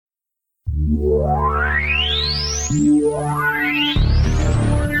Oh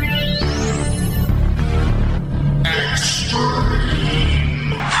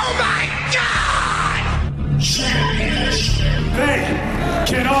my God! They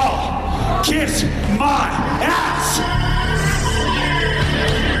can all kiss my ass!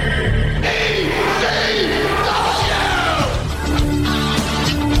 ECW!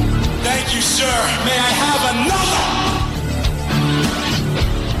 Thank you, sir. May I have another?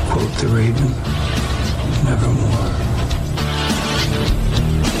 Quote the Raven, nevermore.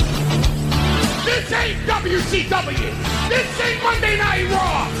 This ain't WCW! This ain't Monday Night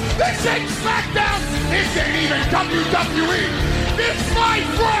Raw! This ain't SmackDown! This ain't even WWE! This, my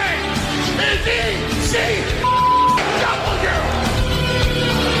friend, is ECW!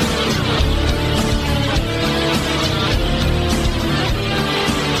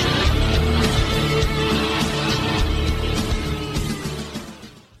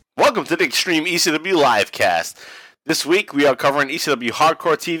 Welcome to the Extreme ECW Livecast. This week we are covering ECW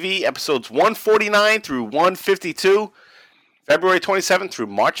Hardcore TV episodes 149 through 152, February 27th through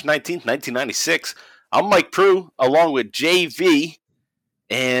March 19th, 1996. I'm Mike Prue, along with JV.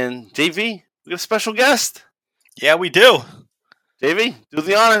 And JV, we got a special guest. Yeah, we do. JV, do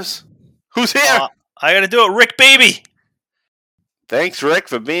the honors. Who's here? I gotta do it, Rick Baby. Thanks, Rick,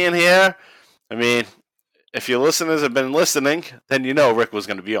 for being here. I mean, if your listeners have been listening, then you know Rick was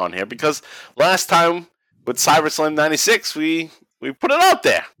going to be on here, because last time with CyberSlam 96, we put it out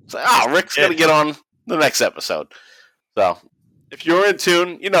there. It's like, Rick's going to get on the next episode. So, if you're in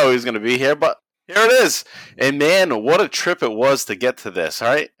tune, you know he's going to be here, but here it is. And man, what a trip it was to get to this, all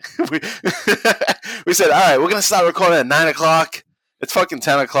right? we said, all right, we're going to start recording at 9 o'clock. It's fucking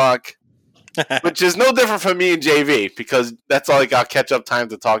 10 o'clock, which is no different from me and JV, because that's all I got catch-up time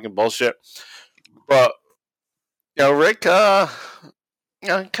to talking bullshit. But, you know, Rick, kind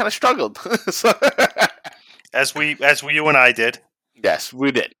of struggled. So As you and I did. Yes,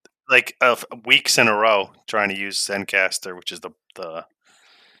 we did. Like weeks in a row trying to use Zencaster, which is the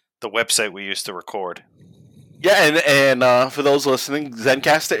website we used to record. Yeah, and for those listening,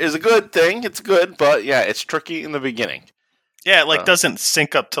 Zencaster is a good thing. It's good, but yeah, it's tricky in the beginning. Yeah, it doesn't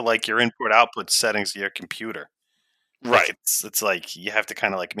sync up to like your input-output settings of your computer. Right. Like, it's like you have to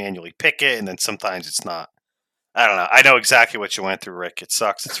kind of like manually pick it, and then sometimes it's not. I don't know. I know exactly what you went through, Rick. It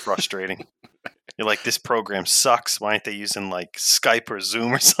sucks. It's frustrating. You're like, this program sucks. Why aren't they using like Skype or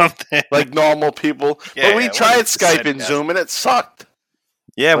Zoom or something? Like normal people. Yeah, but we tried Skype and yeah. Zoom, and it sucked.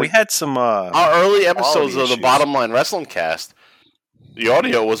 Yeah, like, we had some our early episodes of the issues. Bottom Line Wrestling Cast. The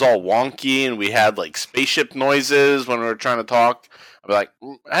audio was all wonky, and we had like spaceship noises when we were trying to talk. I'd be like,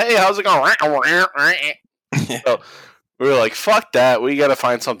 "Hey, how's it going?" So we were like, "Fuck that! We got to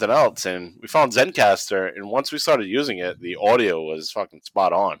find something else." And we found Zencaster, and once we started using it, the audio was fucking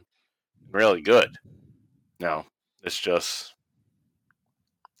spot on, really good. Now it's just,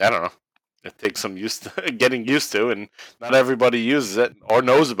 I don't know. It takes some getting used to, and not everybody uses it or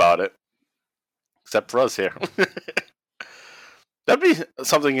knows about it, except for us here. That'd be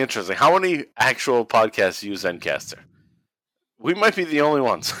something interesting. How many actual podcasts use Zencaster? We might be the only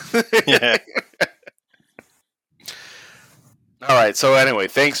ones. Yeah. All right. So anyway,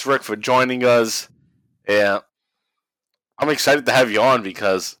 thanks, Rick, for joining us. Yeah, I'm excited to have you on,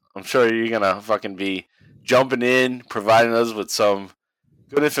 because I'm sure you're gonna fucking be jumping in, providing us with some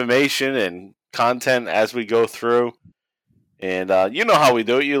good information and content as we go through. And you know how we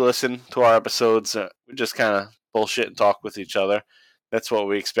do it. You listen to our episodes. We just kind of bullshit and talk with each other. That's what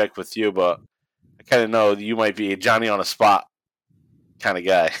we expect with you. But I kind of know you might be a Johnny on a spot kind of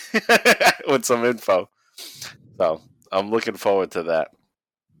guy with some info. So I'm looking forward to that.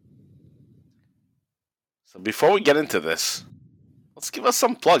 So before we get into this, let's give us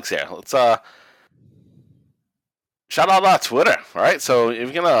some plugs here. Let's shout out our Twitter. All right. So if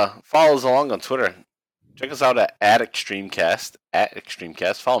you're gonna follow us along on Twitter, check us out at Extremecast.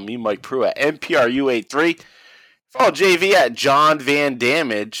 Follow me, Mike Prue, at MPRU83. Follow JV at John Van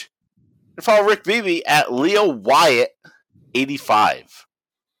Damage. And follow Rick Beebe at Leo Wyatt 85.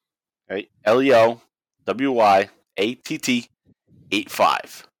 Right? LEOWYATT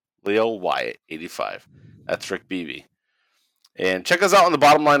 85. Leo Wyatt 85. That's Rick Beebe. And check us out on the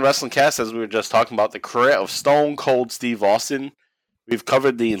Bottom Line Wrestling Cast, as we were just talking about the career of Stone Cold Steve Austin. We've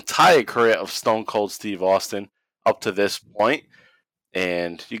covered the entire career of Stone Cold Steve Austin up to this point.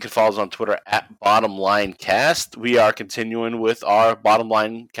 And you can follow us on Twitter at Bottom Line Cast. We are continuing with our Bottom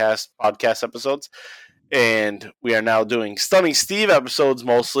Line Cast podcast episodes. And we are now doing Stunning Steve episodes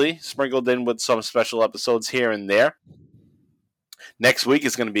mostly, sprinkled in with some special episodes here and there. Next week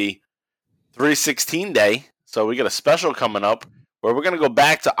is going to be 316 Day. So we got a special coming up where we're going to go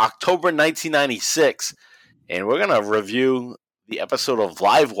back to October 1996, and we're going to review the episode of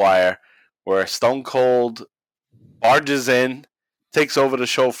Livewire where Stone Cold barges in, takes over the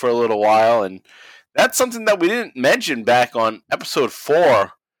show for a little while, and that's something that we didn't mention back on episode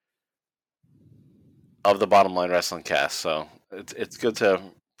 4 of the Bottom Line Wrestling Cast. So it's good to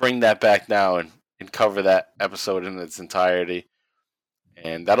bring that back now and cover that episode in its entirety.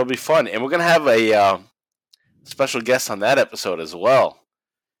 And that'll be fun. And we're going to have a special guest on that episode as well,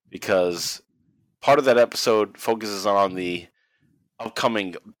 because part of that episode focuses on the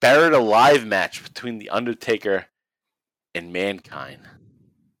upcoming Buried Alive match between The Undertaker and Mankind.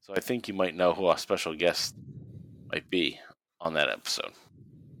 So I think you might know who our special guest might be on that episode.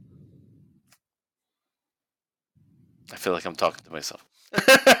 I feel like I'm talking to myself.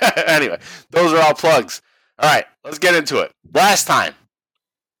 Anyway, those are all plugs. All right, let's get into it. Last time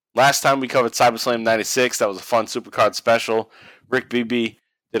we covered SummerSlam 96. That was a fun Supercard special. Rick Beebe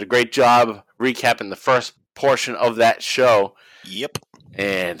did a great job recapping the first portion of that show. Yep.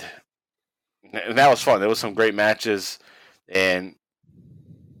 And that was fun. There was some great matches. And,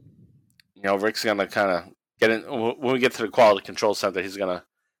 Rick's going to kind of get in. When we get to the Quality Control Center, he's going to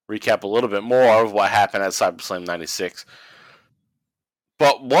recap a little bit more of what happened at SummerSlam 96.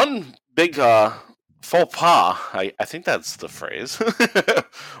 But one big faux pas, I think that's the phrase,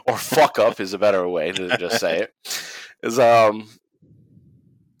 or fuck up is a better way to just say it, is at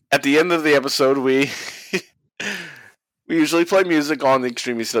the end of the episode, we usually play music on the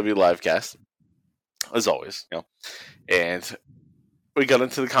Extreme ECW livecast, as always, and we got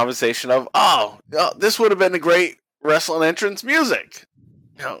into the conversation of, this would have been a great wrestling entrance music.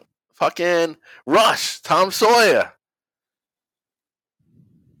 Fucking Rush, Tom Sawyer.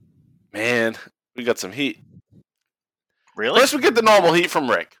 Man, we got some heat. Really? First, we get the normal heat from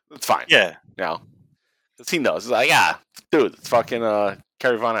Rick. That's fine. Yeah. Because he knows. He's like, dude, it's fucking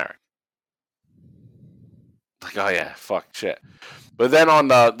Kerry Von Erich. Like, oh yeah, fuck, shit. But then on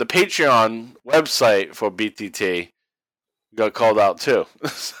the Patreon website for BTT, we got called out too.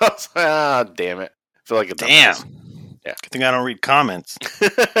 So I was like, damn it. I feel like it's damn. Yeah. Good thing I don't read comments.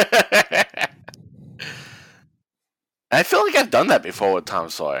 I feel like I've done that before with Tom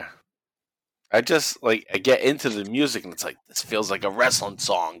Sawyer. I just, I get into the music and it's like, this feels like a wrestling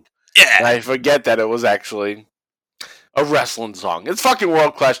song. Yeah. And I forget that it was actually a wrestling song. It's fucking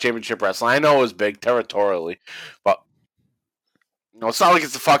World Class Championship Wrestling. I know it was big territorially, but it's not like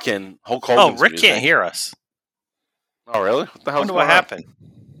it's a fucking Hulk Hogan's Rick music. can't hear us. Oh, really? What the hell's wonder going what on? happened.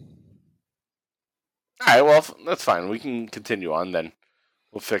 All right, well, that's fine. We can continue on then.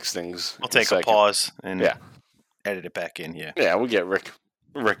 We'll fix things. We'll take a pause and edit it back in, yeah. Yeah, we'll get Rick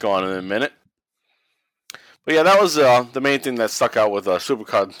on in a minute. But yeah, that was the main thing that stuck out with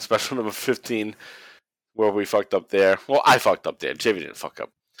Supercard special number 15, where we fucked up there. Well, I fucked up there. JV didn't fuck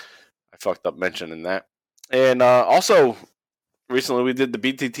up. I fucked up mentioning that. And also, recently we did the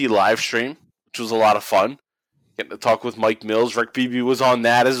BTT live stream, which was a lot of fun. Getting to talk with Mike Mills. Rick Beebe was on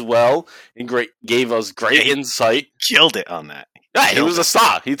that as well, and gave us great insight. Killed it on that. Yeah, he was a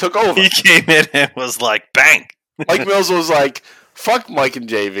star. He took over. He came in and was like, bang. Mike Mills was like, fuck Mike and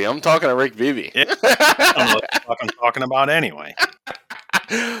JV. I'm talking to Rick Beebe. Yeah. I don't know what the fuck I'm talking about anyway.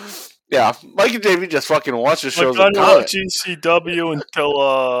 Yeah, Mike and JV just fucking watch the shows. I watch ECW until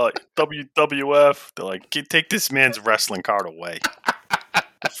WWF. They're like, take this man's wrestling card away.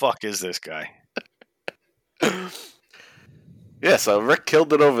 The fuck is this guy? Yeah, so Rick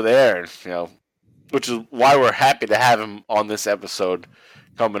killed it over there, which is why we're happy to have him on this episode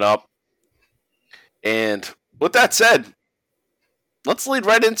coming up. And with that said, let's lead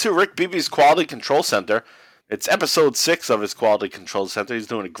right into Rick Beebe's Quality Control Center. It's episode 6 of his Quality Control Center. He's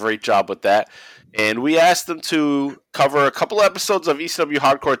doing a great job with that. And we asked him to cover a couple episodes of ECW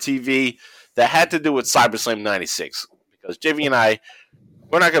Hardcore TV that had to do with SummerSlam 96. Because JV and I,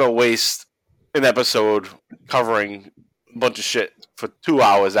 we're not going to waste an episode covering a bunch of shit for 2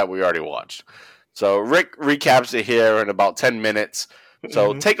 hours that we already watched. So Rick recaps it here in about 10 minutes.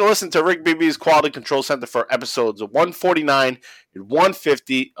 So take a listen to Rick Beebe's Quality Control Center for episodes 149 and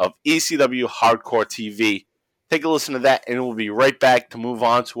 150 of ECW Hardcore TV. Take a listen to that, and we'll be right back to move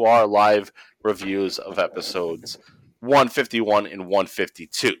on to our live reviews of episodes 151 and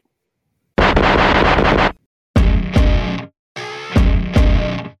 152.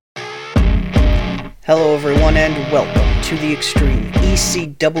 Hello everyone and welcome to the Extreme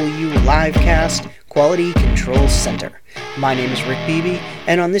ECW Livecast Quality Control Center. My name is Rick Beebe,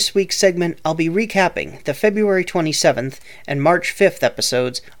 and on this week's segment I'll be recapping the February 27th and March 5th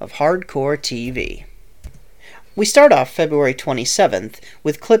episodes of Hardcore TV. We start off February 27th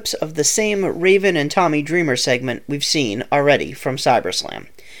with clips of the same Raven and Tommy Dreamer segment we've seen already from CyberSlam.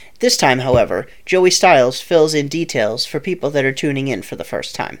 This time, however, Joey Styles fills in details for people that are tuning in for the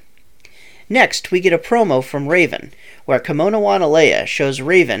first time. Next, we get a promo from Raven, where Kimono Wanalea shows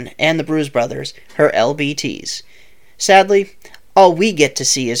Raven and the Bruise Brothers her LBTs. Sadly, all we get to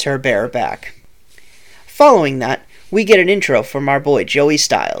see is her bare back. Following that, we get an intro from our boy Joey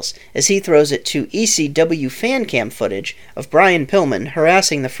Styles, as he throws it to ECW fan cam footage of Brian Pillman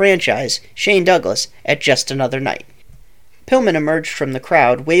harassing the franchise, Shane Douglas, at Just Another Night. Pillman emerged from the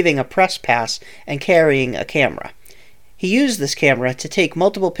crowd waving a press pass and carrying a camera. He used this camera to take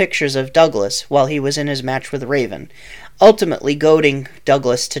multiple pictures of Douglas while he was in his match with Raven, ultimately goading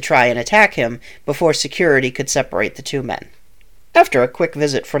Douglas to try and attack him before security could separate the two men. After a quick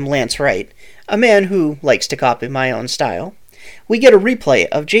visit from Lance Wright, a man who likes to copy my own style, we get a replay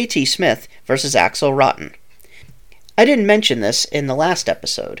of JT Smith versus Axel Rotten. I didn't mention this in the last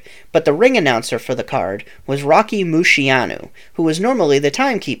episode, but the ring announcer for the card was Rocky Musciano, who was normally the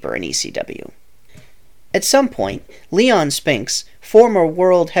timekeeper in ECW. At some point, Leon Spinks, former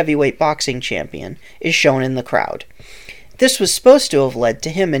World Heavyweight Boxing Champion, is shown in the crowd. This was supposed to have led to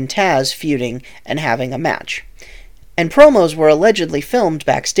him and Taz feuding and having a match. And promos were allegedly filmed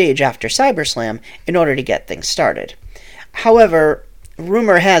backstage after CyberSlam in order to get things started. However,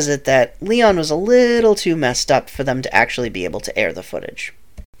 rumor has it that Leon was a little too messed up for them to actually be able to air the footage.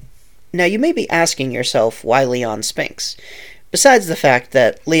 Now, you may be asking yourself why Leon Spinks. Besides the fact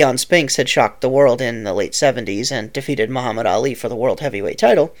that Leon Spinks had shocked the world in the late 70s and defeated Muhammad Ali for the World Heavyweight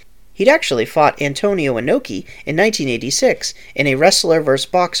title, he'd actually fought Antonio Inoki in 1986 in a wrestler vs.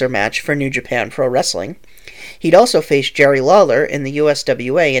 boxer match for New Japan Pro Wrestling. He'd also faced Jerry Lawler in the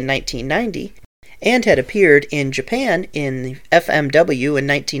USWA in 1990, and had appeared in Japan in the FMW in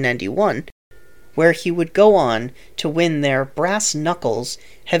 1991, where he would go on to win their Brass Knuckles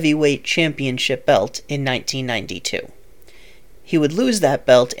Heavyweight Championship belt in 1992. He would lose that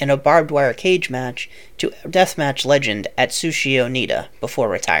belt in a barbed wire cage match to deathmatch legend Atsushi Onita before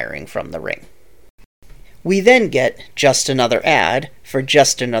retiring from the ring. We then get just another ad for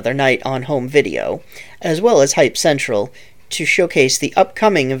Just Another Night on home video, as well as Hype Central, to showcase the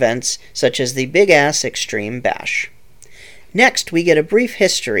upcoming events such as the Big Ass Extreme Bash. Next, we get a brief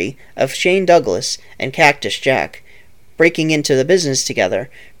history of Shane Douglas and Cactus Jack breaking into the business together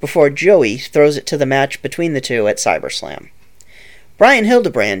before Joey throws it to the match between the two at CyberSlam. Brian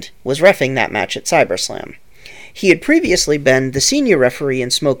Hildebrand was reffing that match at CyberSlam. He had previously been the senior referee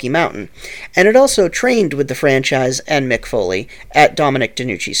in Smoky Mountain, and had also trained with the franchise and Mick Foley at Dominic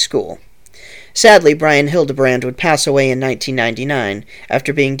DeNucci's school. Sadly, Brian Hildebrand would pass away in 1999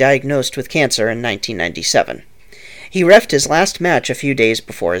 after being diagnosed with cancer in 1997. He reffed his last match a few days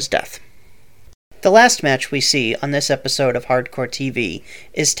before his death. The last match we see on this episode of Hardcore TV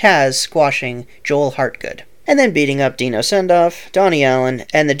is Taz squashing Joel Hartgood, and then beating up Dino Sendoff, Donnie Allen,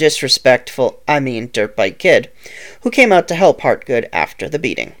 and the Dirtbike Kid, who came out to help Hartgood after the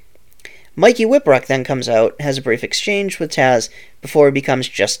beating. Mikey Whipwreck then comes out, has a brief exchange with Taz before he becomes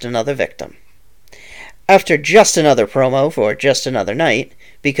just another victim. After just another promo for Just Another Night,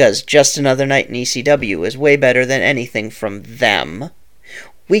 because Just Another Night in ECW is way better than anything from them,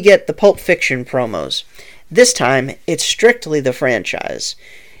 we get the Pulp Fiction promos. This time, it's strictly the franchise.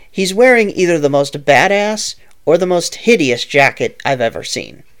 He's wearing either the most badass or the most hideous jacket I've ever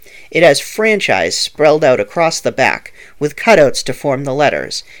seen. It has franchise spelled out across the back, with cutouts to form the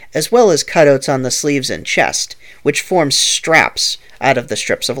letters, as well as cutouts on the sleeves and chest, which form straps out of the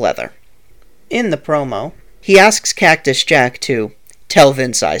strips of leather. In the promo, he asks Cactus Jack to tell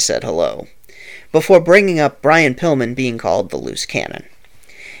Vince I said hello, before bringing up Brian Pillman being called the Loose Cannon.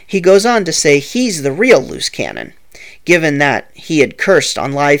 He goes on to say he's the real Loose Cannon, given that he had cursed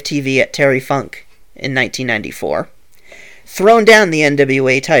on live TV at Terry Funk in 1994, thrown down the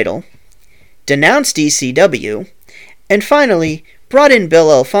NWA title, denounced ECW, and finally brought in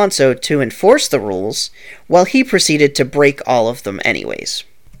Bill Alfonso to enforce the rules, while he proceeded to break all of them anyways.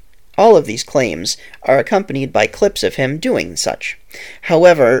 All of these claims are accompanied by clips of him doing such.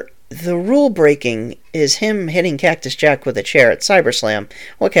 However, the rule breaking is him hitting Cactus Jack with a chair at CyberSlam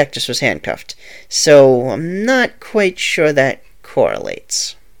while Cactus was handcuffed, so I'm not quite sure that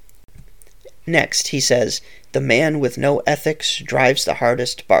correlates. Next, he says, the man with no ethics drives the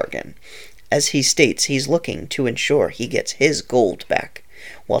hardest bargain, as he states he's looking to ensure he gets his gold back,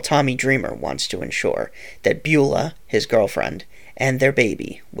 while Tommy Dreamer wants to ensure that Beulah, his girlfriend, and their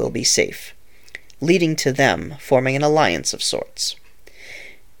baby will be safe, leading to them forming an alliance of sorts.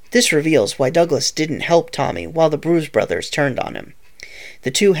 This reveals why Douglas didn't help Tommy while the Bruise Brothers turned on him.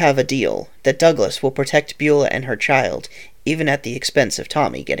 The two have a deal that Douglas will protect Beulah and her child, even at the expense of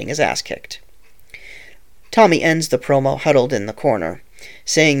Tommy getting his ass kicked. Tommy ends the promo huddled in the corner,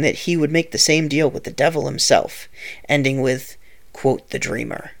 saying that he would make the same deal with the devil himself, ending with, quote the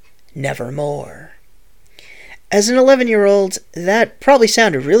dreamer, "Nevermore." As an 11-year-old, that probably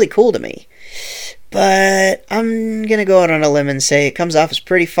sounded really cool to me. But I'm gonna go out on a limb and say it comes off as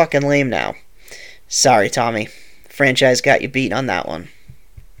pretty fucking lame now. Sorry, Tommy. Franchise got you beat on that one.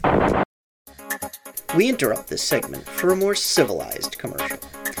 We interrupt this segment for a more civilized commercial.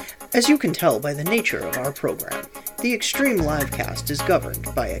 As you can tell by the nature of our program, the Extreme Livecast is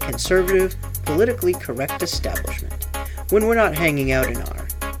governed by a conservative, politically correct establishment. When we're not hanging out in our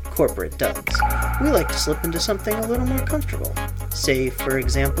corporate duds, we like to slip into something a little more comfortable. Say, for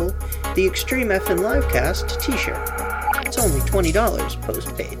example, the Extreme Effin' Livecast t-shirt. It's only $20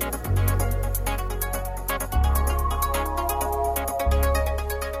 post-paid.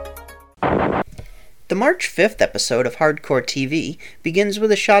 The March 5th episode of Hardcore TV begins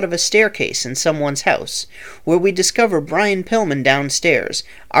with a shot of a staircase in someone's house, where we discover Brian Pillman downstairs,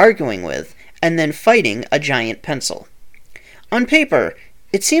 arguing with, and then fighting a giant pencil. On paper,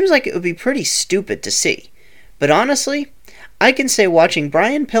 it seems like it would be pretty stupid to see, but honestly, I can say watching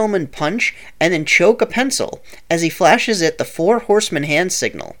Brian Pillman punch and then choke a pencil as he flashes it the 4 horseman hand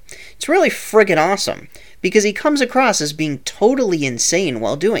signal, it's really friggin' awesome, because he comes across as being totally insane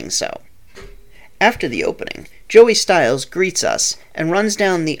while doing so. After the opening, Joey Styles greets us and runs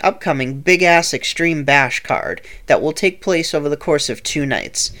down the upcoming Big Ass Extreme Bash card that will take place over the course of 2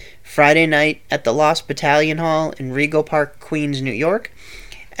 nights. Friday night at the Lost Battalion Hall in Rego Park, Queens, New York,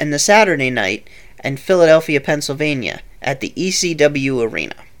 and the Saturday night in Philadelphia, Pennsylvania at the ECW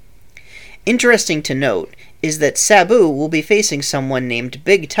Arena. Interesting to note is that Sabu will be facing someone named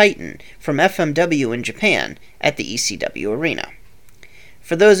Big Titan from FMW in Japan at the ECW Arena.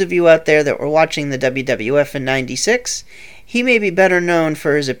 For those of you out there that were watching the WWF in '96, he may be better known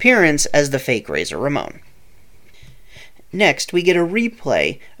for his appearance as the fake Razor Ramon. Next, we get a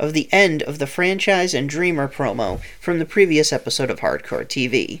replay of the end of the Franchise and Dreamer promo from the previous episode of Hardcore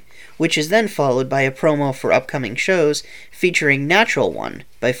TV, which is then followed by a promo for upcoming shows featuring Natural One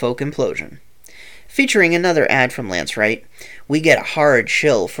by Folk Implosion. Featuring another ad from Lance Wright, we get a hard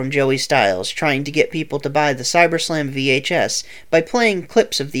shill from Joey Styles trying to get people to buy the CyberSlam VHS by playing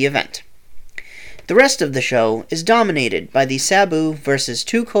clips of the event. The rest of the show is dominated by the Sabu vs.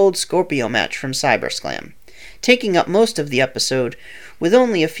 Too Cold Scorpio match from CyberSlam, taking up most of the episode with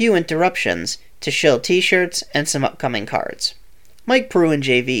only a few interruptions to shill t-shirts and some upcoming cards. Mike Prue and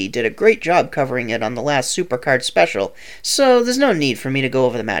JV did a great job covering it on the last Supercard special, so there's no need for me to go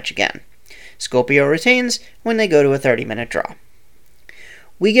over the match again. Scorpio retains when they go to a 30-minute draw.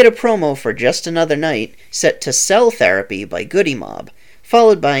 We get a promo for Just Another Night set to Cell Therapy by Goody Mob,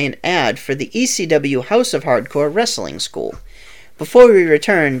 followed by an ad for the ECW House of Hardcore Wrestling School, before we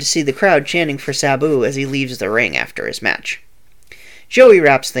return to see the crowd chanting for Sabu as he leaves the ring after his match. Joey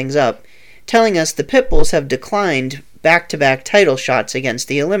wraps things up, telling us the Pitbulls have declined back-to-back title shots against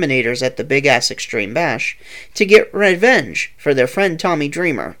the Eliminators at the Big Ass Extreme Bash to get revenge for their friend Tommy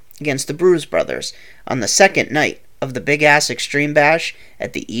Dreamer against the Bruise Brothers on the second night of the Big Ass Extreme Bash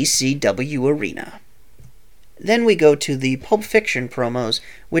at the ECW Arena. Then we go to the Pulp Fiction promos,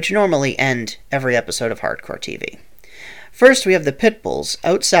 which normally end every episode of Hardcore TV. First, we have the Pitbulls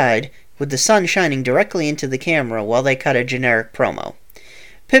outside with the sun shining directly into the camera while they cut a generic promo.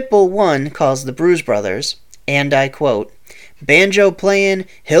 Pitbull 1 calls the Bruise Brothers, and I quote, "banjo playing,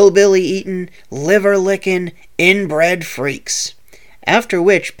 hillbilly eating, liver licking, inbred freaks." After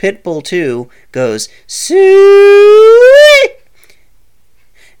which Pitbull 2 goes, "Sweet!"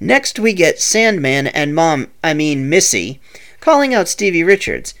 Next we get Sandman and Missy calling out Stevie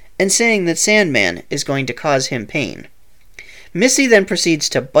Richards and saying that Sandman is going to cause him pain. Missy then proceeds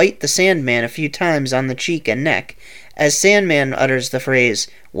to bite the Sandman a few times on the cheek and neck as Sandman utters the phrase,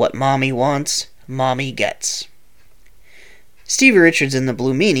 "What mommy wants, mommy gets." Stevie Richards and the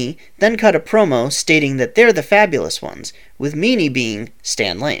Blue Meanie then cut a promo stating that they're the fabulous ones, with Meanie being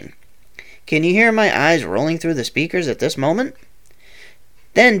Stan Lane. Can you hear my eyes rolling through the speakers at this moment?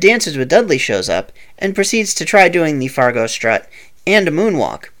 Then Dances with Dudley shows up and proceeds to try doing the Fargo strut and a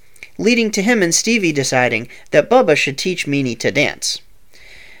moonwalk, leading to him and Stevie deciding that Bubba should teach Meanie to dance.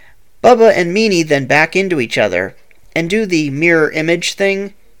 Bubba and Meanie then back into each other and do the mirror image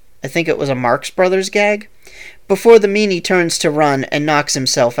thing, I think it was a Marx Brothers gag, before the Meanie turns to run and knocks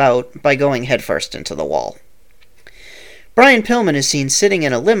himself out by going headfirst into the wall. Brian Pillman is seen sitting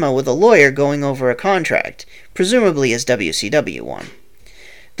in a limo with a lawyer going over a contract, presumably his WCW one.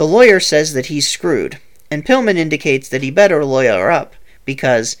 The lawyer says that he's screwed, and Pillman indicates that he better lawyer up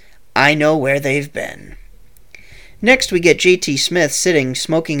because I know where they've been. Next, we get JT Smith sitting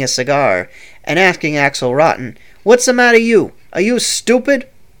smoking a cigar and asking Axel Rotten, "What's the matter you? Are you stupid?"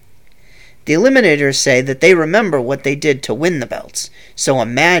 The Eliminators say that they remember what they did to win the belts, so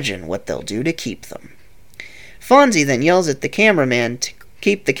imagine what they'll do to keep them. Fonzie then yells at the cameraman to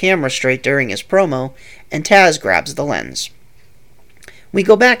keep the camera straight during his promo, and Taz grabs the lens. We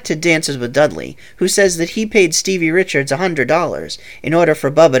go back to Dances with Dudley, who says that he paid Stevie Richards $100 in order for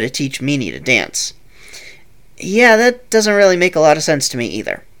Bubba to teach Meanie to dance. Yeah, that doesn't really make a lot of sense to me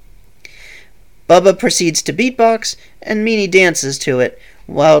either. Bubba proceeds to beatbox, and Meanie dances to it,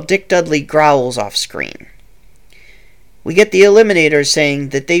 while Dick Dudley growls off screen. We get the Eliminators saying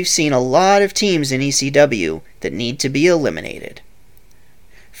that they've seen a lot of teams in ECW that need to be eliminated.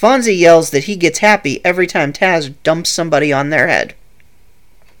 Fonzie yells that he gets happy every time Taz dumps somebody on their head.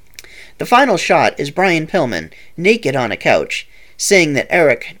 The final shot is Brian Pillman, naked on a couch, saying that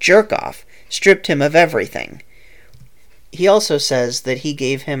Eric Jerkoff stripped him of everything. He also says that he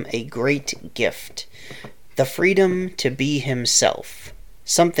gave him a great gift, the freedom to be himself,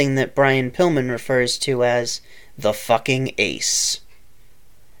 something that Brian Pillman refers to as the fucking ace.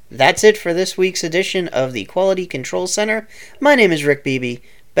 That's it for this week's edition of the Quality Control Center. My name is Rick Beebe.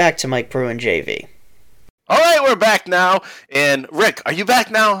 Back to Mike Prue and JV. All right, we're back now. And Rick, are you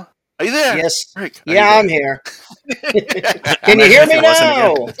back now? Are you there? Yes. Rick, yeah, I'm here. Can you hear me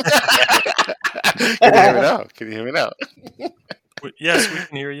now? Can you hear me now? Can you hear me now? Yes, we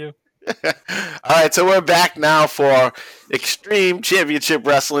can hear you. All right, so we're back now for Extreme Championship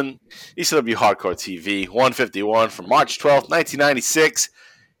Wrestling, ECW Hardcore TV, 151 from March 12th, 1996.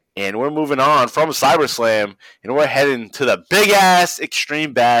 And we're moving on from ScyberSlam, and we're heading to the big-ass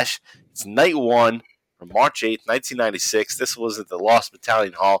Extreme Bash. It's night one from March 8th, 1996. This was at the Lost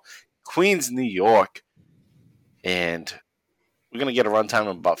Battalion Hall, Queens, New York. And we're going to get a runtime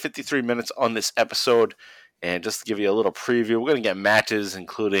of about 53 minutes on this episode. And just to give you a little preview, we're going to get matches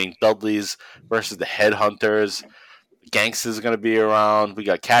including Dudley's versus the Headhunters. The Gangsters are going to be around. We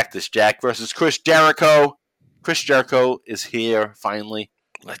got Cactus Jack versus Chris Jericho. Chris Jericho is here, finally.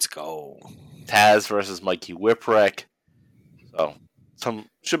 Let's go. Taz versus Mikey Whipwreck. So,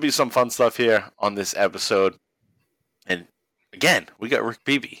 should be some fun stuff here on this episode. And again, we got Rick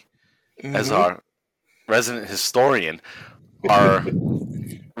Beebe as our resident historian, our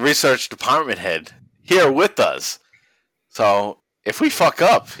research department head here with us. So if we fuck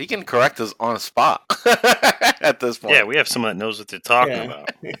up, he can correct us on the spot at this point. Yeah, we have someone that knows what they're talking about.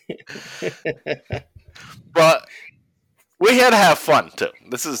 But we're here to have fun too.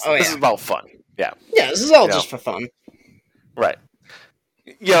 This is about fun. Yeah. Yeah, this is all just for fun. Right.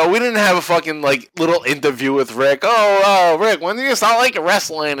 We didn't have a fucking little interview with Rick. Oh, Rick, when do you start liking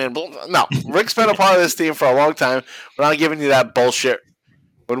wrestling? And no, Rick's been a part of this team for a long time. We're not giving you that bullshit.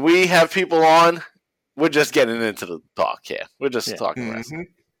 When we have people on, we're just getting into the talk here. We're just talking wrestling.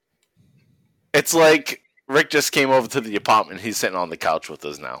 It's like Rick just came over to the apartment. He's sitting on the couch with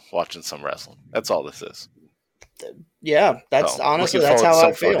us now, watching some wrestling. That's all this is. Yeah, that's honestly that's how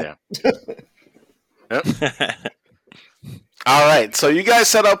I feel. Yep. All right, so you guys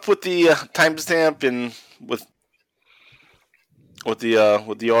set up with the timestamp and with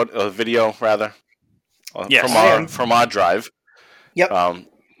the video rather. From our drive. Yep.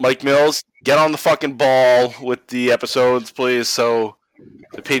 Mike Mills, get on the fucking ball with the episodes, please, so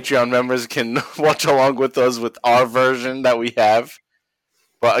the Patreon members can watch along with us with our version that we have.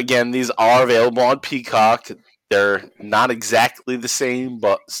 But again, these are available on Peacock. They're not exactly the same,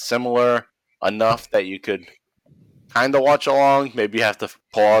 but similar enough that you could kind of watch along. Maybe you have to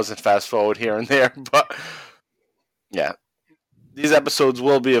pause and fast forward here and there. But yeah, these episodes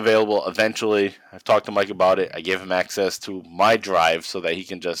will be available eventually. I've talked to Mike about it. I gave him access to my drive so that he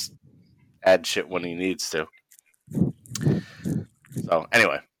can just add shit when he needs to. So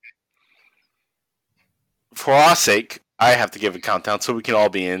anyway, for our sake, I have to give a countdown so we can all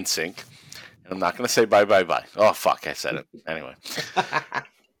be in sync. And I'm not going to say bye. Oh, fuck, I said it. Anyway.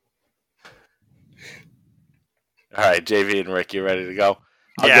 All right, JV and Rick, you ready to go?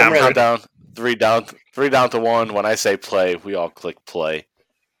 I'll give them countdown. Three down to one. When I say play, we all click play.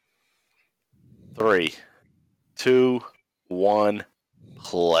 3, 2, 1,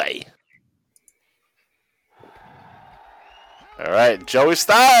 play. All right, Joey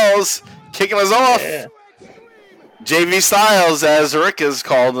Styles kicking us off. Yeah. JV Styles, as Rick has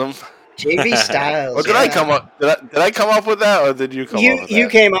called him. JV Styles. Or did I come up? Did I come up with that, or did you come up with that?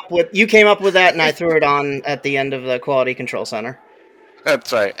 You came up with that, and I threw it on at the end of the Quality Control Center.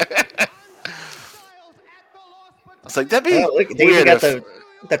 That's right. I was like, that'd be look, they even got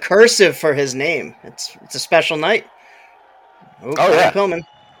the cursive for his name. It's a special night. Oh, Oh, yeah. Pillman.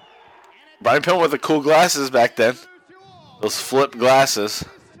 Brian Pillman with the cool glasses back then. Those flip glasses.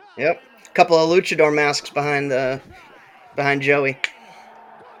 Yep. A couple of luchador masks behind Joey.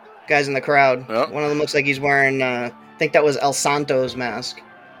 Guys in the crowd. Yep. One of them looks like he's wearing, I think that was El Santo's mask.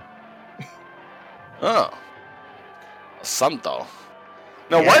 Oh. Santo.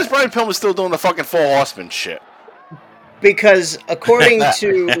 Now, Yeah. why is Brian Pillman still doing the fucking Four Horsemen shit? Because according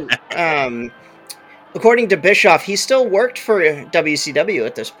to Bischoff, he still worked for WCW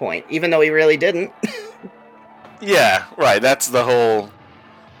at this point, even though he really didn't. Yeah, right. That's the whole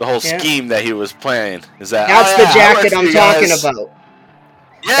Yeah. scheme that he was playing. Is that That's the jacket I'm talking guys. about.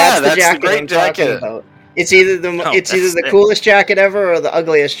 Yeah, That's the the jacket great I'm talking jacket. about. It's either the coolest jacket ever or the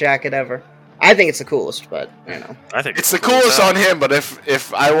ugliest jacket ever. I think it's the coolest, but you know. I think It's the coolest on him, but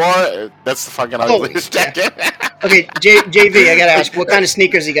if I want, that's the fucking ugliest jacket. Okay, JV, I gotta ask, what kind of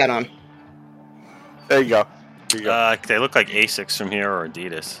sneakers he got on? There you go. They look like Asics from here or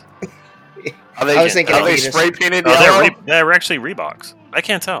Adidas. Are they, I was thinking are they Adidas. spray painted Oh, yellow? they're actually Reeboks. I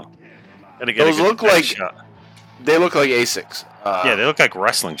can't tell. Gotta get a Those good look like shot. they look like Asics. Yeah, they look like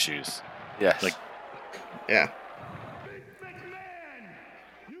wrestling shoes. Yes. like- Yeah.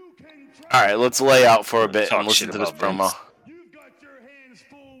 All right, let's lay out for a bit Talk and listen shit to this about promo. Vince. You've got your hands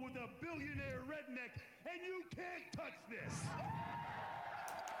full with a billionaire redneck, and you can't touch this.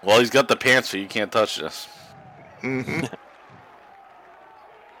 Well, he's got the pants, so you can't touch this. Mm-hmm.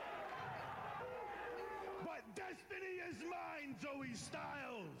 But destiny is mine, Zoe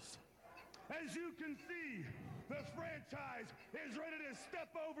Styles. As you can see, the franchise is ready to step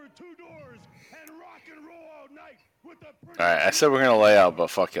over two doors and rock and roll all night with the All right, I said we're gonna lay out, but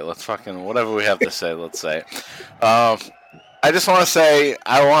fuck it. Let's fucking whatever we have to say. Let's say it. I just want to say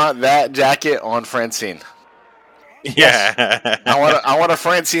I want that jacket on Francine. Yeah. I want a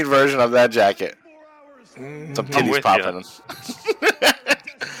Francine version of that jacket. Some I'm titties with popping.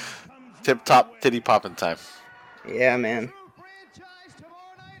 Tip top titty popping time. Yeah, man. franchise tomorrow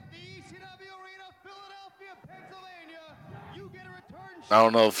night, the ECW Arena, Philadelphia, Pennsylvania. You get a return I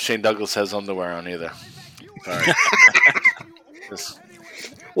don't know if Shane Douglas has underwear on either. Sorry. Just-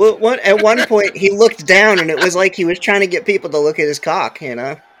 Well, at one point he looked down and it was like he was trying to get people to look at his cock, you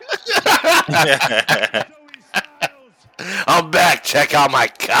know? I'm back. Check out my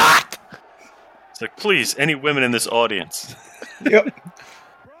cock. It's like, please, any women in this audience. Yep.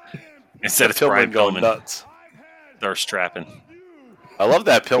 Instead it's Pillman Brian going Pillman. nuts. They're strapping. I love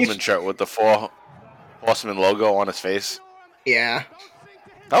that Pillman shirt with the Four Horsemen logo on his face. Yeah.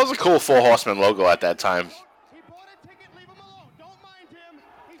 That was a cool Four Horsemen logo at that time.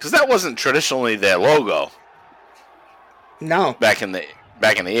 Because that wasn't traditionally their logo No. back in the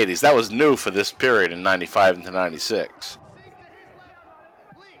 80s. That was new for this period in 95 into 96.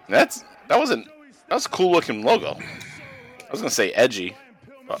 That was a cool looking logo. I was gonna say edgy,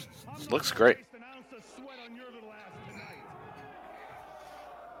 but looks great.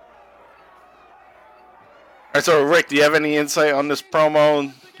 Alright, so Rick, do you have any insight on this promo?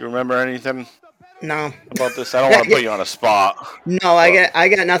 Do you remember anything No. about this? I don't want to put you on a spot. No, I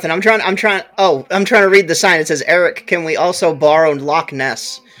got nothing. I'm trying to read the sign. It says, Eric, can we also borrow Loch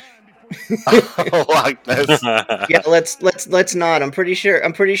Ness? Like this. Yeah, let's not. I'm pretty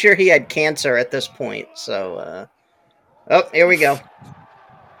sure he had cancer at this point. So oh, here we go.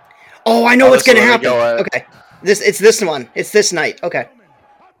 Oh, I know what's this is gonna where they happen. go, Okay. It's this one. It's this night. Okay.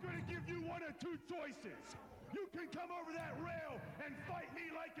 I'm going to give you one of two choices. You can come over that rail and fight me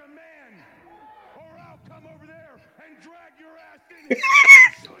like a man, or I'll come over there and drag your ass in here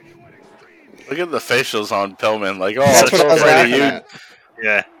and show you what extreme. Look at the facials on Pillman. Like, oh, That's I'm what I so was afraid of laughing you. at.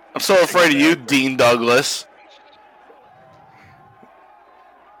 Yeah. I'm so afraid of you, Dean Douglas.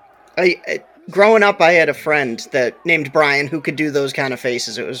 Growing up, I had a friend that named Brian who could do those kind of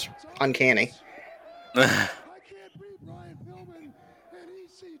faces. It was uncanny. I can't beat Brian Pillman and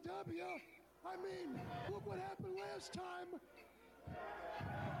ECW. I mean, look what happened last time.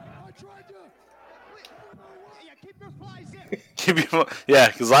 I tried to. Yeah, keep your flies in. Yeah,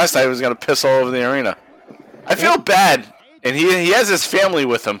 because last time he was going to piss all over the arena. I feel bad, and he has his family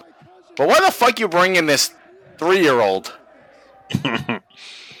with him. But why the fuck you bring in this 3-year-old?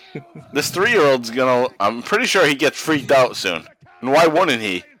 This 3-year-old's going to... I'm pretty sure he gets freaked out soon. And why wouldn't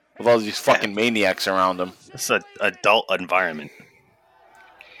he? With all these fucking maniacs around him. It's an adult environment.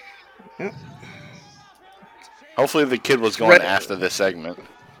 Hopefully the kid was going Right. after this segment.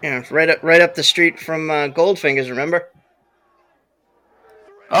 Yeah, right up the street from Goldfingers. Remember?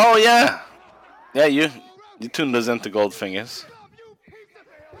 Oh, yeah. Yeah, you tuned us into Goldfingers.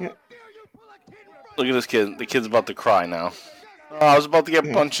 Look at this kid. The kid's about to cry now. Oh, I was about to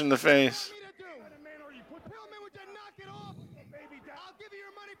get punched in the face.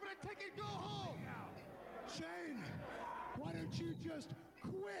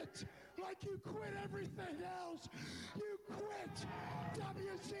 You quit everything else. You quit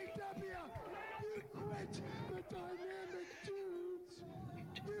WCW. You quit the Dynamic Dudes.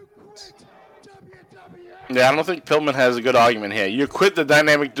 You quit WWF. Yeah, I don't think Pillman has a good argument here. You quit the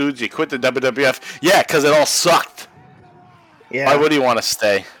Dynamic Dudes, you quit the WWF. Yeah, because it all sucked. Yeah. Why would he want to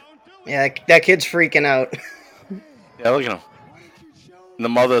stay? Yeah, that kid's freaking out. Yeah, look at him. And the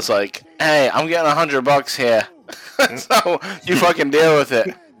mother's like, hey, I'm getting $100 here. So you fucking deal with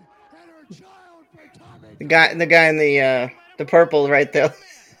it. The guy in the purple right there.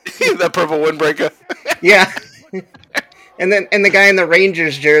 That purple windbreaker. Yeah. And the guy in the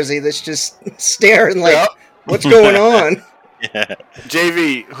Rangers jersey that's just staring like, Yep. what's going on? Yeah.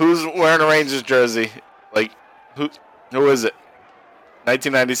 JV, who's wearing a Rangers jersey? Like, who is it?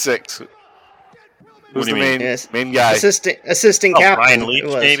 1996. Who's do the you mean? main guy? Assistant Oh, captain. Brian it Leach,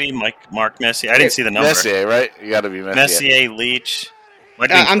 was. maybe? Mark Messier. I didn't see the number. Messier, right? You got to be Messier. Messier, Leach.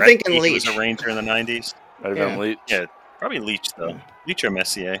 Might have been I'm Brett thinking Leach, who Leach. was a Ranger in the 90s. Might have Yeah. been Leach. Yeah, probably Leach, though. Leach or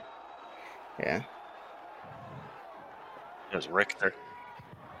Messier. Yeah. It was Richter.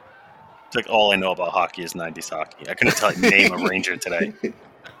 It's like all I know about hockey is 90s hockey. I couldn't tell you name a Ranger today.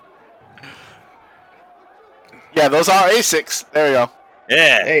 Yeah, those are Asics. There you go.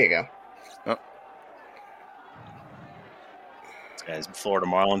 Yeah. There you go. This guy's Florida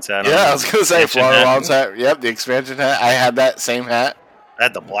Marlins hat on. Yeah, I was going to say Expansion Florida hat. Marlins hat. Yep, the expansion hat. I had that same hat. I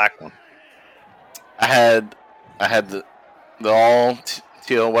had the black one. I had the all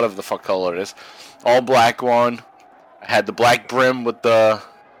teal, whatever the fuck color it is, all black one. I had the black brim with the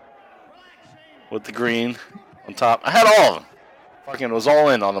green on top. I had all of them. Fucking was all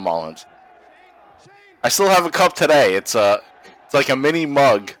in on the Marlins. I still have a cup today. It's like a mini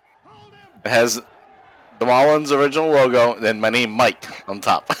mug. It has the Marlins original logo, and then my name Mike on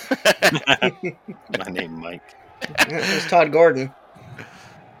top. My name Mike. It was Todd Gordon.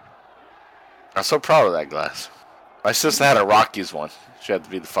 I'm so proud of that glass. My sister had a Rockies one. She had to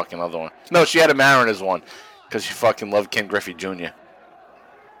be the fucking other one. No, she had a Mariners one because she fucking loved Ken Griffey Jr.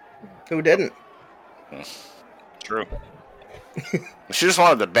 Who didn't? True. She just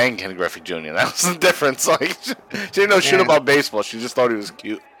wanted to bang Ken Griffey Jr. That was the difference. Like she didn't know shit Yeah. about baseball. She just thought he was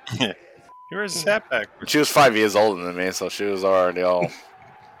cute. Here is his hat back. She was 5 years older than me, so she was already all,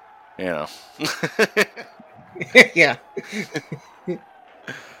 you know. Yeah.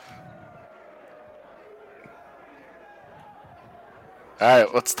 All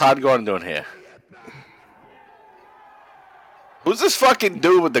right, what's Todd Gordon doing here? Who's this fucking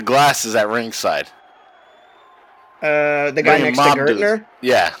dude with the glasses at ringside? The guy next to Mob dudes. Gertner.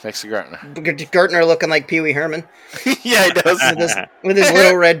 Yeah, next to Gertner. Gertner looking like Pee Wee Herman Yeah, he does. with his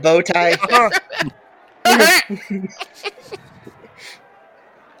little red bow tie.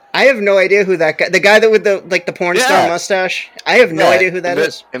 I have no idea who that guy. The guy that with the porn star Yeah. mustache. I have no idea who that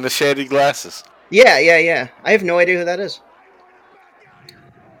is. In the shady glasses. Yeah. I have no idea who that is.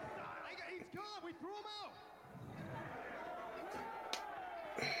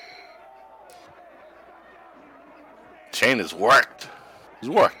 Shane is worked. He's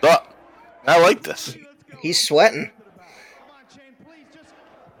worked up. I like this. He's sweating.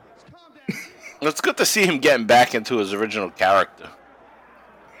 It's good to see him getting back into his original character.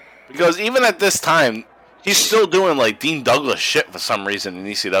 Because even at this time, he's still doing like Dean Douglas shit for some reason in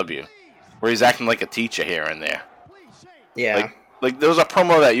ECW. Where he's acting like a teacher here and there. Yeah. Like there was a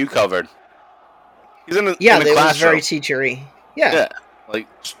promo that you covered. He's in the Yeah, in the it was classroom. very teachery. Yeah. Yeah. Like,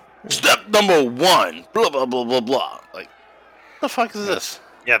 step number 1, blah, blah, blah, blah, blah. Like, what the fuck is this?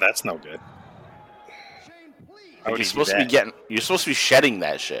 Yeah, that's no good. Like, you're supposed to be shedding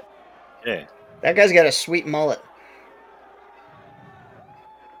that shit. Yeah. That guy's got a sweet mullet.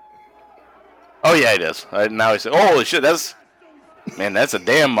 Oh yeah, it is. Now he said, oh, "Holy shit, that's a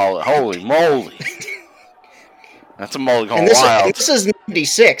damn mullet. Holy moly, that's a mullet going And this wild." is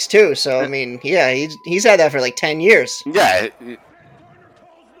 96 too, so I mean, yeah, he's had that for like 10 years. Yeah,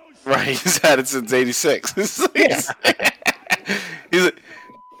 right. He's had it since '86.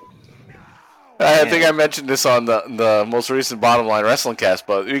 I think I mentioned this on the most recent Bottom Line Wrestling Cast,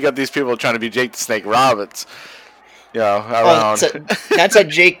 but you got these people trying to be Jake the Snake Roberts, you know, around. That's a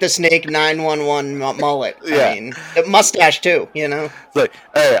Jake the Snake 911 mullet. Yeah. I mean, a mustache too, you know? It's like,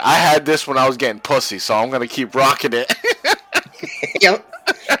 hey, I had this when I was getting pussy, so I'm gonna keep rocking it.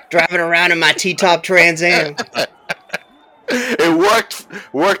 Yep. Driving around in my T-top Trans Am. It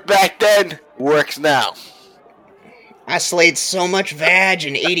worked back then, works now. I slayed so much vag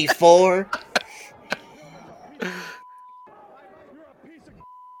in 84.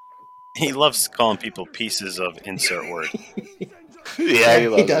 He loves calling people pieces of insert word. Yeah, he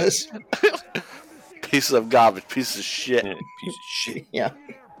loves He does. it. Pieces of garbage, pieces of shit. Yeah, piece of shit. Yeah.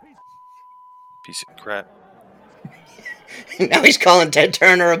 piece of crap. Now he's calling Ted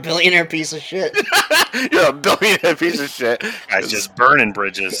Turner a billionaire piece of shit. You're a billionaire piece of shit. Guy's just burning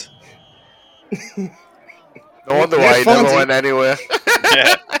bridges. No wonder why he never went anywhere.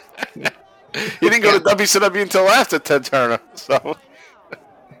 Yeah. He didn't go to WCW until after Ted Turner. So,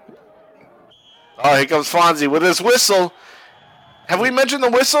 oh, here comes Fonzie with his whistle. Have we mentioned the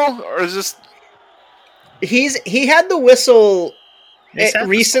whistle, or is this? He had the whistle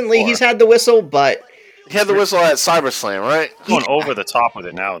recently. He's had the whistle, but he had the whistle at ScyberSlam, right? Going over the top with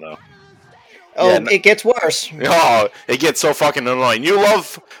it now, though. Oh, yeah, it gets worse. Oh, it gets so fucking annoying. You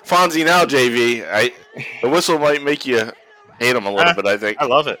love Fonzie now, JV. The whistle might make you hate him a little bit, I think. I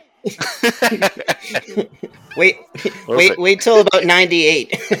love it. wait till about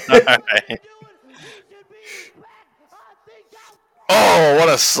 98. Oh, what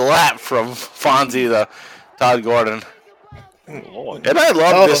a slap from Fonzie to Todd Gordon. Lord. And I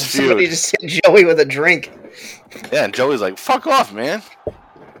love this feud. Somebody just hit Joey with a drink. Yeah, and Joey's like, fuck off, man.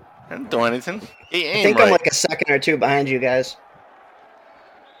 I didn't do anything. I think I'm like a second or two behind you guys.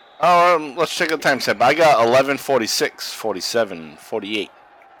 Oh, let's check the time step. I got 11:46, 47, 48.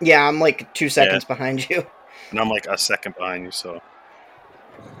 Yeah, I'm like 2 seconds behind you. And I'm like a second behind you, so.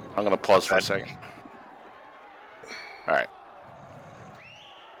 I'm going to pause for a second. All right.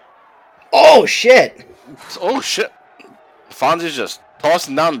 Oh, shit. Oh, shit. Fonzie's just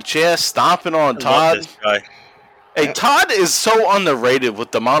tossing down the chair, stomping on Todd. Love this guy. Hey, Todd is so underrated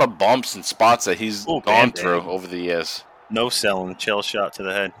with the amount of bumps and spots that he's gone through over the years. No selling, chill shot to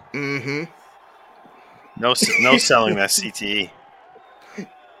the head. Mm-hmm. No selling that CTE.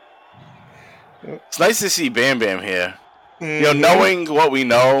 It's nice to see Bam Bam here. Mm-hmm. You know, knowing what we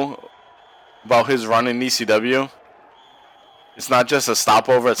know about his run in ECW, it's not just a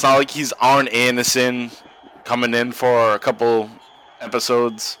stopover. It's not like he's Arn Anderson coming in for a couple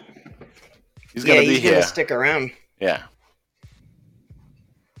episodes. He's going to be here. He's going to stick around. Yeah.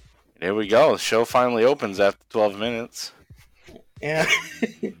 There we go. The show finally opens after 12 minutes. Yeah.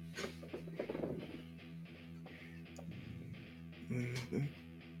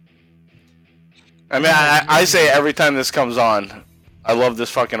 I mean, I say every time this comes on, I love this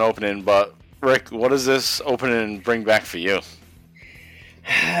fucking opening, but Rick, what does this opening bring back for you?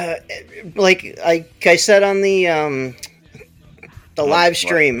 Like I said on the live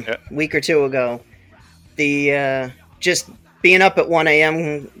stream a week or two ago, the just being up at 1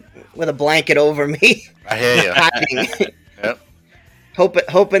 a.m. with a blanket over me. I hear you. Yep.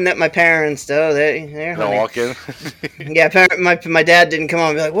 Hoping that my parents, they're don't walk in. Yeah, my dad didn't come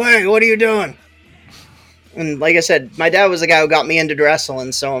on and be like, "Wait, what are you doing?" And like I said, my dad was the guy who got me into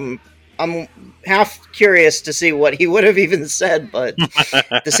wrestling, so I'm half curious to see what he would have even said. But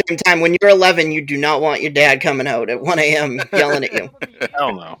at the same time, when you're 11, you do not want your dad coming out at 1 a.m. yelling at you.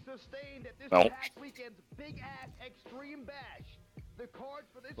 Hell no. No.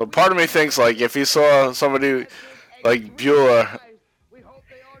 But part of me thinks, like, if he saw somebody like Bueller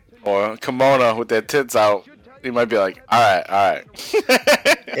or Kimona with their tits out, he might be like, all right.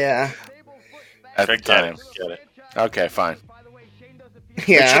 Yeah. At the time. Get it. Okay, fine.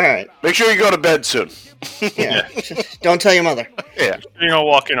 Yeah, all right. Make sure you go to bed soon. Yeah. Don't tell your mother. Yeah. You don't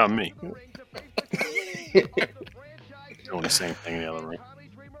walk in on me. Doing the same thing in the other room.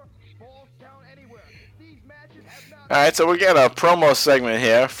 All right, so we got a promo segment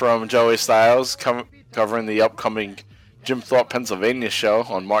here from Joey Styles covering the upcoming Jim Thorpe, Pennsylvania show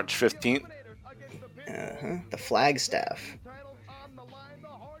on March 15th. The Flagstaff.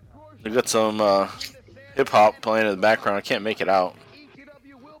 We got some hip-hop playing in the background. I can't make it out.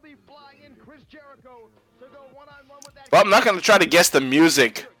 Well, I'm not going to try to guess the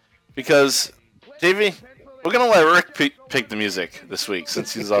music because, JV, we're going to let Rick pick the music this week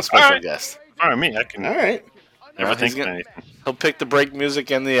since he's our special guest. All right, me. I can. All right. Never think of anything. He'll pick the break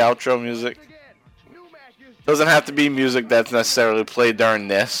music and the outro music. Doesn't have to be music that's necessarily played during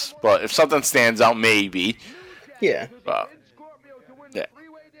this, but if something stands out, maybe. Yeah. Yeah.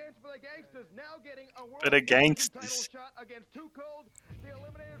 Bit of gangsters.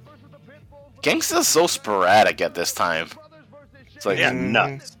 Gangsta's so sporadic at this time. It's like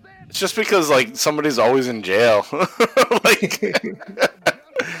nuts. It's just because like somebody's always in jail, like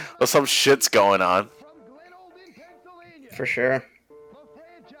or some shit's going on. For sure.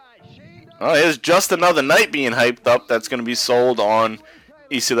 Oh, here's Just Another Night being hyped up. That's going to be sold on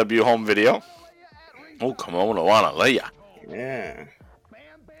ECW home video. Oh, come on, I wanna lay ya. Yeah.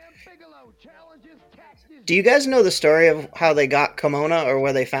 Do you guys know the story of how they got Kimona or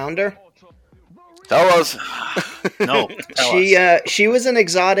where they found her? Tell us. No. She was an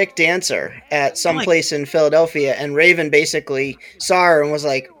exotic dancer at some place in Philadelphia, and Raven basically saw her and was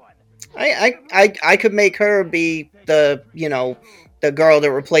like, I could make her be the the girl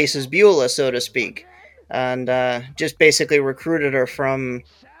that replaces Beulah, so to speak, and just basically recruited her from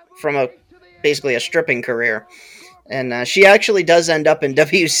basically a stripping career, and she actually does end up in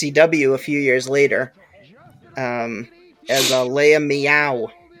WCW a few years later, as a Leia Meow.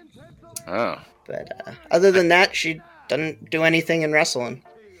 Oh. But other than that, she doesn't do anything in wrestling.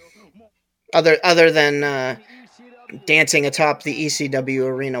 Other than dancing atop the ECW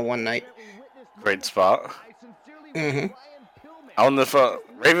arena one night. Great spot. Mm-hmm. I wonder if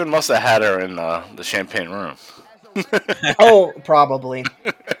Raven must have had her in the champagne room. Oh, probably.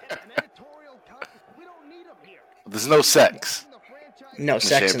 There's no sex. No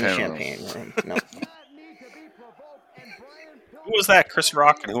sex in the champagne champagne room. No. Who was that? Chris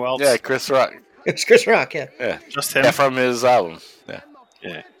Rock and who else? Yeah, Chris Rock. It's Chris Rock, yeah. Yeah, Just him? yeah, from his album. Yeah.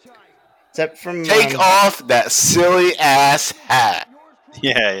 Yeah. Is that from... Take off that silly ass hat.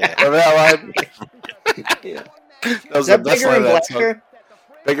 Yeah, yeah. Remember that line? Yeah. That was Is that the best Bigger line and of that song. Blacker?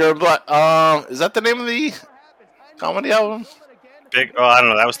 Bigger and Black. Is that the name of the comedy album? I don't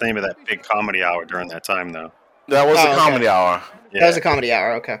know. That was the name of that big comedy hour during that time, though. That was Oh, the okay. comedy hour. Yeah. That was a comedy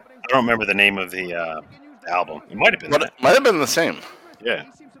hour, okay. I don't remember the name of the album. It might have been But that. it might have been the same. Yeah.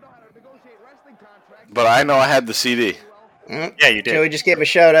 But I know I had the CD. Mm. Yeah, you did. Joey just gave a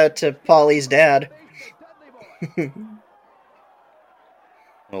shout out to Paulie's dad. The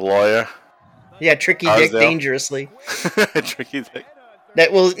lawyer. Yeah, Tricky How's Dick that? Dangerously. Tricky Dick.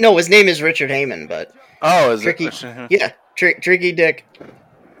 No, his name is Richard Heyman, but Oh, is Tricky, it? yeah, Tricky Dick.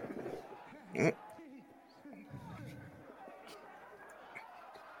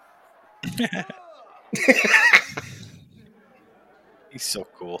 He's so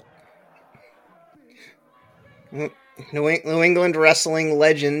cool. New England wrestling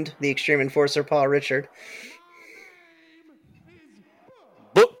legend, the Extreme Enforcer Paul Richard.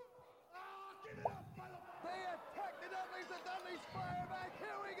 Boop.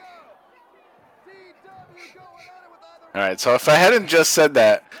 All right, so if I hadn't just said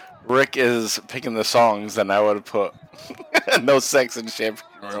that Rick is picking the songs, then I would have put No Sex in Champagne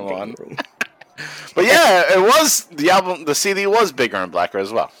Room on. But yeah, it was the album. The CD was Bigger and Blacker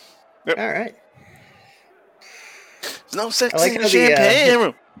as well. All right. There's no sex I like in how the champagne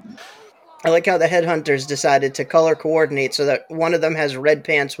room. I like how the Headhunters decided to color coordinate so that one of them has red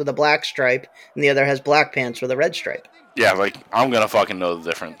pants with a black stripe and the other has black pants with a red stripe. Yeah, like I'm gonna fucking know the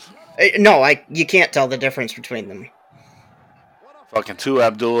difference. No, you can't tell the difference between them. Fucking two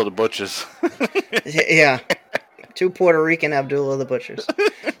Abdullah the Butchers. Yeah. Two Puerto Rican Abdullah the Butchers.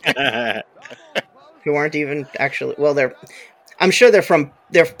 Who aren't even actually... Well, I'm sure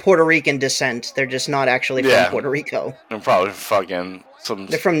they're Puerto Rican descent. They're just not actually from Puerto Rico. They're probably fucking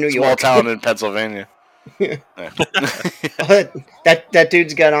They're from New small York. town in Pennsylvania. that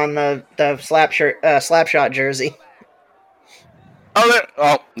dude's got on the Slapshot jersey.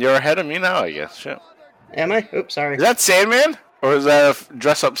 Oh, you're ahead of me now, I guess. Shit. Am I? Oops, sorry. Is that Sandman? Or is that a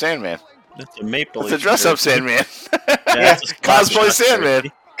dress-up Sandman? That's a Maple It's a Leaf dress-up jersey. Sandman. Yeah, that's a Cosplay Slapshot Sandman.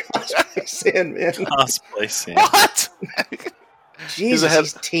 jersey. Sandman. Cosplay Sandman. What? Jesus, ahead.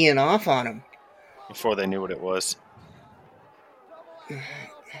 he's teeing off on him. Before they knew what it was. All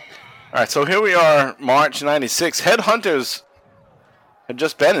right, so here we are, March 96. Headhunters had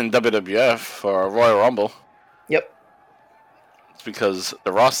just been in WWF for a Royal Rumble. Yep. It's because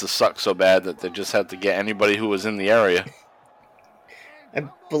the roster sucked so bad that they just had to get anybody who was in the area. I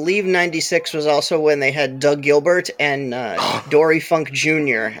believe 96 was also when they had Doug Gilbert and Dory Funk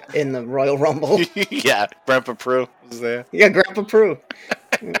Jr. in the Royal Rumble. Yeah, Grandpa Prue was there. Yeah, Grandpa Prue.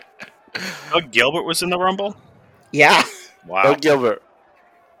 Doug Gilbert was in the Rumble? Yeah. Wow. Doug Gilbert.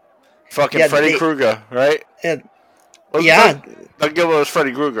 Fucking Yeah, Freddy Krueger, right? Wasn't Yeah. Doug Gilbert was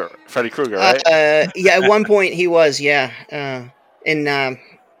Freddy Krueger, right? Yeah, at one point he was, yeah. I don't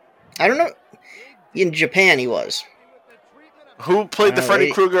know. In Japan he was. Who played the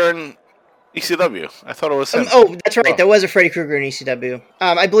Freddy Krueger in ECW? I thought it was him. That's right. There was a Freddy Krueger in ECW.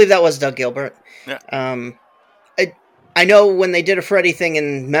 I believe that was Doug Gilbert. Yeah. I know when they did a Freddy thing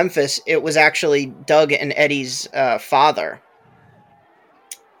in Memphis, it was actually Doug and Eddie's father,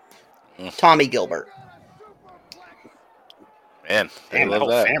 Tommy Gilbert. Man, Damn, I the love whole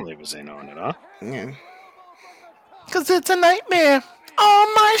that. family was in on it, huh? Yeah. Because it's a nightmare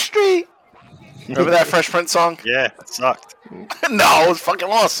on my street. Remember that Fresh Prince song? Yeah, it sucked. No, it was fucking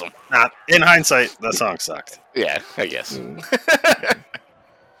awesome. Nah, in hindsight, that song sucked. Yeah, I guess.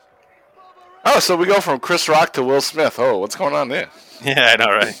 Oh, so we go from Chris Rock to Will Smith. Oh, what's going on there? Yeah, I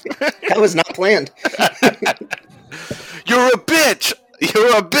know, right? That was not planned. You're a bitch!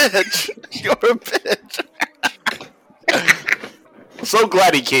 You're a bitch! You're a bitch! so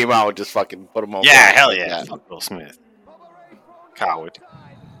glad he came out and just fucking put him on. Yeah, blast hell like yeah. that. Fuck Will Smith. Coward.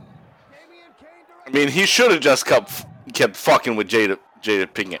 I mean, he should have just kept fucking with Jada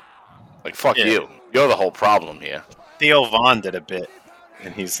Pinkett. Like, fuck Yeah. you. You're the whole problem here. Theo Vaughn did a bit,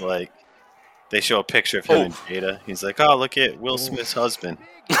 and he's like, they show a picture of him and Jada. He's like, oh, look at Will Smith's husband.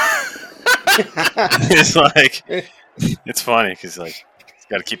 It's like, it's funny because like he's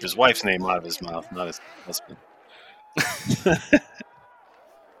got to keep his wife's name out of his mouth, not his husband.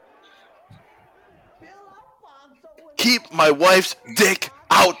 Keep my wife's dick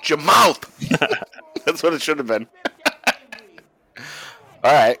out your mouth. That's what it should have been.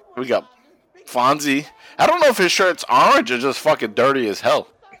 All right, we got Fonzie. I don't know if his shirt's orange or just fucking dirty as hell.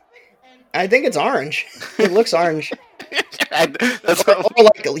 I think it's orange. It looks orange. That's or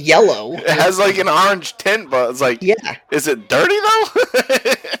like yellow. It has like an orange tint, but it's like, yeah. Is it dirty though?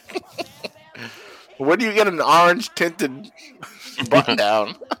 Where do you get an orange tinted button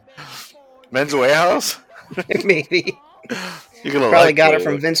down? Men's Warehouse? Maybe. You're gonna probably got it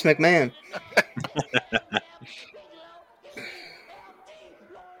from Vince McMahon.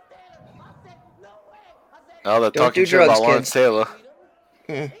 Oh, they're Don't talking do shit drugs, about Lawrence kids. Taylor.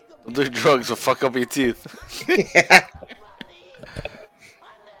 Mm. Don't do drugs will fuck up your teeth. Yeah.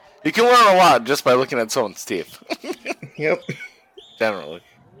 You can learn a lot just by looking at someone's teeth. Yep. Generally.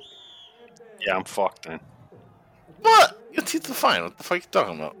 Yeah, I'm fucked then. What? Your teeth are fine. What the fuck are you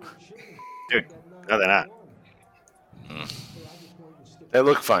talking about? Dude, no, they're not. They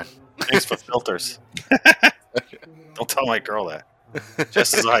look fine. Thanks for filters. Don't tell my girl that.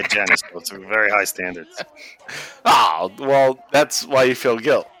 Just as a hygienist, so it's very high standards. Oh, well, that's why you feel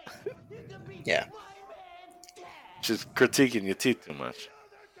guilt. Yeah. Just critiquing your teeth too much.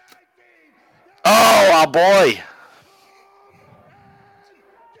 Oh, our boy!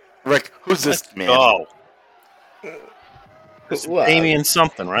 Rick, who's this man? Oh. What? Damien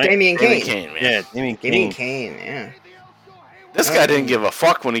something, right? Damien Damien Kane. Kane, man. Yeah, Damien Kane. Damien Kane, yeah. This guy didn't give a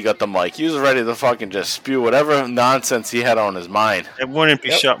fuck when he got the mic. He was ready to fucking just spew whatever nonsense he had on his mind. It wouldn't be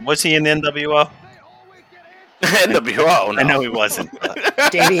shut. Was he in the NWO? NWO, no. I know he wasn't.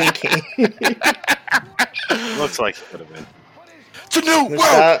 Damien Kane. Looks like he could have been. It's a new Was world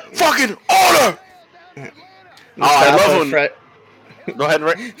that- fucking order! I love when... Go ahead,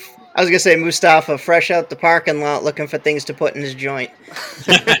 Rick. I was gonna say Mustafa, fresh out the parking lot, looking for things to put in his joint.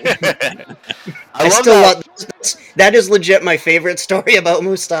 I love still that. love that. Is legit my favorite story about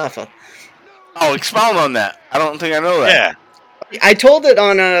Mustafa. Oh, expound on that. I don't think I know that. Yeah. I told it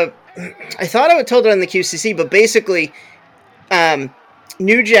on a. I thought I told it on the QCC, but basically,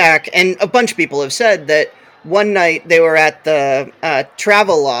 New Jack and a bunch of people have said that one night they were at the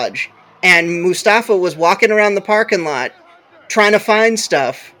Travel Lodge, and Mustafa was walking around the parking lot trying to find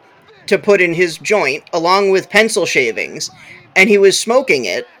stuff to put in his joint, along with pencil shavings, and he was smoking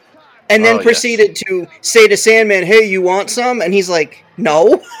it, and then proceeded to say to Sandman, "Hey, you want some?" And he's like,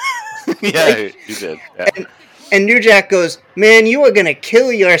 "No." Yeah, he did. Yeah. And New Jack goes, "Man, you are gonna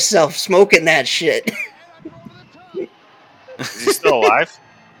kill yourself smoking that shit." Is he still alive?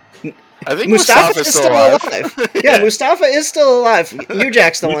 I think Mustafa is still alive. Yeah, Yeah. Mustafa is still alive. New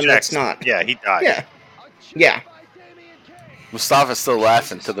Jack's the New one Jack's- that's not. Yeah, he died. Yeah. Yeah. Mustafa's still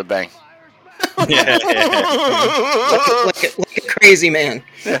laughing to the bank. Yeah. Like a crazy man.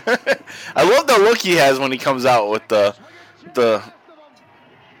 I love the look he has when he comes out with a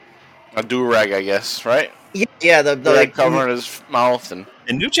do-rag, I guess, right? Yeah, the Like covering his mouth, and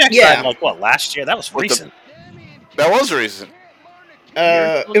And New Jack Yeah. died like what, last year? That was With the- recent. that was recent.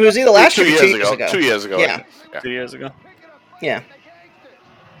 it was either last year or 2 years ago. 2 years ago. I Yeah. think. Yeah. 2 years ago. Yeah,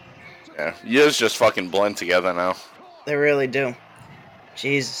 Yeah. Years just fucking blend together now. they really do.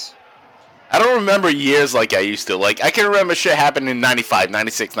 Jesus. I don't remember years like I used to. Like, I can remember shit happened in 95,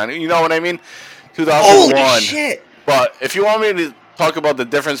 96, 90, you know what I mean? 2001. Holy shit! But if you want me to talk about the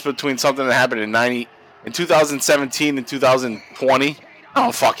difference between something that happened in 2017 and 2020, I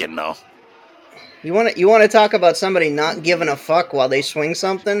don't fucking know. You want to talk about somebody not giving a fuck while they swing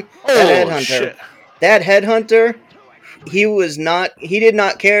something? Oh, That headhunter. shit. That headhunter, he did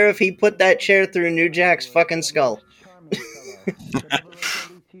not care if he put that chair through New Jack's fucking skull.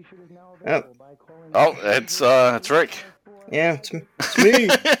 Oh, Oh, it's Rick. yeah, it's me.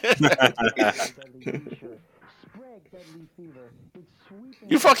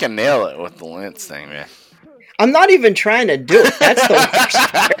 You fucking nail it with the Lance thing, man. I'm not even trying to do it. That's the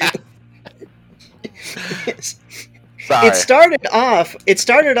worst part. Sorry. It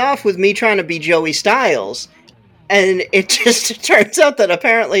started off with me trying to be Joey Styles, and it just turns out that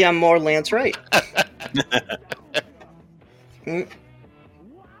apparently I'm more Lance Wright.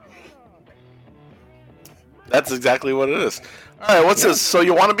 That's exactly what it is. All right, what's this? So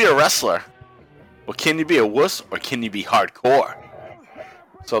you want to be a wrestler? Well, can you be a wuss or can you be hardcore?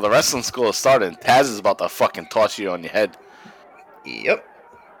 So the wrestling school has started. Taz is about to fucking toss you on your head. Yep.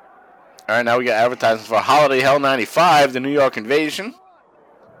 All right, now we got advertisements for Holiday Hell 95, the New York Invasion.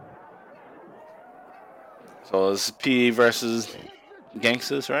 So this is PE versus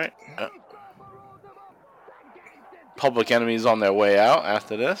Gangsters, right? Public Enemy's on their way out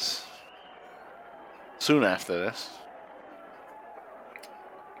after this. Soon after this.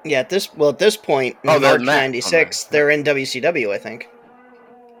 Yeah, at this point, in March 96, they're in WCW, I think.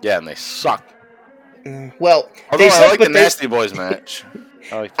 Yeah, and they suck. Well, although I like the Nasty Boys match.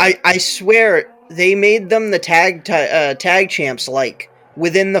 I swear they made them the tag champs like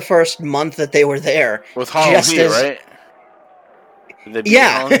within the first month that they were there. With Harlem Heat, right?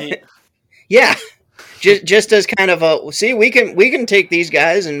 Yeah, yeah. Just as kind of a see, we can take these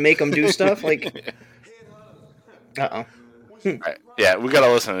guys and make them do stuff like. Right. Yeah, we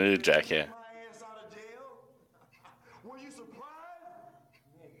gotta listen to New Jack here.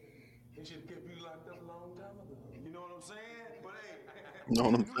 Know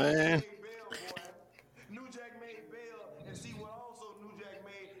what I'm saying? New Jack made bail, and see what also New Jack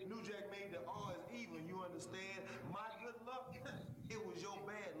made? New Jack made the odds even, you understand? My good luck, it was your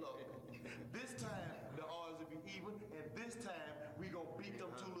bad luck. This time, the odds will be even, and this time, we gonna beat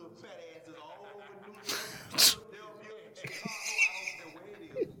them two little fat asses all over New York, Philadelphia, Chicago, I don't care where it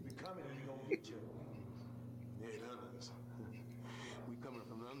is. We coming and we gonna get you. Headhunters. We coming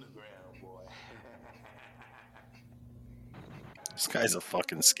from the underground, boy. This guy's a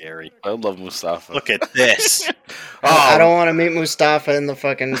fucking scary. I love Mustafa. Look at this. I don't want to meet Mustafa in the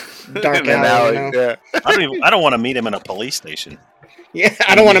fucking dark alley. You know? Yeah. I don't want to meet him in a police station. Yeah,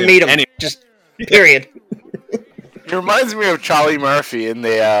 I don't want to meet him. Just period. He reminds me of Charlie Murphy in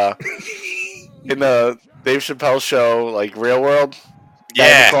the Dave Chappelle show, like Real World.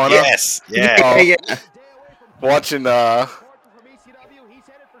 Yeah. Yes. Yeah. Yeah. Watching the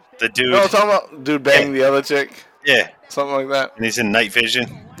dude. No, talking about dude banging the other chick. Yeah. Something like that. And he's in night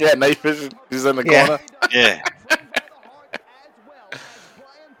vision. Yeah, night vision. He's in the corner. Yeah.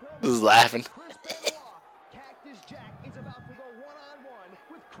 Just laughing.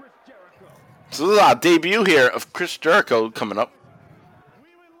 So this is our debut here of Chris Jericho coming up.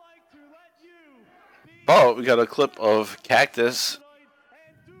 Oh, we got a clip of Cactus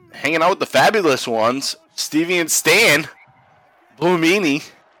hanging out with the fabulous ones, Stevie and Stan, Blue Meanie.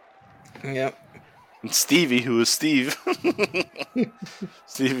 Yep. And Stevie, who is Steve.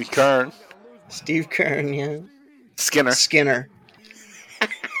 Stevie Kern. Steve Kern, yeah. Skinner.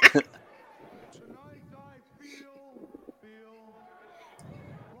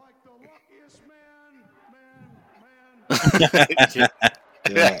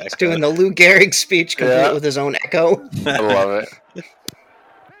 Yeah. He's doing the Lou Gehrig speech complete with his own echo. I love it.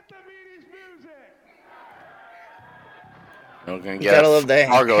 You gotta love the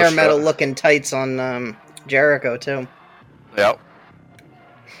hair metal looking tights on Jericho too. Yep.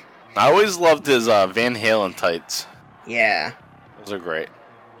 I always loved his Van Halen tights. Yeah. Those are great.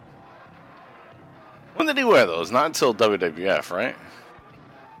 When did he wear those? Not until WWF, right?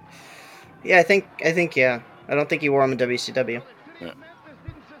 Yeah, I think yeah. I don't think he wore them in WCW. Yeah.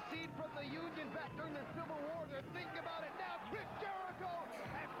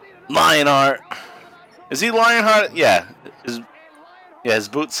 Lionheart. Is he Lionheart? Yeah. His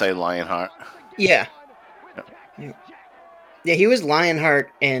boots say Lionheart. Yeah. Yeah, he was Lionheart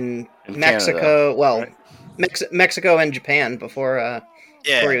in Mexico. Canada, well, right? Mexico and Japan before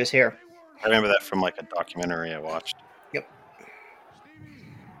he was here. I remember that from like a documentary I watched. Yep.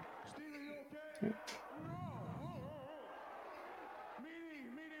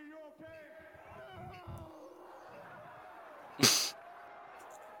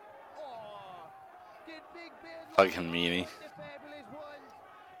 Fucking meanie.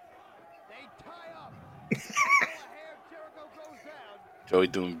 Joey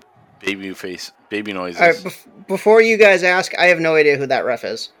doing baby noises. All right, before you guys ask, I have no idea who that ref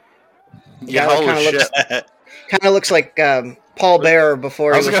is. Yeah, holy shit. Kind of looks like Paul Bearer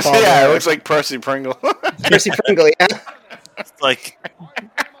before he was Paul Bearer. Yeah, it looks like Percy Pringle. Percy Pringle, yeah. It's like,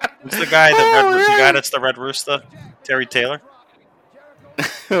 who's the guy? The guy that's the Red Rooster? Terry Taylor?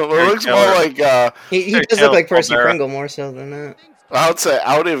 Well, it looks more like... he does look like Percy Pringle more so than that.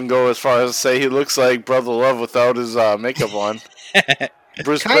 I would even go as far as to say he looks like Brother Love without his makeup on.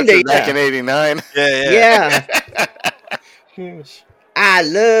 Bruce Pritchard back in 89. Yeah. I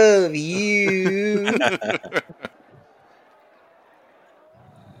love you.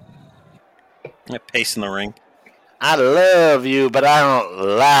 Pace in the ring. I love you, but I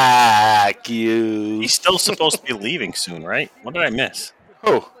don't like you. He's still supposed to be leaving soon, right? What did I miss?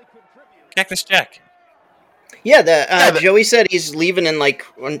 Who? Cactus Jack. Yeah, Joey said he's leaving in like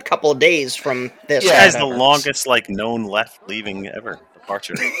a couple of days from this. Yeah, This guy's the whatever. longest known left leaving ever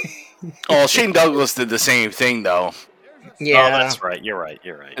departure. Oh, Shane Douglas did the same thing, though. Yeah, Oh, that's right. You're right.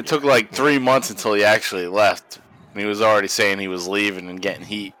 It took like 3 months until he actually left. And he was already saying he was leaving and getting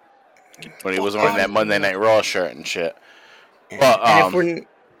heat when he was wearing that Monday Night Raw shirt and shit. But and if we're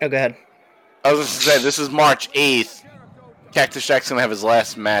go ahead. I was just going to say, this is March 8th. Cactus Jack's going to have his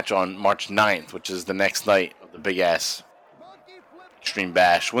last match on March 9th, which is the next night of the big-ass Extreme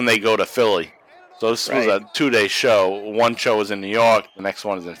Bash, when they go to Philly. So this was a 2-day show. One show was in New York, the next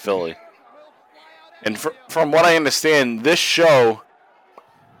one is in Philly. And from what I understand, this show,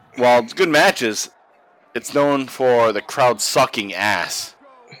 while it's good matches, it's known for the crowd sucking ass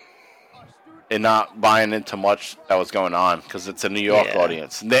and not buying into much that was going on because it's a New York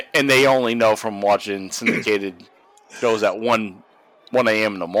audience. And they only know from watching syndicated shows at 1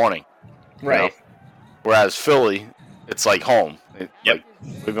 a.m. in the morning. Right. You know? Whereas Philly, it's like home. Yep. Like,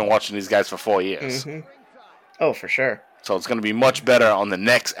 we've been watching these guys for 4 years. Mm-hmm. Oh, for sure. So it's going to be much better on the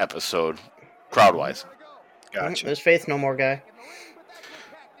next episode, crowd-wise. Gotcha. There's Faith No More guy.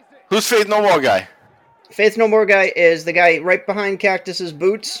 Who's Faith No More guy? Faith No More guy is the guy right behind Cactus's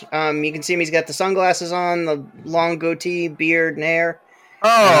boots. You can see him. He's got the sunglasses on, the long goatee, beard, and hair.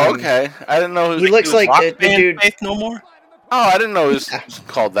 Oh, okay. I didn't know He looks like the dude. Faith No More. Oh, I didn't know it was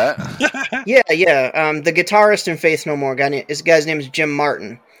called that. Yeah. The guitarist in Faith No More guy. His guy's name is Jim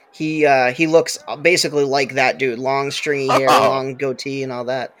Martin. He looks basically like that dude. Long stringy hair, long goatee, and all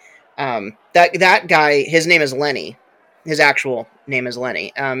that. That guy. His name is Lenny. His actual name is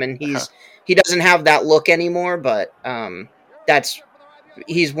Lenny. And he doesn't have that look anymore. But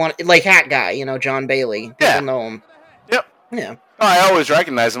he's one like Hat Guy. You know, John Bailey. People know him. Yep. Yeah. Oh, I always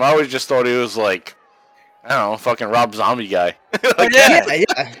recognized him. I always just thought he was like, I don't know, fucking Rob Zombie guy. Yeah. They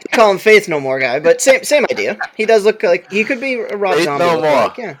call him Faith No More guy, but same idea. He does look like he could be a Rob Faith Zombie. No More.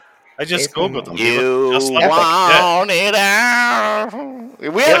 Like, yeah. I just Faith No googled him. More. He You looked just like want it out.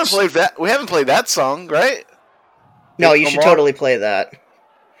 We haven't played that. We haven't played that song, right? No, Faith you No should More? totally play that.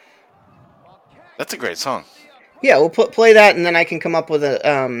 That's a great song. Yeah, we'll play that, and then I can come up with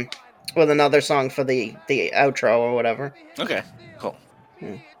another song for the outro or whatever. Okay, cool.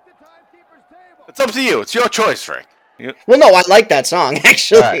 It's up to you. It's your choice, Rick. Well, no, I like that song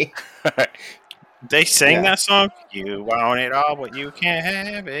actually. All right. They sang Yeah. that song. You want it all, but you can't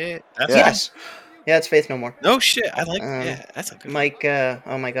have it. That's Yes. Yeah, it's Faith No More. No shit. I like. Yeah, that's a good. Mike.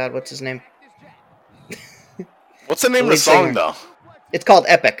 Oh my God, what's his name? What's the name of lead the song, singer. though? It's called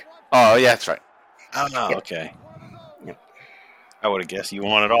Epic. Oh, yeah, that's right. Oh no. Yep. Okay. Yep. I would have guessed you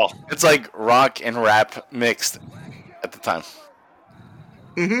want it all. It's like rock and rap mixed at the time.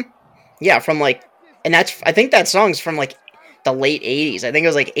 Mm-hmm. Yeah, from like, and I think that song's from like the late '80s. I think it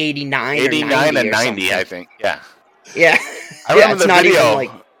was like '89 or 89 90 and or 90, something. I think. Yeah. Yeah. I Yeah, remember it's the not video even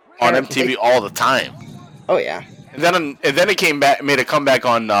like. on MTV all the time. Oh yeah. And then it came back, made a comeback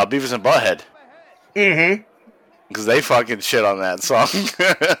on Beavis and Butthead. Mm-hmm. Because they fucking shit on that song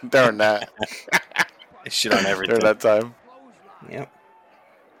during that They shit on everything. during that time. Yep.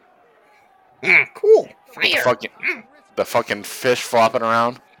 Cool. Fire. The fucking fish flopping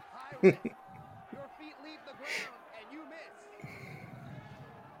around.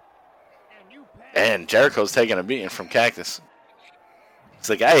 And Jericho's taking a beating from Cactus. It's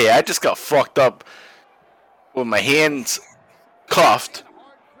like, hey, I just got fucked up with my hands cuffed,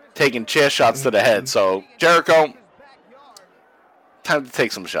 taking chair shots to the head. So, Jericho, time to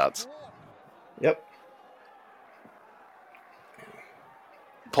take some shots. Yep.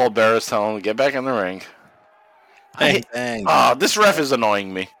 Paul Bearer's telling him to get back in the ring. Bang. This ref is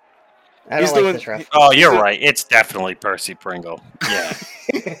annoying me. I He's don't doing- like this ref. Oh, you're right. It's definitely Percy Pringle. Yeah.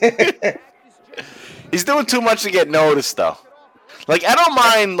 He's doing too much to get noticed, though. Like, I don't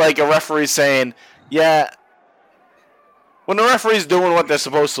mind, like, a referee saying, yeah, when the referee's doing what they're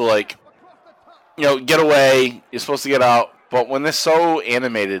supposed to, like, you know, get away, you're supposed to get out, but when they're so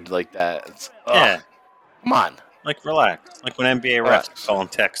animated like that, it's, Yeah. come on. Like, relax. Like when NBA refs Relax. call them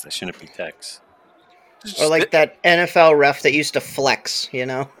text that shouldn't be text. Or like that NFL ref that used to flex, you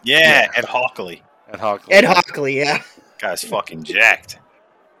know? Yeah, Ed Hockley. Ed Hockley. Ed Hockley, yeah. Guy's fucking jacked.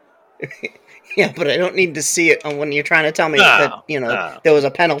 Yeah, but I don't need to see it when you're trying to tell me No, that, no. there was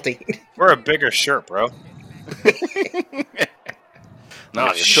a penalty. Wear a bigger shirt, bro. No,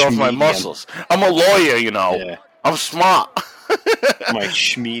 My you show off my schmedium. muscles. I'm a lawyer, you know. Yeah. I'm smart. My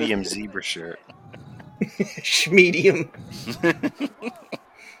schmedium zebra shirt. Schmedium.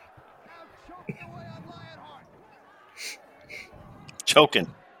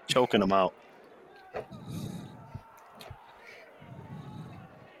 choking him out.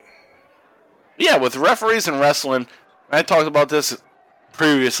 Yeah, with referees in wrestling, I talked about this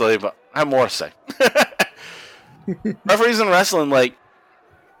previously, but I have more to say. Referees in wrestling, like,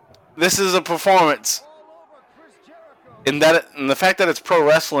 this is a performance. In the fact that it's pro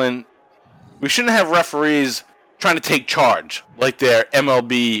wrestling, we shouldn't have referees trying to take charge like they're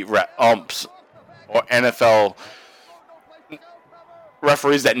MLB umps or NFL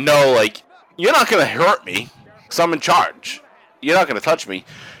referees that know, like, you're not going to hurt me because I'm in charge. You're not going to touch me.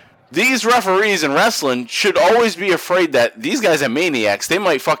 These referees in wrestling should always be afraid that these guys are maniacs. They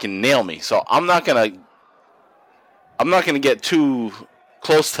might fucking nail me. So I'm not gonna get too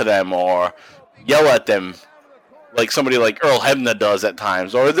close to them or yell at them like somebody like Earl Hebner does at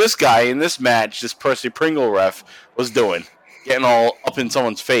times, or this guy in this match, this Percy Pringle ref was doing, getting all up in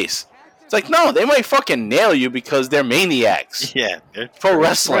someone's face. It's like, no, they might fucking nail you because they're maniacs. Yeah, they're pro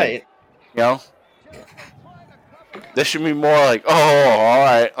wrestling, Right. You know. This should be more like, oh, all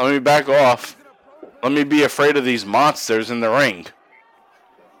right, let me back off. Let me be afraid of these monsters in the ring.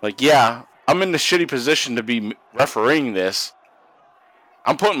 Like, yeah, I'm in the shitty position to be refereeing this.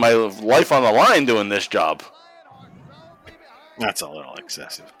 I'm putting my life on the line doing this job. That's a little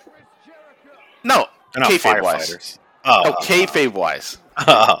excessive. No, They're not kayfabe-wise. firefighters. Oh, kayfabe-wise.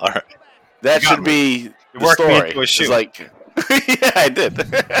 All right. That You got should me. be You the worked me story. into a shoe. It's like, yeah, I did.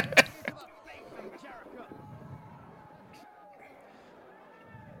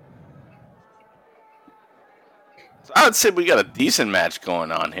 So I would say we got a decent match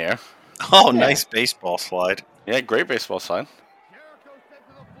going on here. Oh, nice baseball slide. Yeah, great baseball side.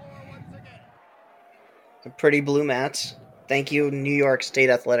 Pretty blue mats. Thank you, New York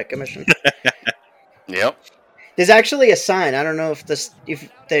State Athletic Commission. Yep. There's actually a sign. I don't know if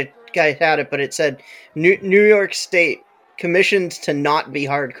the guy had it, but it said New York State commissioned to not be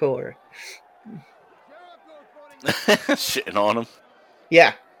hardcore. Shitting on him.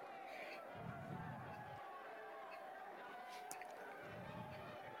 Yeah.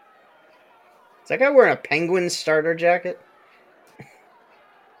 Is that guy wearing a Penguin starter jacket?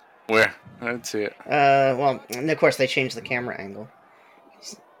 Where? I didn't see it. Well, and of course they changed the camera angle.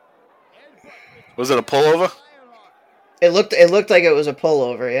 Was it a pullover? It looked like it was a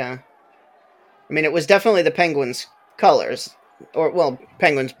pullover, yeah. I mean, it was definitely the Penguins' colors, or well,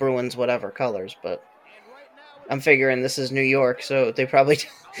 Penguins, Bruins, whatever colors. But I'm figuring this is New York, so they probably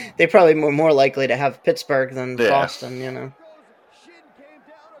were more likely to have Pittsburgh than Boston, you know.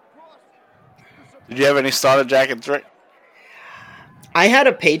 Did you have any starter jackets, Rick? I had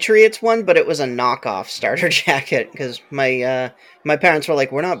a Patriots one, but it was a knockoff starter jacket because my parents were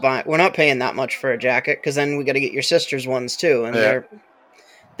like, we're not paying that much for a jacket because then we got to get your sister's ones too, and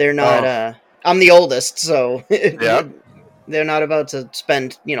they're not. I'm the oldest, so they're not about to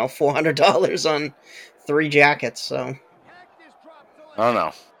spend $400 on 3 jackets. So I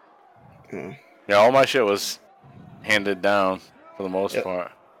don't know. Yeah, all my shit was handed down for the most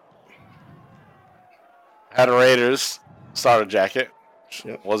part. Had a Raiders starter jacket.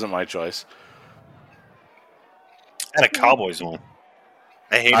 Wasn't my choice. And a Cowboys one.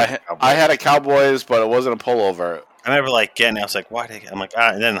 I had a Cowboys, but it wasn't a pullover. I remember getting it. I was like, why did I'm like,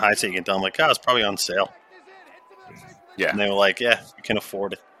 and then in hindsight you can tell I'm like, it's probably on sale. Yeah. And they were like, yeah, you can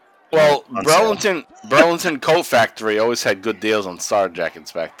afford it. Well, Burlington Coat Factory always had good deals on starter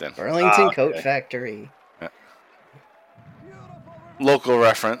jackets back then. Burlington Coat Factory. Yeah. Local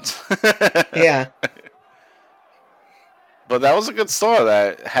reference. Yeah. But that was a good store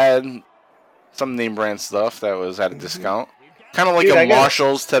that had some name brand stuff that was at a discount. Kind of like a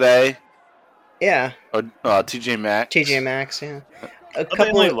Marshalls today. Yeah. Or TJ Maxx. TJ Maxx, yeah. A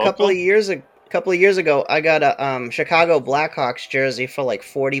couple of years ago, I got a Chicago Blackhawks jersey for like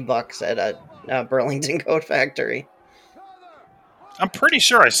 $40 at a Burlington Coat Factory. I'm pretty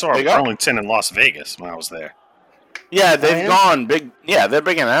sure I saw Burlington in Las Vegas when I was there. Yeah, they've gone big. Yeah, they're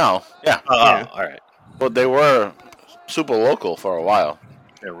big now. Yeah. All right. But they were super local for a while.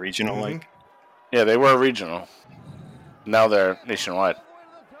 They're regional, like? Yeah, they were regional. Now they're nationwide.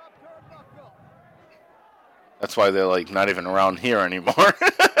 That's why they're not even around here anymore.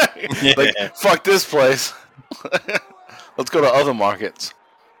 Fuck this place. Let's go to other markets.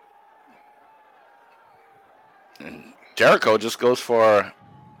 And Jericho just goes for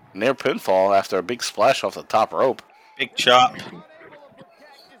near pinfall after a big splash off the top rope. Big chop.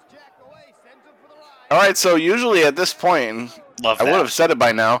 All right, so usually at this point, I would have said it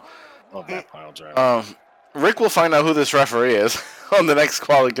by now. Love that pile driver. Rick will find out who this referee is on the next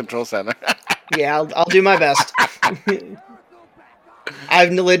Quality Control Center. Yeah, I'll do my best.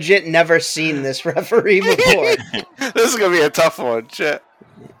 I've legit never seen this referee before. This is gonna be a tough one. Shit.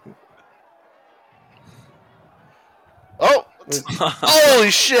 Oh,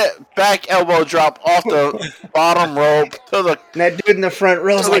 holy shit! Back elbow drop off the bottom rope to the. And that dude in the front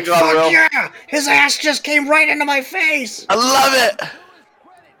row is Oh my like, God, fuck Will. yeah! His ass just came right into my face! I love it.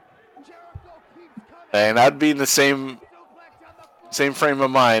 And I'd be in the same frame of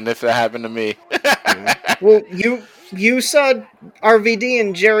mind if that happened to me. Well, you saw RVD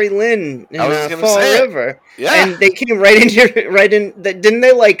and Jerry Lynn in I was gonna Fall say it. River. Yeah. And they came right in, didn't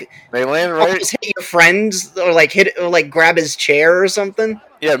they like They land right. almost hit your friends or like hit or like grab his chair or something?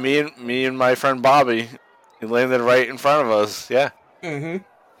 Yeah, me and my friend Bobby, he landed right in front of us. Yeah. Mm-hmm.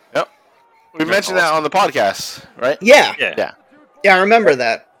 Yep. We mentioned that on the podcast, right? Yeah. Yeah. Yeah, I remember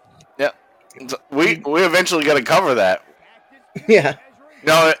that. Yep. So we eventually got to cover that. Yeah.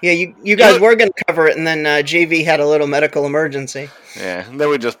 No. Yeah, you guys were going to cover it, and then JV had a little medical emergency. Yeah, and then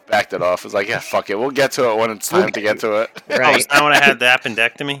we just backed it off. It's like, yeah, fuck it. We'll get to it when it's time to get to it. Oh, Right. is that when I had the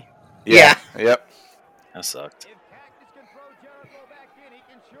appendectomy? Yeah. Yep. That sucked.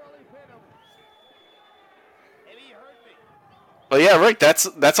 But yeah, Rick,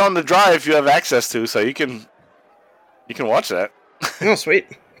 that's on the drive you have access to, so you can watch that. Oh, sweet.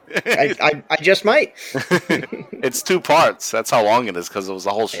 I just might. It's 2 parts. That's how long it is because it was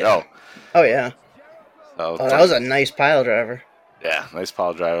the whole show. Oh, yeah. So, Oh, that was a nice pile driver. yeah, nice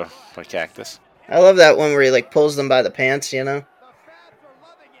pile driver by Cactus. I love that one where he like pulls them by the pants, you know?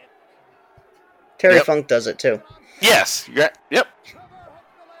 Terry Yep. Funk does it too. Yes. Yep.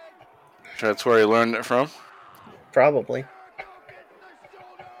 Sure, that's where he learned it from. Probably.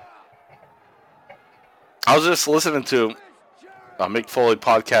 I was just listening to a Mick Foley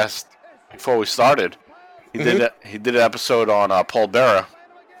podcast before we started. He did an episode on Paul Bearer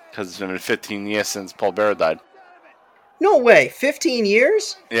because it's been 15 years since Paul Bearer died. No way. 15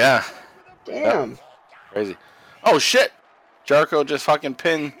 years? Yeah, Damn. crazy. Oh shit! Jericho just fucking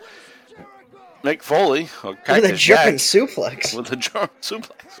pinned Mick Foley or With a Cactus German Jack suplex. with a German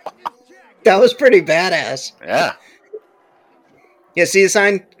suplex. That was pretty badass. Yeah. Yeah, see the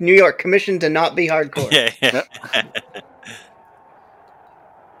sign? New York, commissioned to not be hardcore. Yeah.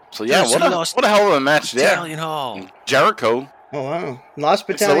 So yeah, Yes, what a hell of a match there. Battalion Hall. Jericho. Oh, wow. Lost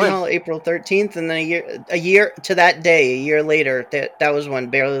It's the Battalion win. Hall April 13th, and then a year to that day, a year later, that was when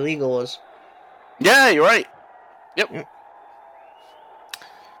Barely Legal was. Yeah, you're right. Yep. Yep.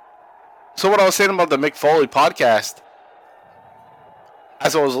 So what I was saying about the Mick Foley podcast,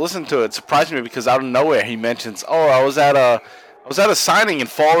 as I was listening to it, it surprised me because out of nowhere he mentions, "Oh, I was at a signing in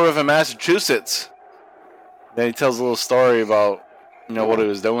Fall River, Massachusetts." Then he tells a little story about what he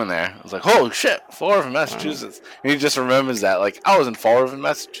was doing there. I was like, "Oh shit, Fall River, Massachusetts," and he just remembers that. Like, I was in Fall River,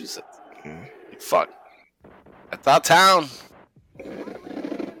 Massachusetts. Like, fuck, that's our town.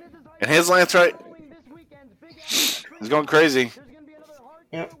 And here's Lance Wright. He's going crazy.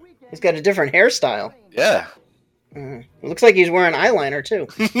 Yep. He's got a different hairstyle. Yeah. It looks like he's wearing eyeliner, too.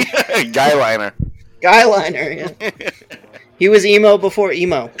 Guy liner. Guy liner, yeah. He was emo before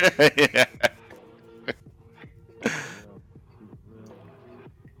emo. Yeah.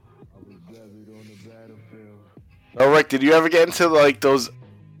 Oh, Rick, did you ever get into like those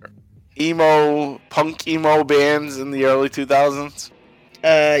punk emo bands in the early 2000s?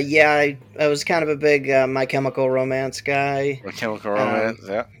 Yeah, I was kind of a big My Chemical Romance guy. Or Chemical Romance,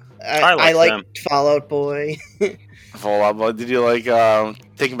 yeah. I like liked Fall Out Boy. Fallout Boy. Did you like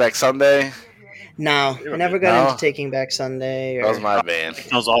Taking Back Sunday? No, I never got No? into Taking Back Sunday. Or... That was my band.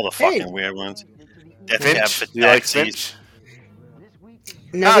 Those all the fucking Hey. weird ones. Death Finch? Cab for Do you like Taxis. Finch?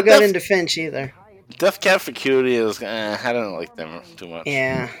 Never got Def- into Finch either. Death Cab for Cutie is. I didn't like them too much.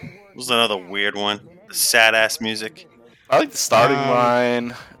 Yeah. Was another weird one. The sad ass music. I like the Starting Um,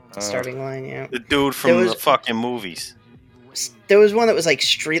 Line. Starting line, yeah. The dude There from was- the fucking movies. There was one that was like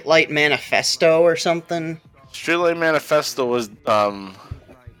Streetlight Manifesto or something. Streetlight Manifesto was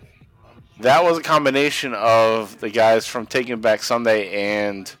that was a combination of the guys from Taking Back Sunday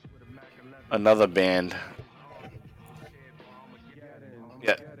and another band.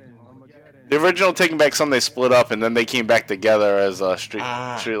 Yeah, the original Taking Back Sunday split up, and then they came back together as a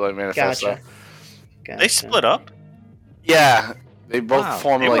Streetlight Manifesto. Gotcha. They split up? Yeah, they both Wow,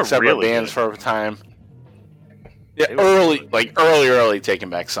 formed they like were separate really bands good. for a time. Yeah, They were early Taking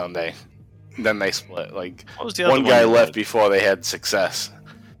Back Sunday. Then they split. Like What was the other one one guy you left liked? before they had success,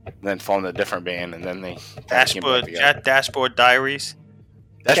 then formed a different band, and then they came back together. Dashboard Diaries?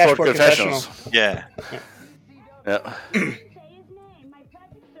 Dashboard Dashboard Confessionals. Yeah. Yeah.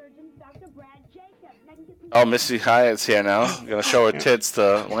 Oh, Missy Hyatt's here now. I'm gonna show her tits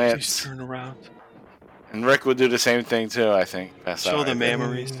to Just Lance. turn around. And Rick would do the same thing too, I think. That's Show all the right.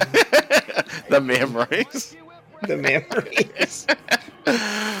 memories. The memories. The memories.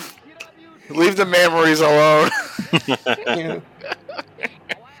 Leave the memories alone. Yeah.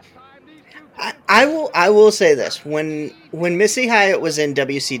 I will say this: when Missy Hyatt was in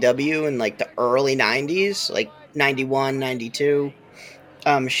WCW in like the early '90s, like 91, 92,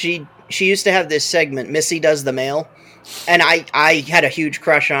 she used to have this segment, Missy Does the Mail, and I had a huge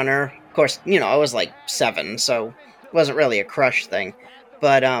crush on her. Of course, I was like 7, so it wasn't really a crush thing.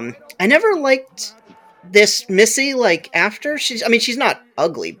 But I never liked this Missy. Like after she's not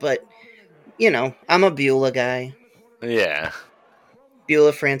ugly, but I'm a Beulah guy, Yeah.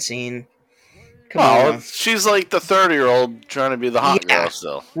 Beulah Francine. Come Well, on, she's like the 30-year-old trying to be the hot Yeah, girl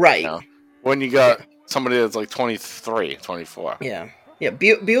still. right. You know? When you got somebody that's like 23, 24. Yeah.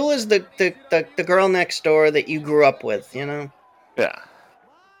 Beulah's the girl next door that you grew up with, Yeah.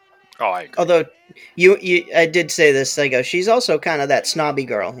 Oh, I agree. Although I did say this, I go, she's also kind of that snobby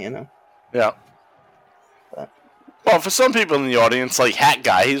girl, Yeah. But- Well, for some people in the audience, like Hat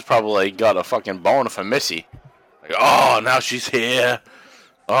Guy, he's probably got a fucking boner for Missy. Like, oh, now she's here.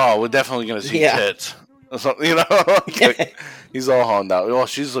 Oh, we're definitely gonna see Yeah. tits. Or something, like, he's all honed out. Oh,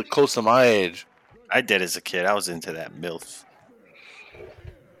 she's close to my age. I did as a kid. I was into that MILF.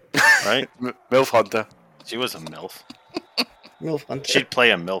 Right? MILF Hunter. She was a MILF. Milf Hunter. She'd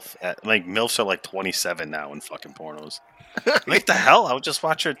play a MILF. Like, MILFs are like 27 now in fucking pornos. Like, the hell? I just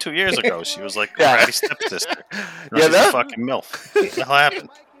watched her 2 years ago. She was like a Yeah. ratty stepsister. Now Yeah, she's that- a fucking MILF. What the hell happened?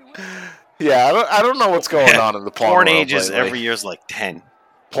 Yeah, I don't know what's going on in the porn Porn world ages lately. every year's like 10.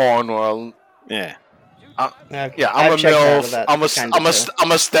 Porn world. Yeah. Yeah, I'm I've a checked out of MILF. that kind I'm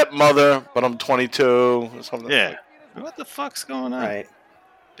of a stepmother, but I'm 22 or something. Yeah. What the fuck's going on? Right.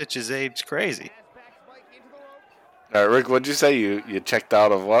 Bitch's age crazy. All right, Rick, what'd you say? You checked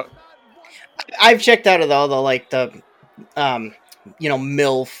out of what? I've checked out of all the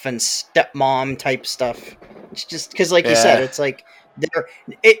MILF and stepmom type stuff. It's just because, like you said, Yeah. it's like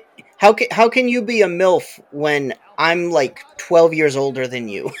how can you be a MILF when I'm like 12 years older than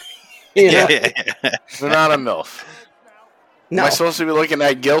you? Yeah. They're not a MILF. No. Am I supposed to be looking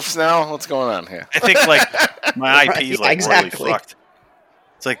at GILFs now? What's going on here? I think like my IP is like exactly. really fucked.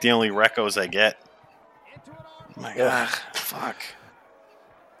 It's like the only recos I get. Oh my god, fuck.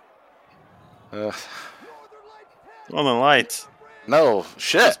 Ugh. Northern Lights, No,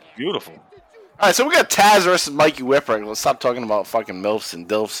 shit. beautiful. All right, so we got Taz versus Mikey Whipwreck. Let's stop talking about fucking MILFs and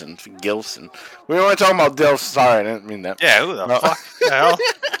DILFs and GILFs. And we weren't talking about DILFs. Sorry, I didn't mean that. Yeah, who the No. fuck? The hell?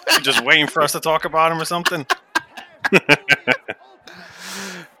 You just waiting for us to talk about him or something? They're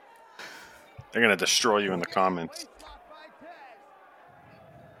gonna destroy you in the comments.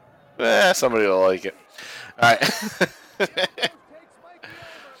 Somebody will like it. All right.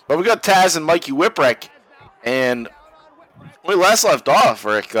 But we got Taz and Mikey Whipwreck. And we last left off,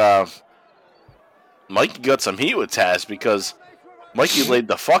 Rick. Mikey got some heat with Taz because Mikey laid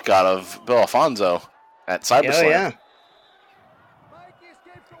the fuck out of Bill Alfonso at CyberSlam. Oh yeah.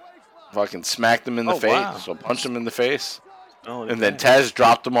 Fucking smacked him in the Oh, face, wow. so punched him in the face. Oh, And then Taz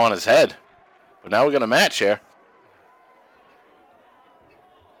dropped him on his head. But now we got a match here.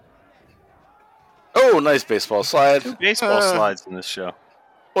 Oh, nice baseball slide. two baseball slides in this show. It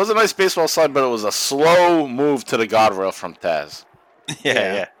was a nice baseball slide, but it was a slow move to the guardrail from Taz.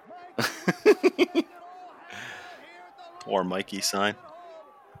 Yeah. Poor Mikey sign.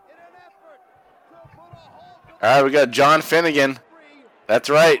 All right, we got John Finnegan. That's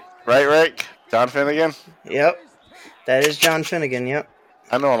right. Right, Rick? John Finnegan? Yep. That is John Finnegan. Yep.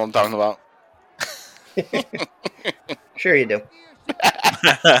 I know what I'm talking about. Sure you do.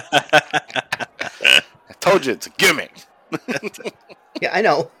 I told you it's a gimmick. Yeah, I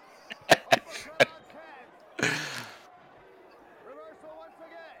know.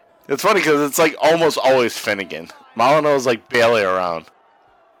 It's funny because it's like almost always Finnegan. Molyneux's like barely around.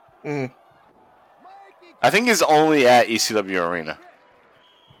 Mm. I think he's only at ECW Arena.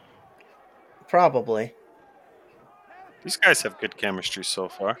 Probably. These guys have good chemistry so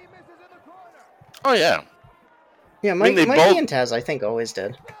far. Oh, yeah. Yeah, mean, they Mikey both- and Taz, I think, always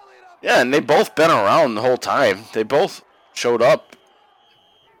did. Yeah, and they both been around the whole time. They both showed up.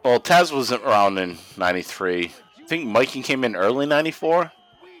 Well, Taz wasn't around in 93. I think Mikey came in early 94.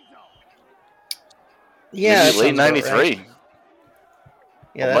 Yeah, Maybe that late sounds about 93. right.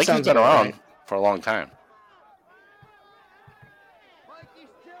 Yeah, that Mikey's sounds been about around right. for a long time.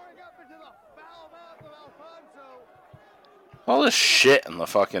 All this shit in the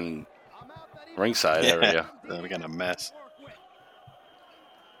fucking ringside area. We got a mess.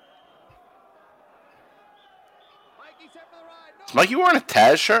 Is Mikey wearing a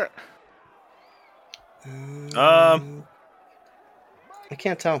Taz shirt? I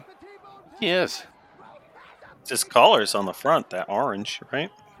can't tell. He is. It's his colors on the front, that orange,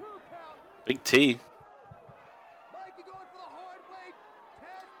 right? Big T.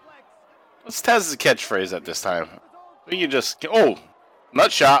 What's Taz's catchphrase at this time? You just... Oh!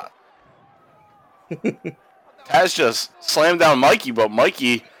 Nut shot. Taz just slammed down Mikey, but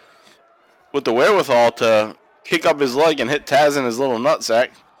Mikey, with the wherewithal to kick up his leg and hit Taz in his little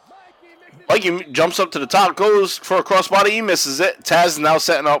nutsack. Mikey jumps up to the top, goes for a crossbody, he misses it. Taz is now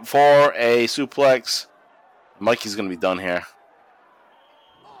setting up for a suplex. Mikey's going to be done here.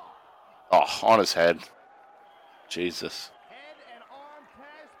 Oh, on his head. Jesus.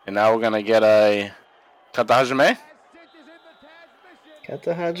 And now we're going to get a Kata Hajime.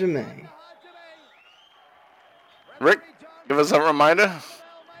 Kata Hajime. Rick, give us a reminder.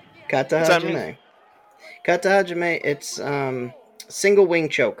 Kata What's that Hajime. mean? Kata Hajime, it's single wing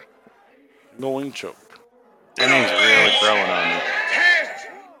choke. No wing choke. That name's really growing on me.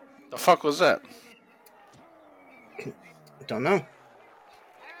 The fuck was that? Don't know.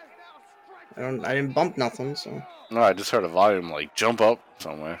 I didn't bump nothing, so. No, I just heard a volume like jump up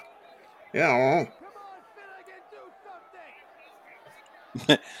somewhere. Yeah, I don't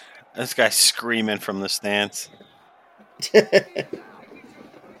know. This guy's screaming from the stands.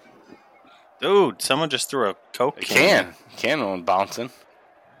 Dude, someone just threw a Coke can. Can on bouncing.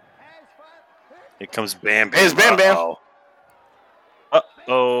 Here comes Bam Bam. Here's Bam Bam. Uh-oh.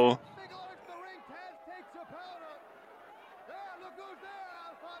 Uh-oh.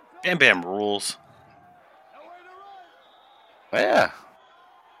 Bam Bam rules. Yeah.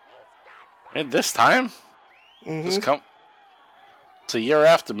 And this time, Mhm. just come. It's a year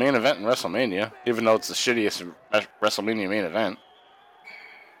after main event in WrestleMania, even though it's the shittiest WrestleMania main event.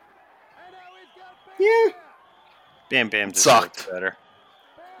 Yeah. Bam Bam Sucked. deserved better.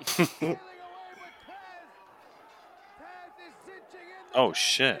 Oh,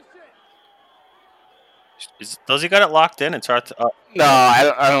 shit. Does he got it locked in? It's hard to... No,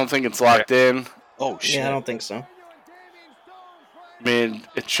 I don't think it's locked in. Oh, shit. Yeah, I don't think so. I mean,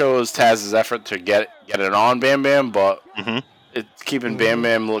 it shows Taz's effort to get it on Bam Bam, but it's keeping Bam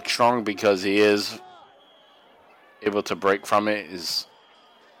Bam look strong because he is able to break from it, is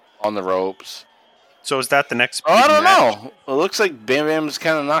on the ropes. So is that the next... Oh, I don't match? know. It looks like Bam Bam's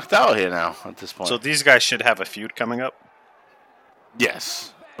kind of knocked out here now at this point. So these guys should have a feud coming up?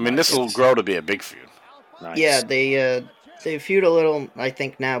 Yes. I mean, this will grow to be a big feud. Nice. Yeah, they feud a little, I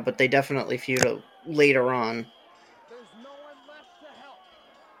think, now, but they definitely feud later on.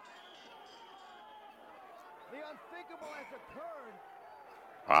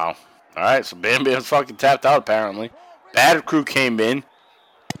 Wow. All right, so Bam Bam's fucking tapped out, apparently. Bad Crew came in.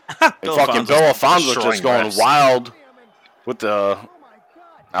 And fucking Bill Alfonso just going refs. wild with the...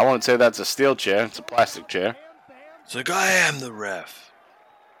 I wouldn't say that's a steel chair. It's a plastic chair. It's like, I am the ref.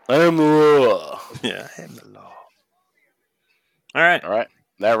 Yeah, I am the law. All right. all right.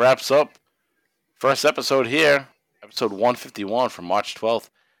 That wraps up first episode here. Episode 151 from March 12th,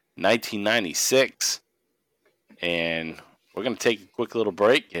 1996. And we're going to take a quick little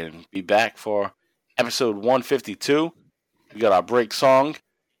break and be back for episode 152. We got our break song.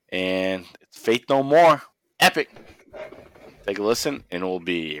 And it's Faith No More. Epic. Take a listen, and we'll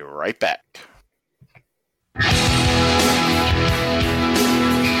be right back.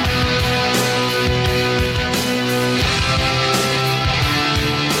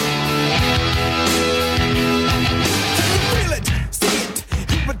 Feel it, see it,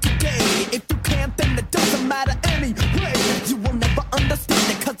 hear it today. If you can't, then it doesn't matter anyway. You will never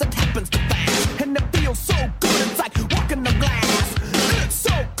understand it, cause it happens too fast. And it feels so good, it's like walking on glass. It's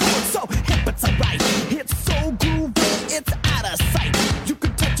so cool, so hip, it's alright. It's so groovy, it's out of sight. You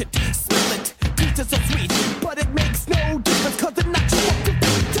can touch it, smell it,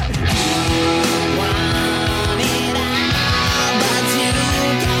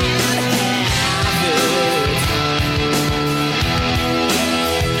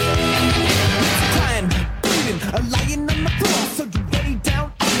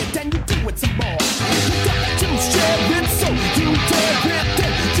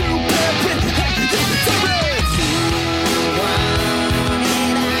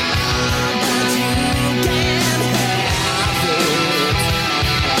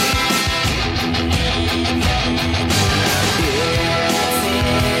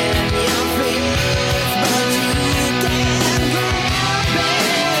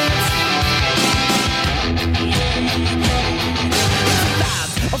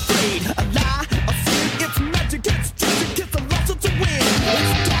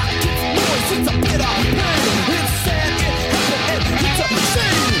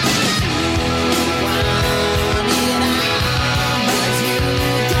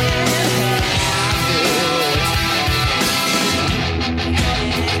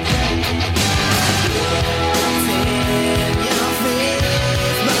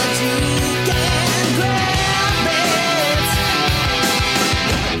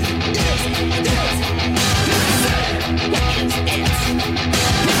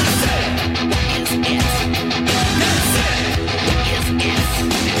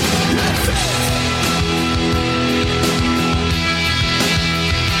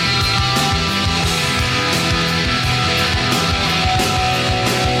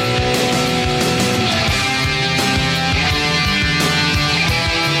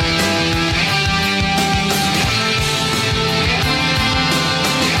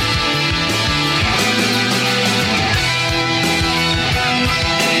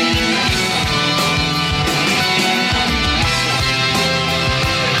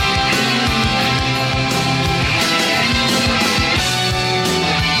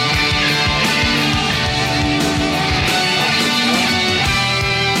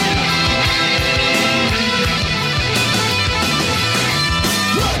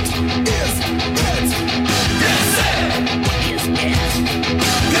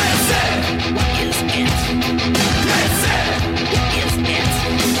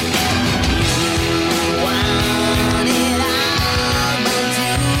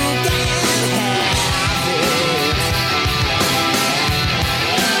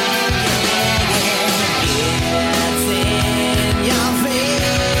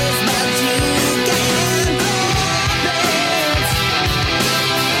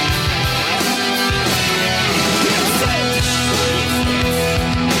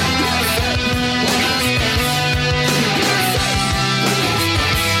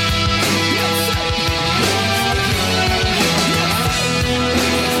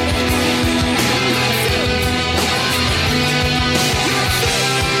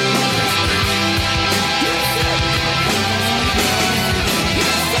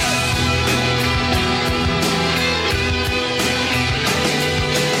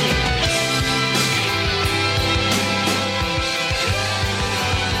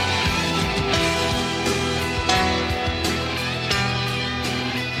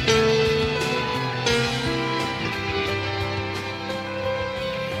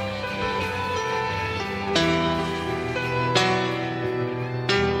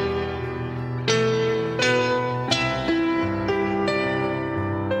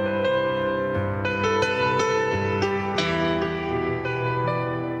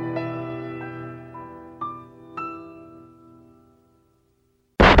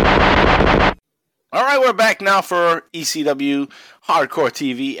 All right, we're back now for ECW Hardcore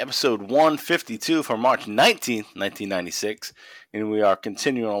TV, episode 152 for March 19th, 1996. And we are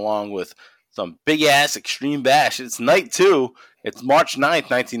continuing along with some big-ass Extreme Bash. It's night 2. It's March 9th,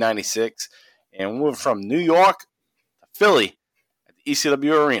 1996. And we're from New York to Philly at the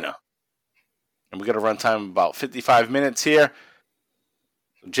ECW Arena. And we got a runtime of about 55 minutes here.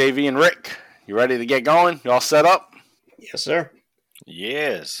 So JV and Rick, you ready to get going? You all set up? Yes, sir.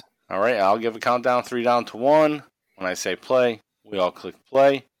 Yes. All right, I'll give a countdown, 3 down to 1. When I say play, we all click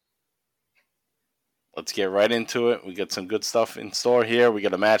play. Let's get right into it. We got some good stuff in store here. We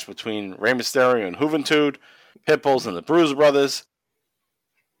got a match between Rey Mysterio and Juventud, Pitbulls and the Bruise Brothers,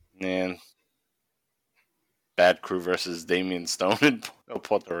 and Bad Crew versus Damian Stone and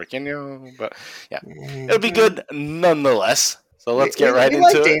Puerto Rican. But yeah, it'll be good nonetheless. So let's get right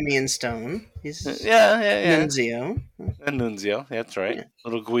into it. Damian Stone. He's yeah. Nunzio. And Nunzio, that's right. Yeah.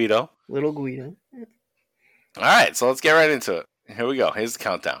 Little Guido. Yeah. All right, so let's get right into it. Here we go. Here's the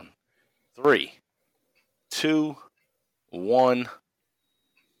countdown. 3, 2, 1,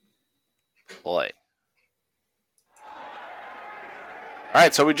 play. All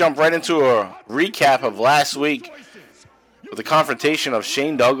right, so we jump right into a recap of last week with the confrontation of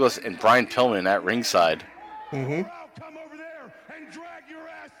Shane Douglas and Brian Pillman at ringside. Mm-hmm. Come over there and drag your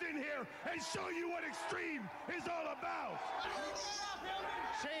ass in here and show you what Extreme is all about.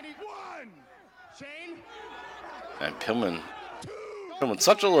 Shane, 1. Shane. And Pillman's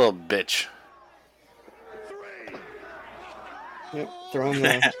such a little bitch. 3. Yep. Throwing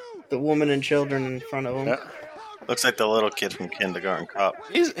the woman and children in front of him. Yeah. Looks like the little kid from Kindergarten Cop.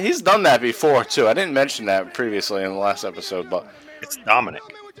 He's done that before, too. I didn't mention that previously in the last episode, but It's Dominic.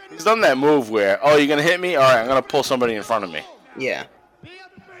 he's done that move where, oh, you're going to hit me? All right, I'm going to pull somebody in front of me. Yeah.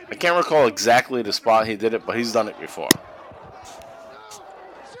 I can't recall exactly the spot he did it, but he's done it before.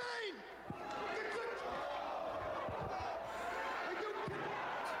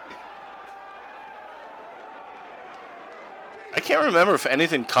 I can't remember if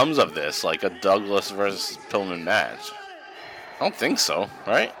anything comes of this, like a Douglas versus Pillman match. I don't think so,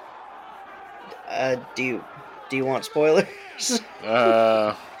 right? Do you want spoilers?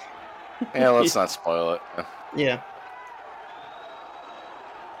 Yeah, let's not spoil it. Yeah.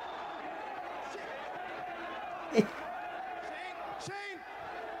 Shane!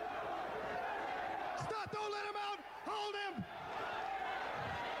 Stop! Don't let him out! Hold him!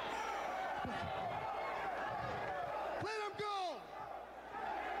 Let him go!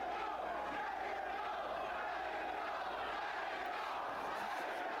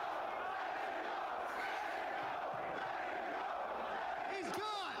 He's gone!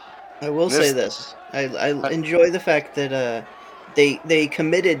 I will say this. I enjoy the fact that they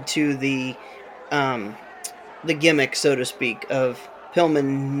committed to the gimmick, so to speak, of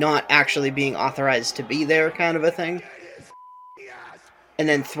Pillman not actually being authorized to be there, kind of a thing, and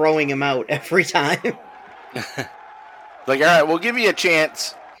then throwing him out every time. Like, all right, we'll give you a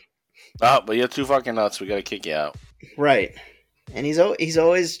chance. Oh, but you're too fucking nuts. We got to kick you out. Right. And he's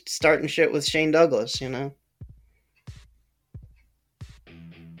always starting shit with Shane Douglas, you know.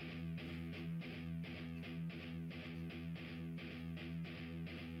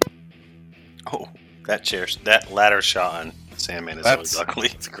 Oh, that ladder shot on Sandman is always ugly.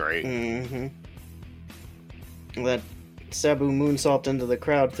 It's great. Mm-hmm. That Sabu moonsault into the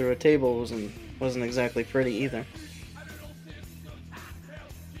crowd through a table wasn't exactly pretty either.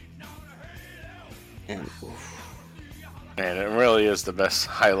 And oof. Man, it really is the best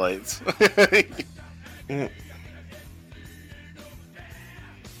highlights. Yeah.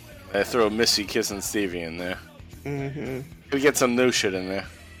 They throw Missy kissing Stevie in there. Mm-hmm. We get some new shit in there.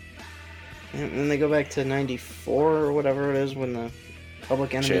 And then they go back to 94 or whatever it is when the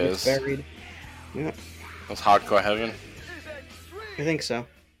Public Enemy gets buried. Yep. That's Hardcore Heaven. I think so.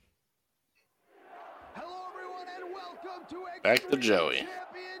 Hello, everyone, and welcome to Back to Joey.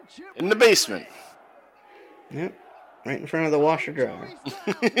 Championship In the basement. Yep. Right in front of the washer dryer. the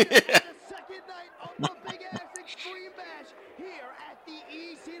second night of the Big Ass Extreme Bash here at the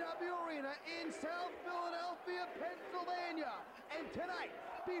ECW Arena in South Philadelphia, Pennsylvania. And tonight,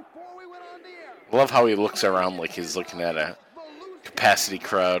 before we went on the air, I love how he looks around like he's looking at a capacity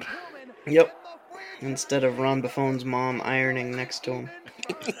crowd. Yep. Instead of Ron Buffone's mom ironing next to him.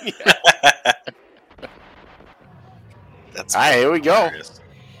 That's Alright, here we go. hilarious.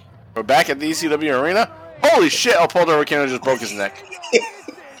 We're back at the ECW Arena. Holy shit, El Poldo Ricano just broke his neck.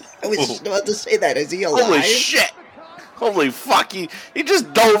 I was just about to say that. Is he alive? Holy shit! Holy fuck, he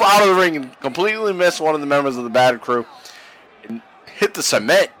just dove out of the ring and completely missed one of the members of the Bad Crew. And hit the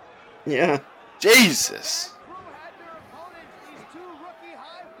cement. Yeah. Jesus.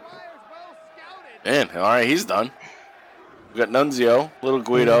 Man, all right, he's done. We got Nunzio, Little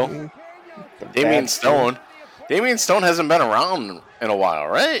Guido, The Damian bad Stone. Damian Stone hasn't been around in a while,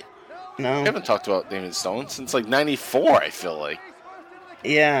 right? No. We haven't talked about Damian Stone since like '94. I feel like.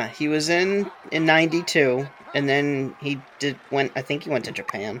 Yeah, he was in '92, and then I think he went to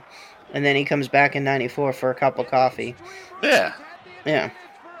Japan, and then he comes back in '94 for a cup of coffee. Yeah. Yeah.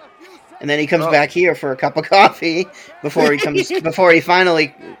 And then he comes back here for a cup of coffee before he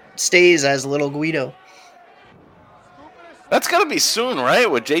finally stays as Little Guido. That's gotta be soon, right?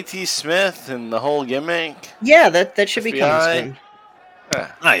 With JT Smith and the whole gimmick. Yeah, that should be coming FBI. soon.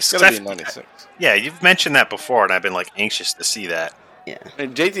 Yeah, Nice. it's gotta be '96. Yeah, you've mentioned that before, and I've been like anxious to see that. Yeah.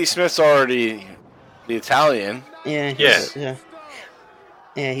 And JT Smith's already the Italian. Yeah. Yeah.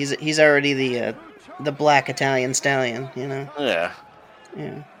 Yeah, he's already the black Italian stallion, you know. Yeah.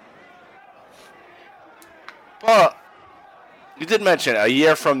 Yeah. Well, you did mention a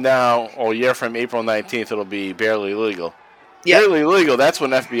year from now, or a year from April 19th, it'll be Barely Legal. Yeah. Barely Legal, that's when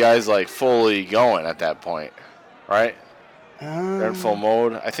FBI's like fully going at that point, right? They're in full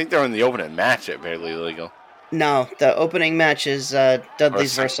mode. I think they're in the opening match at Barely Legal. No, the opening match is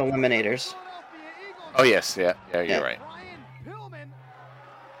Dudley's versus Eliminators. Oh, yes. Yeah, you're right.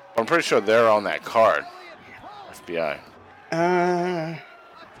 I'm pretty sure they're on that card. FBI. I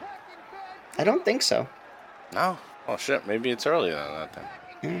don't think so. No? Oh, shit. Maybe it's earlier than that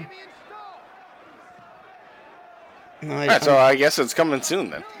then. No, All right, so I guess it's coming soon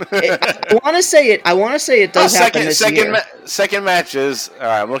then. I want to say it does happen this year. Second match is, all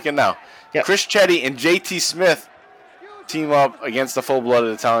right, I'm looking now. Yep. Chris Chetty and JT Smith team up against the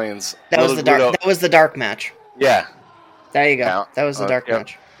full-blooded Italians. That was the dark match. Yeah. There you go. Yeah. That was the dark Yep.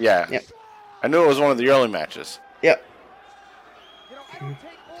 match. Yeah. Yep. I knew it was one of the early matches Yep.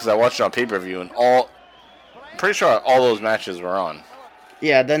 because I watched it on pay-per-view, and I'm pretty sure all those matches were on.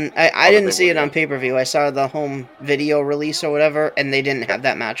 Yeah, then I didn't see it on pay-per-view. I saw the home video release or whatever, and they didn't have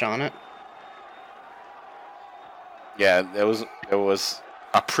that match on it. Yeah, it was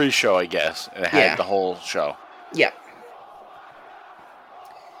a pre-show, I guess, and it had the whole show. Yeah.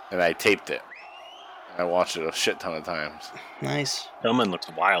 And I taped it. I watched it a shit ton of times. Nice. Pillman looks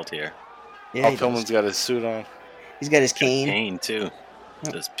wild here. Yeah, Pillman's got his suit on. He's got his cane. Cane, too.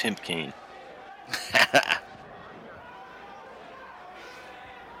 His pimp cane.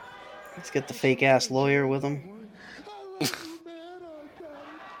 He's got the fake-ass lawyer with him.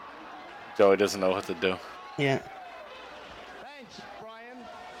 Joey doesn't know what to do. Yeah.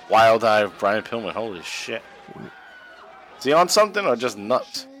 Wild Eye of Brian Pillman. Holy shit. Is he on something or just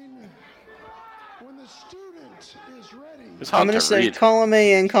nuts? It's hard I'm going to say read. column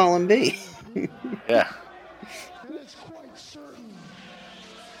A and column B. Yeah.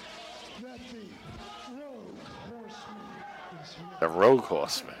 The Rogue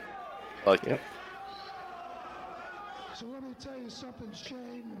Horseman. Like it. So let me tell you something,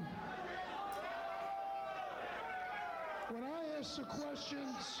 Shane. When I ask the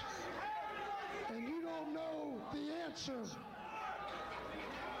questions and you don't know the answer,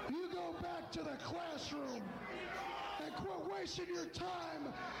 you go back to the classroom and quit wasting your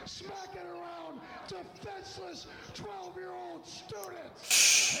time smacking around defenseless 12-year-old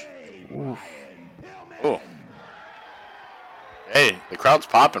students. Oh. Hey, the crowd's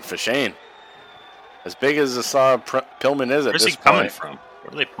popping for Shane. As big as the Pillman is at Where's this he coming point. from?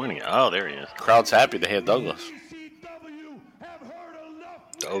 Where are they pointing at? Oh, there he is. Crowd's happy to hear Douglas.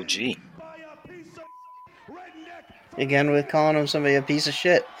 The OG. Again, with calling him somebody a piece of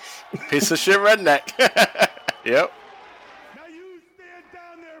shit. Piece of shit redneck. Yep. Now you stand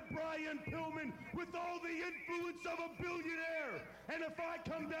down there, Brian Pillman, with all the influence of a billionaire. And if I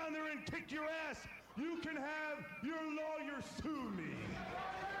come down there and kick your ass, you can have your lawyer sue me.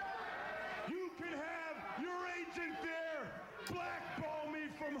 You can have your agent there blackball me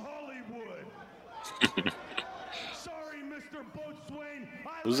from Hollywood. Sorry, Mr. Boatswain.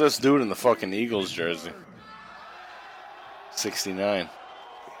 Who's this dude in the fucking Eagles jersey? 69.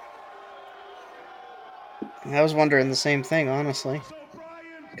 I was wondering the same thing, honestly.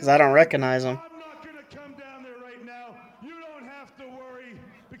 Because I don't recognize him. I'm not going to come down there right now. You don't have to worry.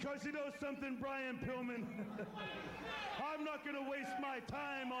 Because you know something, Brian Pillman? I'm not going to waste my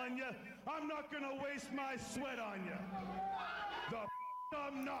time on you. I'm not going to waste my sweat on you.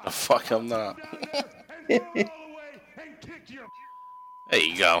 I'm not. The fuck I'm not. And throw it all away and kick your... There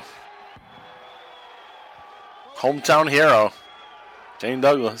you go. Hometown hero. Shane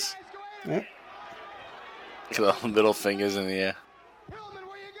Douglas. Yep. Look at the middle fingers in the air. Pillman,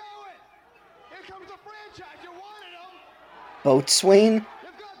 where you going? Here comes a franchise. You wanted them. Boatswain?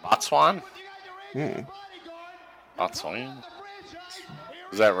 Botswan? Hmm. Botswan?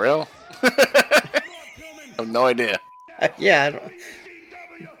 Is that real? I have no idea. Yeah,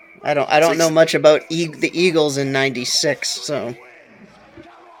 I don't know much about the Eagles in '96. So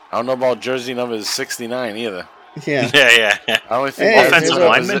I don't know about jersey number 69 either. yeah. Yeah. I only think Hey, Offensive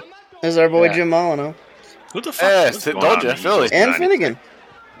lineman? There's our boy Yeah. Jim Molyneux Who the fuck? Yeah, what's going told on you, in the Philly. Eagles and 96? Finnegan.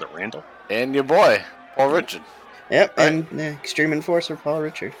 The Randall? And your boy, Paul Richard. Yep, Right. and Extreme Enforcer Paul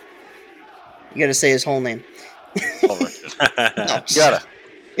Richard. You got to say his whole name. Paul Richard. No, You gotta.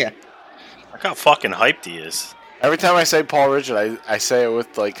 Yeah. Look how fucking hyped he is. Every time I say Paul Richard, I say it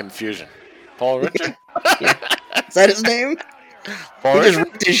with like confusion. Paul Richard? Is that his name? Paul He just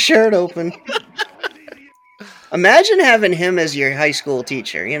Richard? ripped his shirt open. Imagine having him as your high school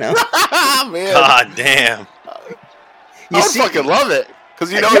teacher, you know? Man. God damn. I would fucking love it.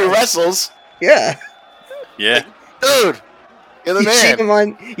 Because you know he wrestles. Yeah. Yeah. Dude, you're the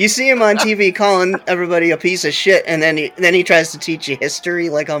man. You see him on TV calling everybody a piece of shit, and then he tries to teach you history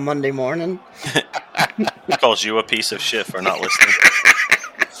like on Monday morning. He calls you a piece of shit for not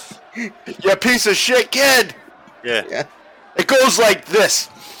listening. You piece of shit kid. Yeah. It goes like this.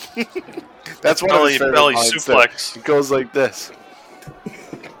 That's one of his favorite belly lines, too. suplex. It goes like this.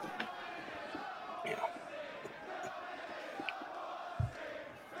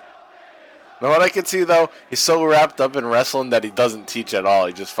 Know what I can see though? He's so wrapped up in wrestling that he doesn't teach at all.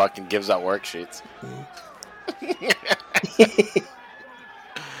 He just fucking gives out worksheets.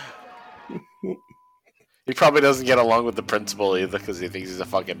 He probably doesn't get along with the principal either because he thinks he's a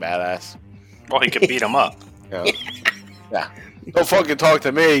fucking badass. Well, he could beat him up. Yeah. Yeah. Don't fucking talk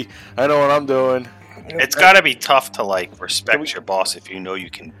to me. I know what I'm doing. It's got to be tough to like respect your boss if you know you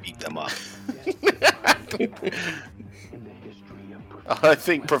can beat them up. I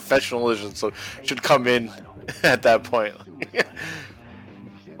think professionalism should come in at that point.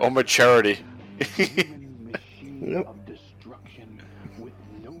 Or maturity. Nope.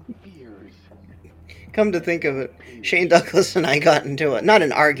 Come to think of it, Shane Douglas and I got into it, not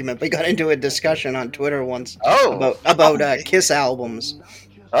an argument, but got into a discussion on Twitter once about Kiss albums.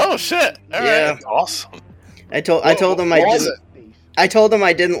 Oh shit! All Yeah, right. That's awesome. I told him I told him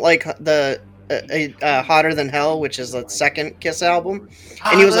I didn't like the Hotter Than Hell, which is the second Kiss album,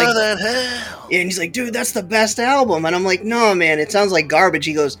 and he was like, hell. yeah, and he's like, dude, that's the best album, and I'm like, no, man, it sounds like garbage.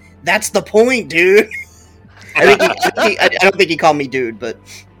 He goes, that's the point, dude. I don't think he called me dude, but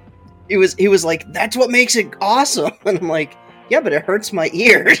he was like, that's what makes it awesome, and I'm like, yeah, but it hurts my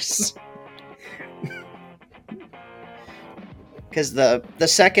ears. Because the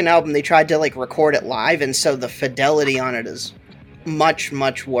second album, they tried to like record it live, and so the fidelity on it is much,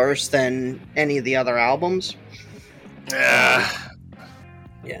 much worse than any of the other albums. Yeah.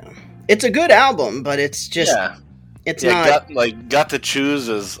 Yeah. It's a good album, but it's just it's not Got to Choose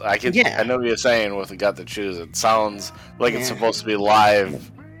is I know what you're saying with Got to Choose. It sounds like it's supposed to be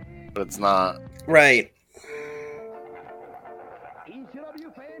live, but it's not. right.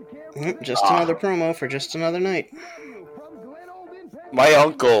 Just another promo for just another night. My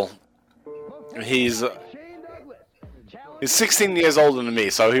uncle, he's 16 years older than me,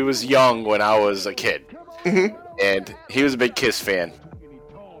 so he was young when I was a kid. Mm-hmm. And he was a big Kiss fan.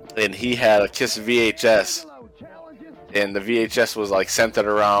 And he had a Kiss VHS. And the VHS was like centered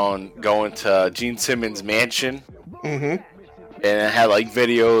around going to Gene Simmons' mansion. Mm-hmm. And it had like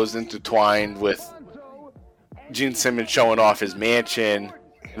videos intertwined with Gene Simmons showing off his mansion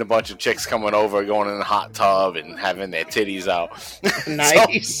and a bunch of chicks coming over, going in the hot tub and having their titties out.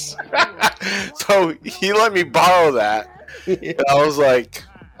 Nice. So he let me borrow that. And I was like,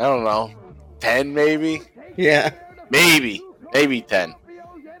 I don't know, 10 maybe? Yeah. Maybe 10.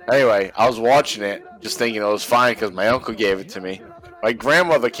 Anyway, I was watching it, just thinking it was fine because my uncle gave it to me. My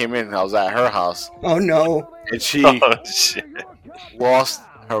grandmother came in and I was at her house. Oh, no. And she Oh, shit. lost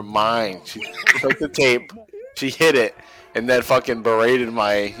her mind. She took the tape, she hid it, and then fucking berated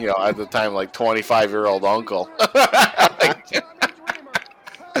my, at the time, like 25-year-old uncle. I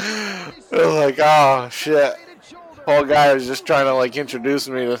was like, oh shit. Poor guy was just trying to like introduce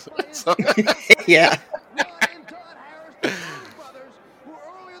me to something. Yeah.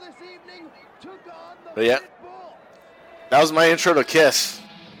 But yeah, that was my intro to Kiss,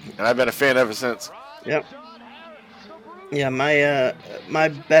 and I've been a fan ever since. Yep. Yeah, my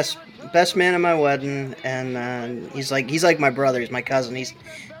best man at my wedding, and he's like my brother. He's my cousin. He's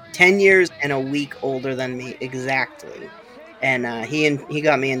 10 years and a week older than me exactly, and he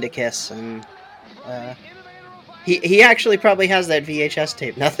got me into Kiss, and he actually probably has that VHS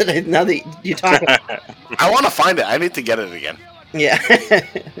tape. Now that you talk about it. I want to find it. I need to get it again. Yeah.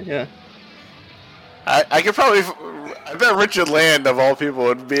 Yeah. I could probably. I bet Richard Land, of all people,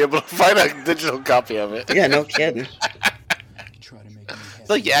 would be able to find a digital copy of it. Yeah, no kidding. Try to make me It's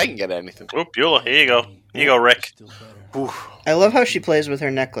like, yeah, I can get anything. Oh, Beulah, here you go. Here you go, Rick. I love how she plays with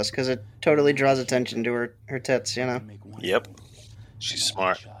her necklace because it totally draws attention to her tits, you know? Yep. She's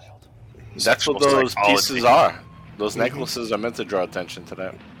smart. That's what those pieces are. Those necklaces are meant to draw attention to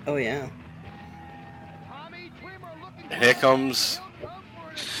that. Oh, yeah. And here comes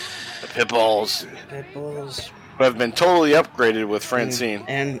the Pitbulls. Pitbulls. Who have been totally upgraded with Francine.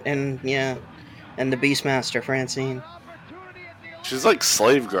 And yeah. And the Beastmaster, Francine. She's like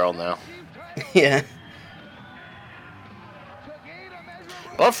slave girl now. Yeah.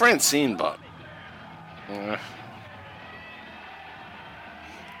 I love Francine, but...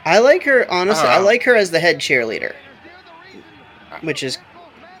 I like her, honestly. I like her as the head cheerleader. Which is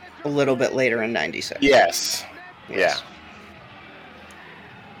a little bit later in 96. Yes. Yeah.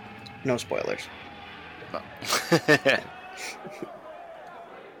 No spoilers. No.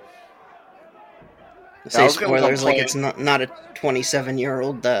 Say spoilers like it's not a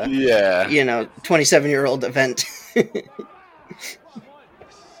 27-year-old, 27-year-old event.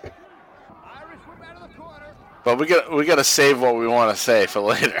 But we got to save what we want to say for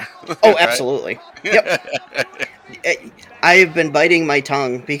later. Oh, absolutely. Yep. I have been biting my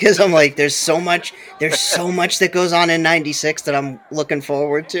tongue because I'm like, there's so much that goes on in 96 that I'm looking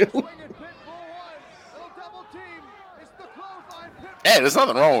forward to. Hey, there's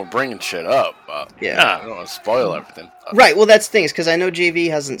nothing wrong with bringing shit up, but yeah, I don't want to spoil everything. Right, well, that's the thing, because I know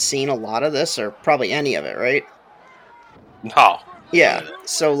JV hasn't seen a lot of this, or probably any of it, right? No. Yeah,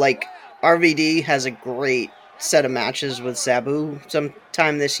 so, like, RVD has a great set of matches with Sabu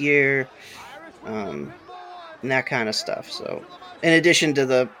sometime this year, and that kind of stuff, so... In addition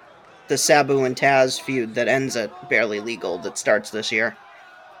to the Sabu and Taz feud that ends at Barely Legal that starts this year.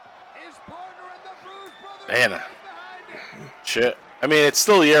 Man, shit. I mean, it's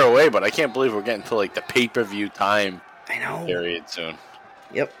still a year away, but I can't believe we're getting to, like, the pay-per-view time period soon.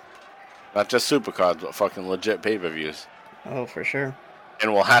 Yep. Not just supercards, but fucking legit pay-per-views. Oh, for sure.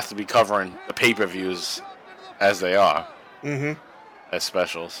 And we'll have to be covering the pay-per-views as they are. Mm-hmm. As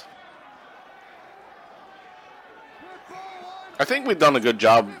specials. I think we've done a good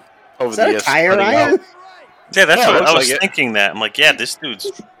job over the years. Tire iron? Yeah, that's what I was thinking that. I'm like, yeah, this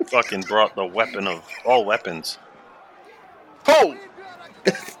dude's fucking brought the weapon of all weapons. Oh!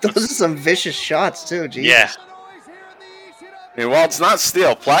 Those are some vicious shots, too, Jesus. Yeah. I mean, while it's not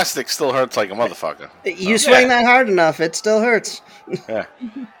steel, plastic still hurts like a motherfucker. You swing that hard enough, it still hurts. Yeah.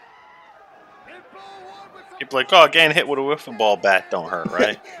 You're like, oh, getting hit with a wiffle ball bat don't hurt,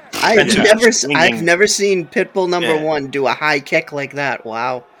 right? I've never seen Pitbull number 1 do a high kick like that.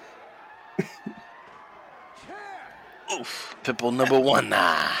 Wow. Oof. Pitbull number 1.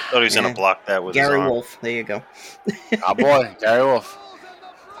 Thought he was going to block that with Gary his arm. Wolf. There you go. Oh boy, Gary Wolf.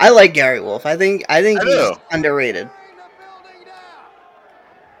 I like Gary Wolf. I think he's underrated.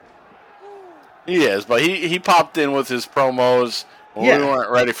 He is, but he popped in with his promos when we weren't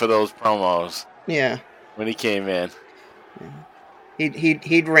ready for those promos. Yeah. When he came in.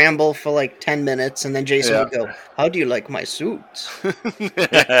 He'd ramble for like 10 minutes, and then Jason would go, "How do you like my suits?"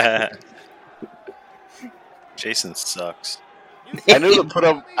 Jason sucks. I knew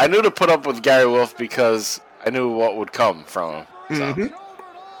to put up with Gary Wolf because I knew what would come from him. So. Mm-hmm.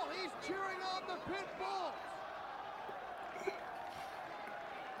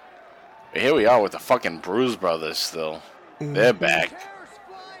 But here we are with the fucking Bruise Brothers still. Mm-hmm. They're back.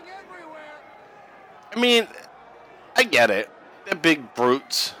 I mean, I get it. They're big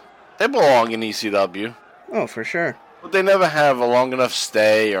brutes. They belong in ECW. Oh, for sure. But they never have a long enough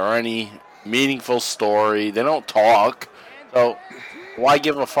stay or any meaningful story. They don't talk. So, why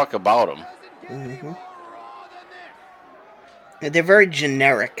give a fuck about them? Mm-hmm. They're very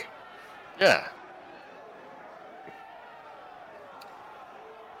generic. Yeah.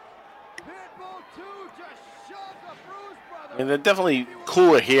 I mean, they're definitely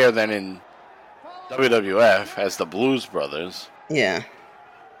cooler here than in WWF as the Blues Brothers. Yeah.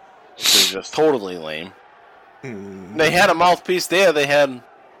 Which is just totally lame. They had a mouthpiece there. They had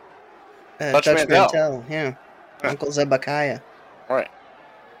Dutch Mantel. Yeah. Uncle Zebekiah. Right.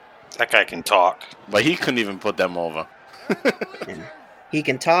 That guy can talk. But he couldn't even put them over. Yeah. He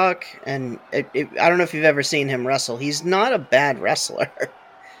can talk, and I don't know if you've ever seen him wrestle. He's not a bad wrestler.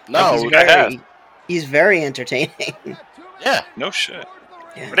 No, he's very entertaining. Yeah. No shit.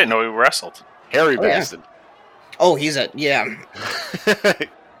 Yeah. I didn't know he wrestled. Hairy bastard. Yeah. Oh, he's a... Yeah.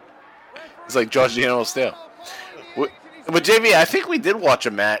 It's like George Giano still. But JV, I think we did watch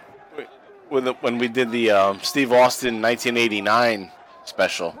a match when we did the Steve Austin 1989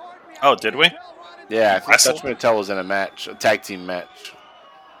 special. Oh, did we? Yeah, I think Dutch Mantel was in a match, a tag team match.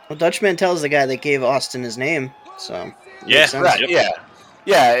 Well, Dutch Mantel's the guy that gave Austin his name, so... Yeah, right, yeah.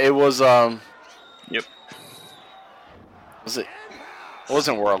 Yeah, it was. Yep. Was it? It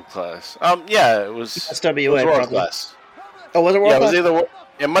wasn't world class. Yeah, it was. SWA, it was world probably. class. Oh, was it world Yeah, it class? was either.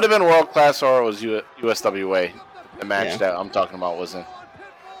 It might have been world class or it was USWA. The match Yeah. that I'm talking about was in.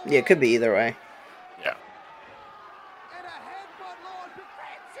 Yeah, it could be either way. Yeah.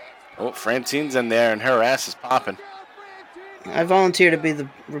 Oh, Francine's in there and her ass is popping. I volunteer to be the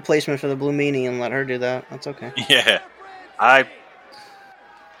replacement for the Blue Meanie and let her do that. That's okay. Yeah. I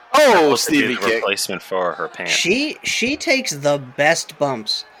Oh, was to be Stevie the kick. replacement for her pants. She takes the best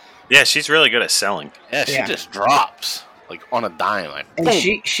bumps. Yeah, she's really good at selling. Yeah, she Yeah. just drops like on a dime. Like, And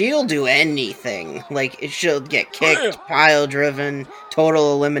boom. she'll do anything. Like she'll get kicked, pile driven,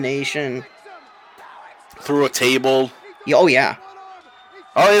 total elimination. Through a table. Oh yeah.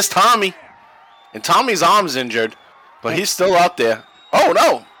 Oh, it's Tommy. And Tommy's arm's injured, but he's still out there. Oh,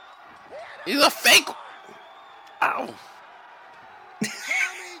 no. He's a fake. Ow.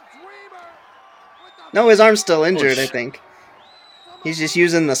 No, his arm's still injured, I shit. think. He's just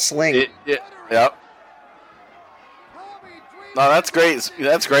using the sling. Yep. No, that's great.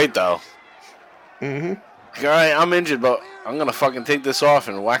 That's great, though. Mm-hmm. All right, I'm injured, but I'm going to fucking take this off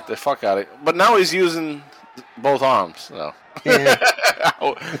and whack the fuck out of it. But now he's using both arms, so. Yeah.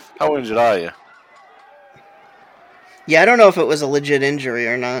 How injured are you? Yeah, I don't know if it was a legit injury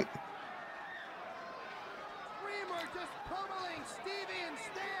or not.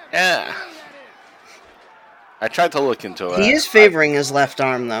 Yeah. I tried to look into it. He is favoring his left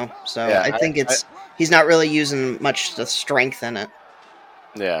arm though, so Yeah, I think he's not really using much the strength in it.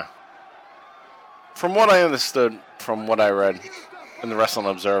 Yeah. From what I understood, from what I read in the Wrestling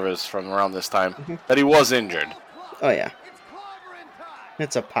Observers from around this time, that he was injured. Oh yeah.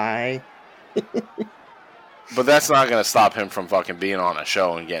 It's a pie. But that's not going to stop him from fucking being on a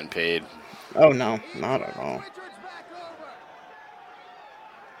show and getting paid. Oh no, not at all.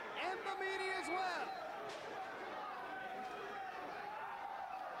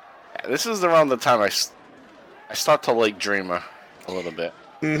 Yeah, this is around the time I start to like Dreamer a little bit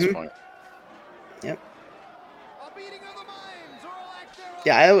at this point. Yep.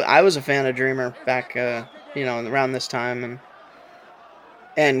 Yeah, I was a fan of Dreamer back, around this time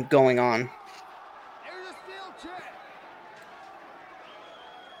and going on.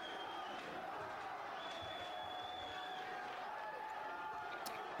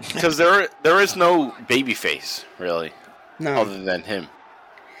 Because there is no babyface, really, No. other than him.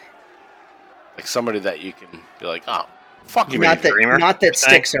 Like somebody that you can be like, oh, fuck you, Not that, Dreamer, not you're that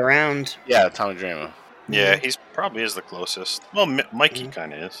saying? sticks around. Yeah, Tommy Dreamer. Yeah, he's probably is the closest. Well, Mikey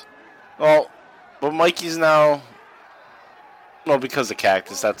kind of is. Well, but Mikey's now... Well, because of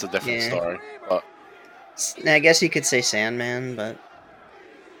Cactus, that's a different Yeah. story. I guess you could say Sandman,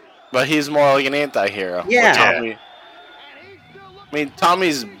 But he's more like an anti-hero. Yeah. Where Tommy, I mean,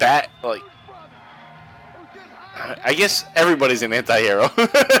 Tommy's bat, like... I guess everybody's an anti-hero.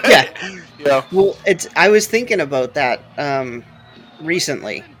 Yeah. You know? well, I was thinking about that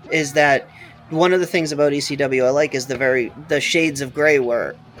recently. Is that one of the things about ECW I like is the shades of gray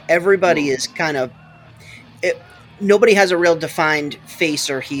where everybody is kind of nobody has a real defined face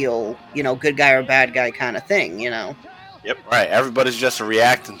or heel, good guy or bad guy kind of thing, Yep. Right, everybody's just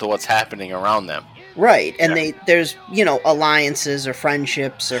reacting to what's happening around them. Right, and there's alliances or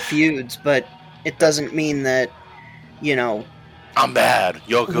friendships or feuds, but it doesn't mean that I'm bad,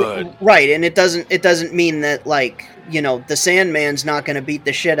 you're good. Right, and it doesn't mean that the Sandman's not going to beat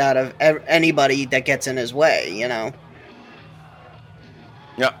the shit out of anybody that gets in his way, Yeah.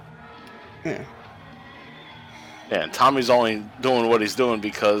 Yeah. Yeah, and Tommy's only doing what he's doing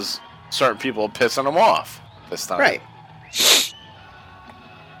because certain people are pissing him off this time. Right.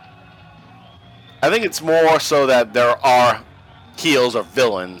 I think it's more so that there are heels or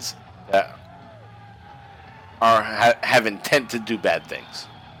villains that have intent to do bad things.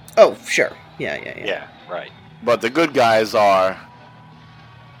 Oh, sure. Yeah. Yeah, right. But the good guys are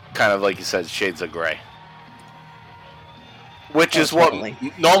kind of, like you said, shades of gray. Which is totally.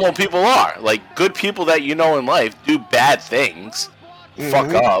 what normal people are. Like, good people that you know in life do bad things,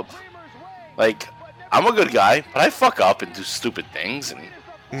 fuck up. Like, I'm a good guy, but I fuck up and do stupid things,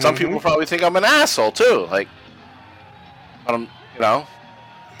 and some people probably think I'm an asshole, too. Like,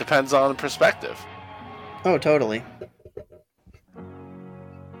 depends on the perspective. Oh, totally.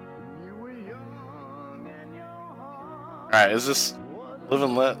 Alright, is this Live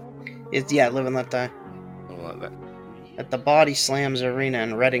and Let? It's Live and Let Die. Live and Let Die. At the Body Slams Arena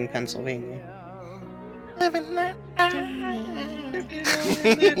in Reading, Pennsylvania.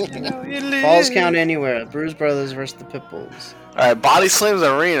 Falls Count Anywhere. Bruise Brothers versus the Pitbulls. Alright, Body Slams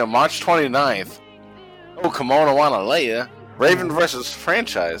Arena, March 29th. Oh, Kimono Wanna Lay Ya. Raven versus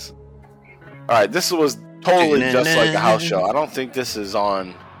franchise. All right, this was totally just like a house show. I don't think this is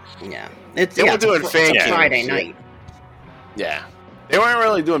on. Yeah, it's They were doing fan it's cams, Friday yeah. night. Yeah, they weren't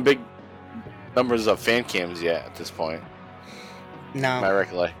really doing big numbers of fan cams yet at this point. No. My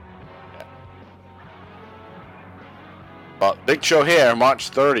recollection. Yeah. But big show here,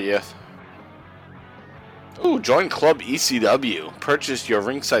 March 30th. Ooh, join Club ECW. Purchase your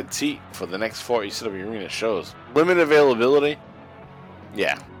ringside seat for the next 4 ECW Arena shows. Limited availability.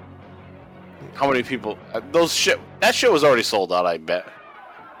 Yeah. How many people? That shit was already sold out, I bet.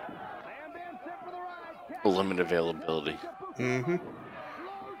 Limited availability. Mm-hmm.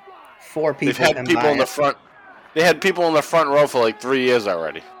 4 people. They've had can people buy in the it. front. They had people in the front row for like 3 years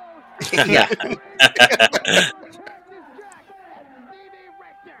already. Yeah.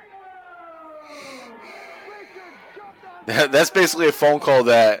 That's basically a phone call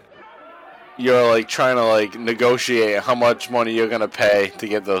that you're like trying to like negotiate how much money you're gonna pay to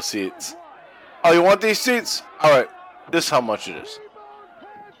get those seats. Oh, you want these seats? All right, this is how much it is.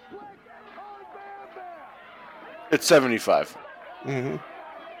 It's $75. Mm-hmm.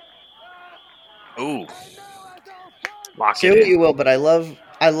 Ooh. Lock Say it what in. you will, but I love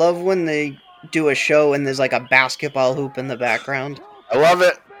when they do a show and there's like a basketball hoop in the background. I love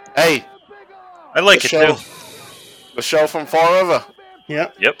it. Hey, I like the it show, too. the show from Fall River.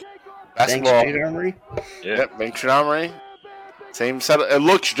 Yep. Yep. Thanks, Basketball. Street Armory. Yeah. Yep, Bank Street Armory. Same set. It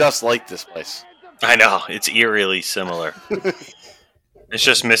looks just like this place. I know. It's eerily similar. It's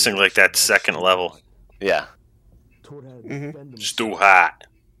just missing like that second level. Yeah. Mm-hmm. It's too hot.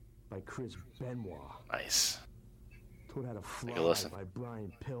 By Chris Benoit. Nice. Taught how to fly Take a listen. by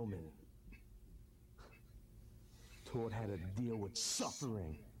Brian Pillman. Taught how to deal with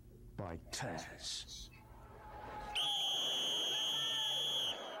suffering by Taz.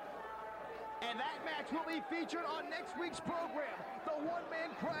 And that match will be featured on next week's program. The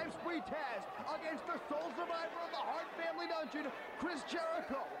one-man crime spree Taz against the sole survivor of the Hart Family Dungeon, Chris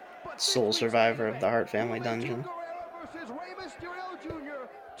Jericho. But this Sole week's survivor of match the Hart Family will be Dungeon. Guerrero versus Rey Mysterio Jr.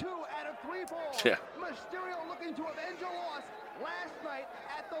 2 out of 3 falls. Yeah. Mysterio looking to avenge a loss last night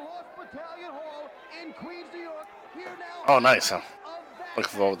at the Lost Battalion Hall in Queens, New York. Here now. Oh, nice. I'm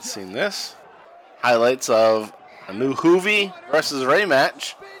looking forward to seeing this. Highlights of a new Hoovy versus Ray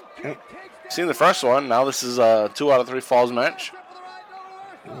match. Seen the first one. Now this is a 2 out of 3 falls match.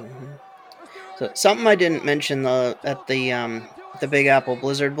 So something I didn't mention at the Big Apple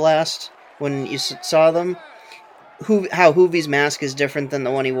Blizzard Blast when you saw them, how Hoovy's mask is different than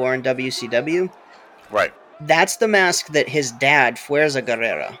the one he wore in WCW. Right. That's the mask that his dad, Fuerza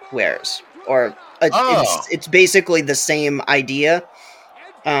Guerrera, wears. Or Oh. it's basically the same idea.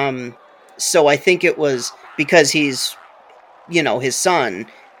 So I think it was because he's, his son.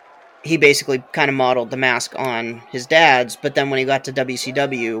 He basically kind of modeled the mask on his dad's, but then when he got to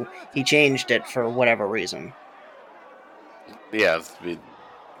WCW, he changed it for whatever reason. Yeah, to be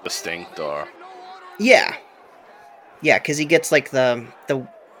distinct or... Yeah. Yeah, because he gets like the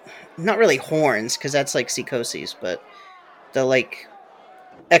not really horns, because that's like Sikosi's, but the like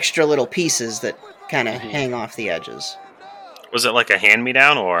extra little pieces that kind of hang off the edges. Was it like a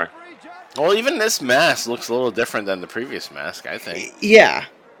hand-me-down or? Well, even this mask looks a little different than the previous mask, I think. Yeah.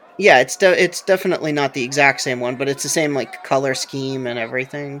 Yeah, it's definitely not the exact same one, but it's the same like color scheme and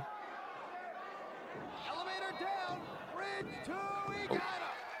everything.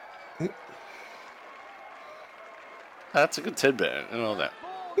 That's a good tidbit. I didn't know that.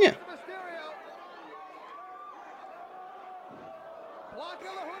 Yeah.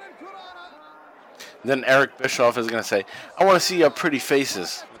 Then Eric Bischoff is going to say, I want to see your pretty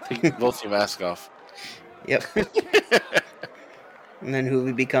faces. Take both your mask off. Yep. And then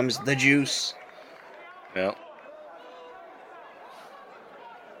Hoovy becomes the Juice. Yeah.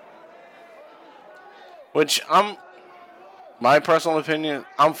 Which my personal opinion,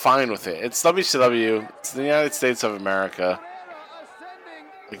 I'm fine with it. It's WCW. It's the United States of America.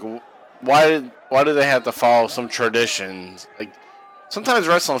 Like, why do they have to follow some traditions? Like, sometimes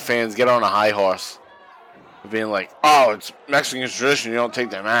wrestling fans get on a high horse, being like, "Oh, it's Mexican tradition. You don't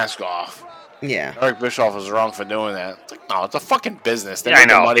take their mask off." Yeah. Eric Bischoff was wrong for doing that. It's like, no, it's a fucking business. They're Yeah, I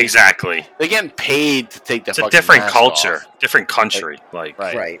making know, money. exactly. They're getting paid to take the It's a fucking different mask culture, off. different country. Right.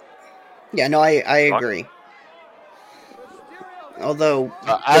 Right. Yeah, no, I agree. Although...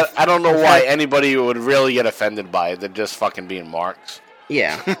 I don't know why anybody would really get offended by it. They're just fucking being marks.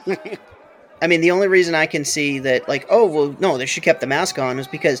 Yeah. I mean, the only reason I can see that, like, oh, well, no, they should kept the mask on is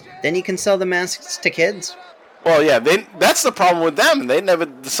because then you can sell the masks to kids. Well, yeah, that's the problem with them. They never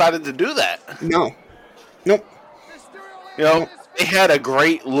decided to do that. No. Nope. You know, they had a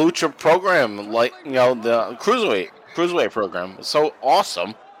great lucha program, like, the Cruiserweight. cruiserweight program was so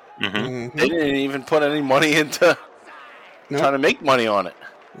awesome. Mm-hmm. They didn't even put any money into trying to make money on it.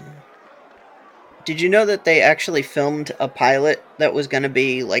 Did you know that they actually filmed a pilot that was going to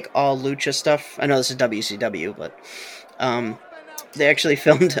be like all lucha stuff? I know this is WCW, but they actually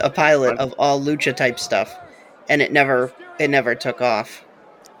filmed a pilot of all lucha type stuff, and it never took off.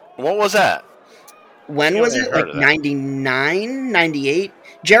 What was that? When was it? Like 99, 98?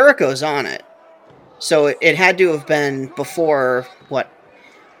 Jericho's on it. So it had to have been before, what,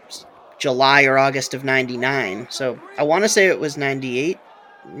 July or August of 99. So I want to say it was 98,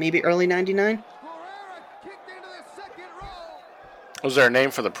 maybe early 99. Was there a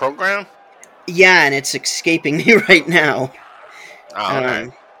name for the program? Yeah, and it's escaping me right now. Oh,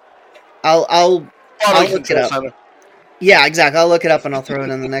 okay. I'll look it up. Center. Yeah, exactly. I'll look it up and I'll throw it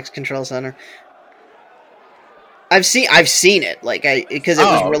in the next control center. I've seen it because it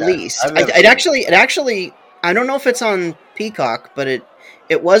was released. It actually I don't know if it's on Peacock, but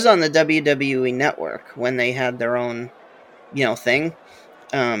it was on the WWE Network when they had their own thing.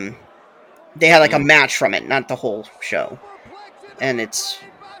 They had like a match from it, not the whole show, and it's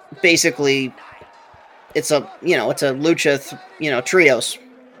basically it's a lucha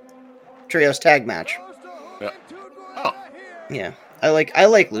trios tag match. Yeah. Oh. Yeah, I like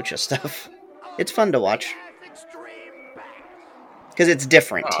lucha stuff. It's fun to watch. Because it's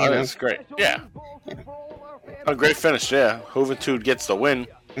different, That's great. Yeah. A great finish, yeah. Juventud gets the win.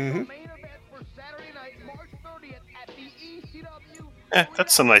 Mm-hmm.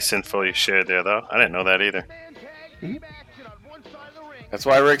 That's some nice info you shared there, though. I didn't know that either. Mm-hmm. That's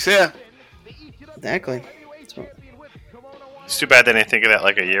why Rick's here. Exactly. It's too bad they didn't think of that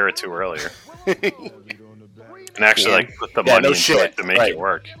like a year or two earlier. And actually, put the money into it to make it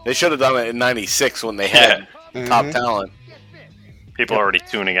work. They should have done it in '96 when they had top talent. People are already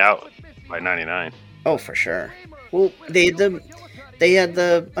tuning out by '99. Oh, for sure. Well, they had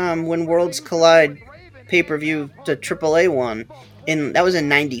the When Worlds Collide pay-per-view, the AAA one, that was in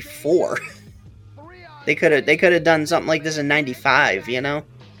 '94. They could have done something like this in '95, Yeah.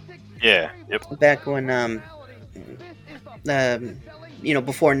 Yep. Back when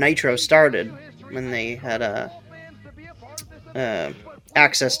before Nitro started, when they had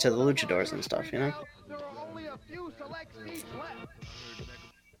access to the luchadors and stuff,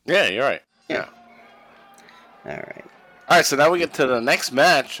 Yeah, you're right. Yeah. All right. All right, so now we get to the next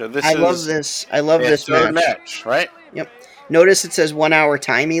match. I love this match, right? Yep. Notice it says 1 hour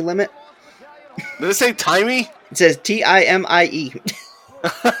timey limit. Did it say timey? It says TIMIE.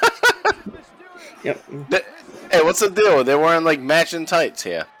 Yep. Hey, what's the deal? They're wearing like matching tights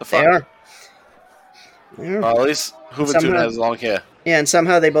here. They are. Well, at least Juventud has long hair. Yeah, and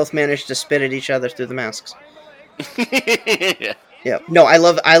somehow they both managed to spit at each other through the masks. Yeah. Yeah. No, I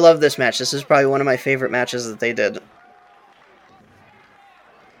love this match. This is probably one of my favorite matches that they did.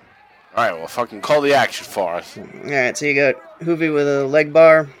 All right, well, fucking call the action for us. All right, so you got Hoovy with a leg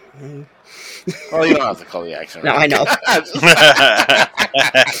bar. Well, you don't have to call the action. No, I know.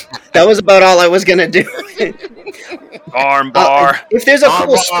 That was about all I was gonna do. Arm bar. If there's a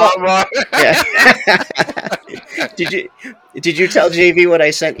cool spot. Yeah. Did you tell JV what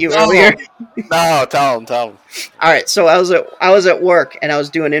I sent you earlier? No, tell him. All right, so I was at work and I was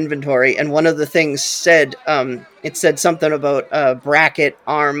doing inventory, and one of the things said it said something about bracket,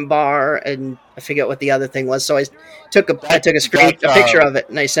 arm bar, and I forget what the other thing was. So I took a picture of it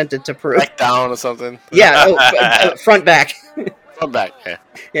and I sent it to Peru. Back down or something. Yeah, front back. Front back. Yeah.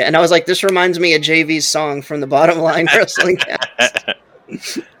 Yeah, and I was like, this reminds me of JV's song from the Bottom Line Wrestling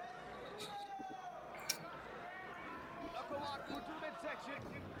Cast.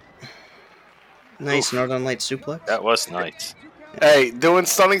 Nice Northern Lights suplex. That was nice. Hey, doing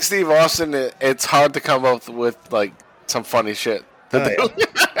Stunning Steve Austin, it's hard to come up with like some funny shit. Yeah.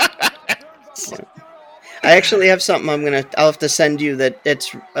 I actually have something I'll have to send you that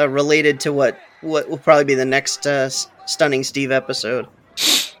it's related to what will probably be the next Stunning Steve episode.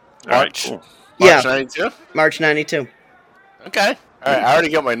 March. Cool. March 92? March 92. Okay. All right, I already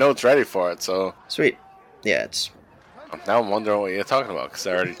got my notes ready for it, so. Sweet. Yeah, Now I'm wondering what you're talking about, because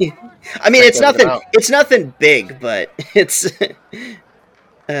I already... I mean, it's nothing big, but it's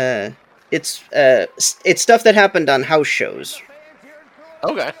stuff that happened on house shows.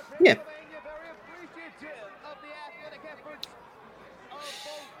 Okay. Yeah.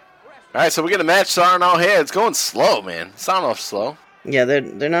 All right, so we get a match starting out here. It's going slow, man. Starting off slow. Yeah,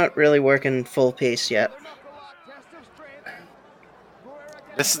 they're not really working full pace yet.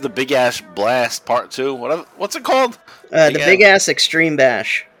 This is the Big Ass Blast Part 2. What's it called? The Big Ass Extreme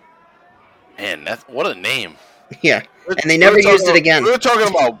Bash. Man, what a name. Yeah, and they never used it again. We were talking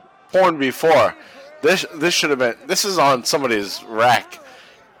about porn before. This should have been. This is on somebody's rack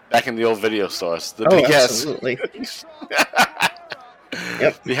back in the old video stores. The Oh, big absolutely.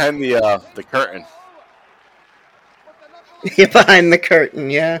 Yep. behind the curtain. Behind the curtain,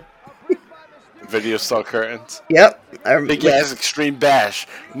 yeah. Video store curtains. Yep. Big ass Extreme Bash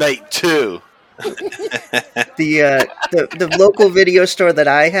Night 2. The local video store that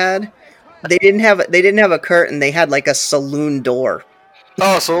I had, they didn't have a curtain. They had like a saloon door.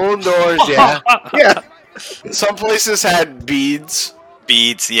 Oh, saloon doors, yeah. Yeah. Some places had beads.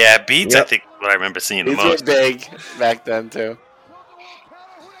 Beads, yeah, beads. Yep. I think what I remember seeing the Beads were most. big back then too.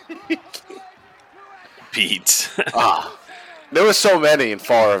 Beads. Ah, there were so many in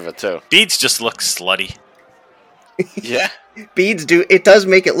Fall River too. Beads just look slutty. Yeah. Beads do. It does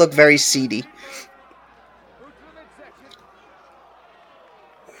make it look very seedy.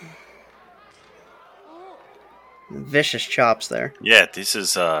 Vicious chops there. Yeah, this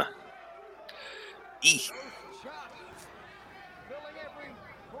is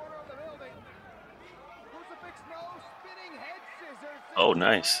Oh,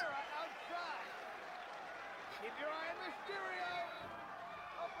 nice.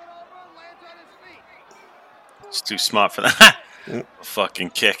 It's too smart for that.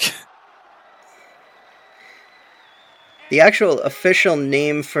 Fucking kick. The actual official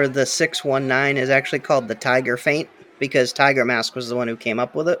name for the 619 is actually called the Tiger Feint because Tiger Mask was the one who came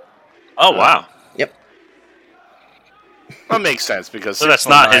up with it. Oh, wow. Yep. That makes sense because So that's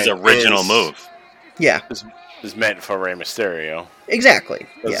not his 619 original move. Yeah. Is meant for Rey Mysterio. Exactly.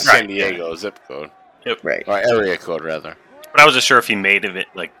 That's Yeah. San Diego zip code. Right. Or area code rather. But I wasn't sure if he made of it,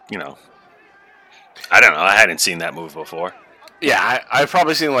 like, you know. I don't know. I hadn't seen that move before. Yeah, I've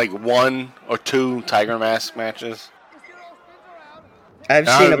probably seen like 1 or 2 Tiger Mask matches. I've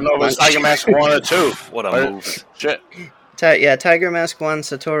I seen don't a even know if it's bunch. Tiger Mask 1 or 2. What a But- move. Shit. Tiger Mask 1,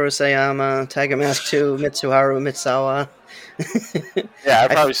 Satoru Sayama. Tiger Mask 2, Mitsuharu Mitsawa. Yeah,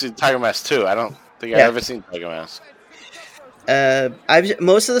 I've probably seen Tiger Mask 2. I don't think I've Yeah. ever seen Tiger Mask.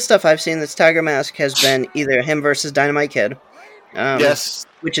 Most of the stuff I've seen that's Tiger Mask has been either him versus Dynamite Kid. Yes.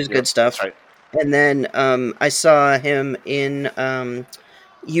 Which is Yep, good stuff. that's right. And then I saw him in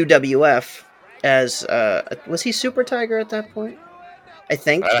UWF as was he Super Tiger at that point? I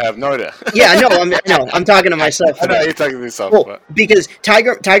think. I have no idea. Yeah, no, I'm talking to myself. I know you're talking to yourself. Well, But because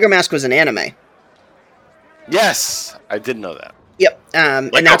Tiger Mask was an anime. yes, I did know that. Yep,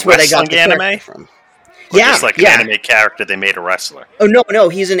 Like and that's a where they got the wrestling character anime? from. Or Yeah, just like yeah. an anime character they made a wrestler. Oh no,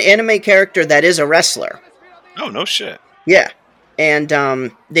 he's an anime character that is a wrestler. Oh, no shit. Yeah, and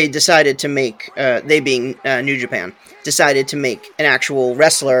they decided to make they being New Japan decided to make an actual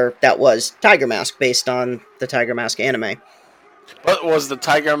wrestler that was Tiger Mask based on the Tiger Mask anime. But was the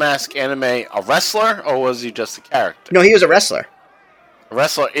Tiger Mask anime a wrestler or was he just a character? No, he was a wrestler. A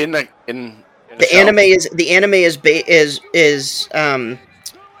wrestler in a The show? anime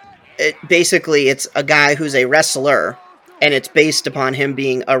basically it's a guy who's a wrestler, and it's based upon him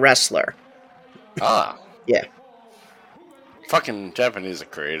being a wrestler. Ah, Yeah. fucking Japanese are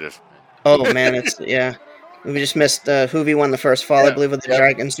creative. Oh man, it's yeah. We just missed Hoovy won the first fall, I Yeah, believe, with the yep.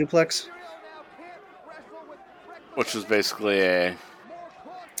 dragon suplex. Which was basically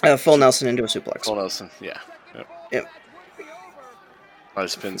a Full Nelson into a suplex. Cole Nelson. Yeah. Yep. Yep.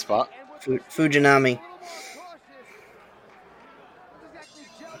 Nice pin spot. Fujinami.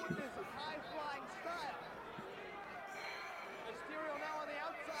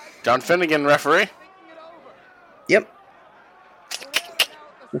 John Finnegan, referee. Yep.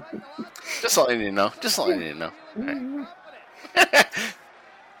 Just letting you know. Just letting you know. Right.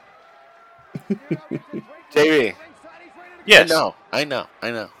 JB. Yes. I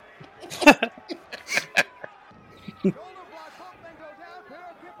know.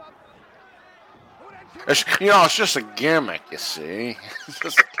 It's just a gimmick, you see. It's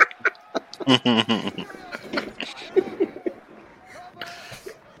just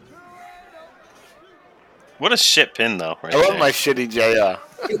What a shit pin, though. Right I love there. my shitty JR.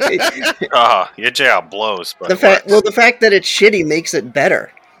 Your JR blows, but The it fact, works. well, the fact that it's shitty makes it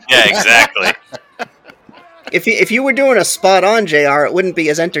better. Yeah, exactly. If you were doing a spot on JR, it wouldn't be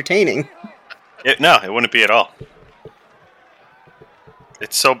as entertaining. No, it wouldn't be at all.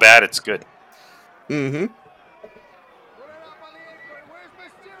 It's so bad, it's good. Mm-hmm.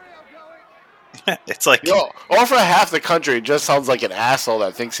 It's like Yo, or for half the country, it just sounds like an asshole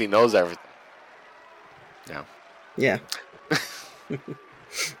that thinks he knows everything. Yeah. Yeah.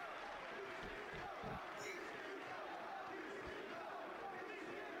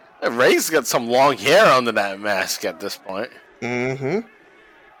 Ray's got some long hair under that mask at this point. Mm-hmm.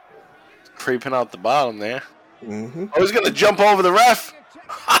 Creeping out the bottom there. Mm-hmm. I was going to jump over the ref.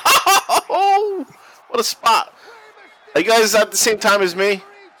 What spot? Are you guys at the same time as me?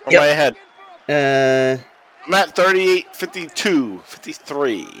 Or Yep. am I ahead? Uh, I'm at 38, 52,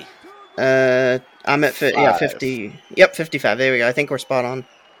 53. I'm at 50. Yep, 55. There we go. I think we're spot on.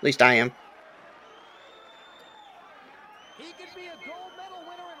 At least I am. He could be a gold medal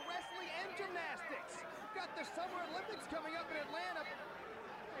winner in wrestling and gymnastics. Got the Summer Olympics coming up in Atlanta.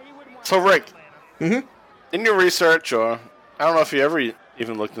 He wouldn't want So, to go to Rick, Atlanta. in your research, or I don't know if you ever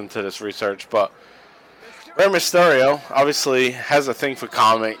even looked into this research, but Rey Mysterio obviously has a thing for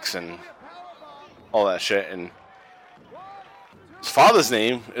comics and all that shit, and his father's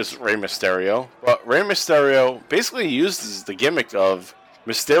name is Rey Mysterio, but Rey Mysterio basically uses the gimmick of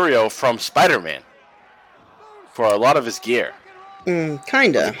Mysterio from Spider-Man for a lot of his gear.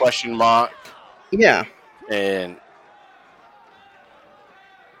 Kinda. The question mark, Yeah. and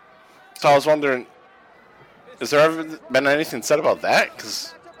so I was wondering, has there ever been anything said about that?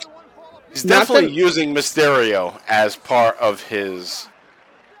 Because he's Not definitely that- using Mysterio as part of his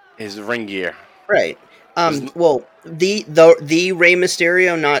ring gear. Right. Well, the Rey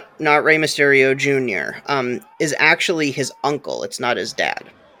Mysterio, not Rey Mysterio Jr. Is actually his uncle. It's not his dad.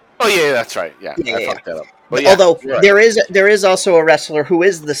 Oh yeah, that's right. Yeah, Yeah, I yeah, fucked that up. But yeah, Although you're right. there is also a wrestler who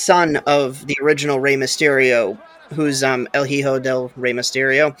is the son of the original Rey Mysterio, who's El Hijo del Rey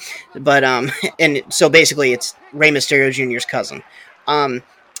Mysterio, but and so basically it's Rey Mysterio Jr.'s cousin.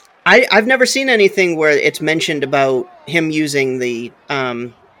 I've never seen anything where it's mentioned about him using the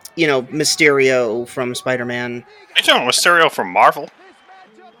Mysterio from Spider-Man. You know Mysterio from Marvel?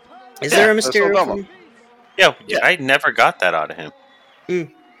 Is there a that's what I'm Mysterio talking from? Yeah, I never got that out of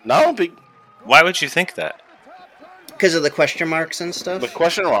him. No, big Why would you think that? Because of the question marks and stuff? the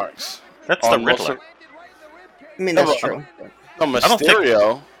question marks. That's the on most Riddler. of- I mean, that's but- true. No, don't think-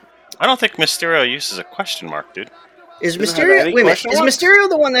 Mysterio. I don't think Mysterio uses a question mark, dude. Is Doesn't have Mysterio... any Wait a minute. question Is marks? Mysterio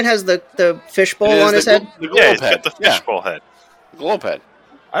the one that has the fishbowl It is on his the head? The Yeah, globe he's head. got the Yeah, fishbowl head. globe head.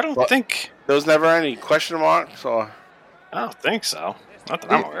 I don't What? think. There was never any question marks, or I don't think so. Not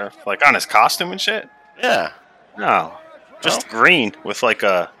that I'm aware of. Like on his costume and shit. yeah. No, just green with like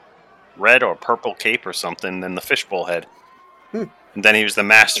a red or purple cape or something, and the fishbowl head. And then he was the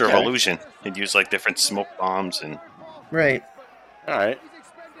master of Okay. illusion. He'd use like different smoke bombs and. Right. All right.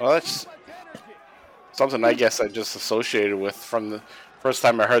 Well, that's something I guess I just associated with from the first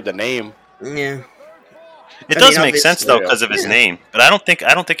time I heard the name. Yeah. It I does mean, make sense though obviously, because of his yeah. name, but I don't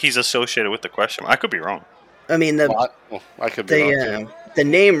think he's associated with the question. I could be wrong. I mean, I could be wrong, too. the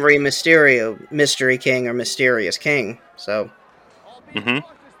name Rey Mysterio, Mystery King or Mysterious King. So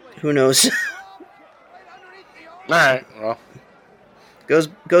Mm-hmm. who knows? All right. Well,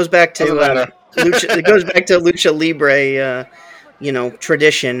 goes back to Doesn't matter. Lucha. It goes back to Lucha Libre.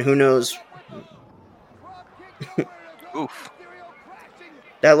 Tradition. Who knows? Oof.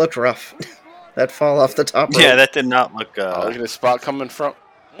 That looked rough. That fall off the top rope. Yeah, that did not look. look at this spot coming from.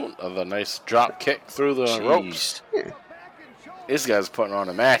 The nice drop kick through the ropes. Jeez. This guy's putting on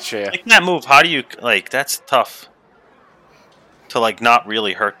a match here. Like that move, how do you like? That's tough. To like not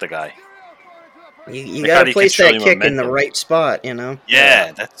really hurt the guy. You Like, how do gotta you place control that your kick in the momentum? right spot. You know.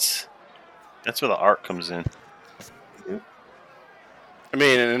 Yeah, that's where the art comes in. I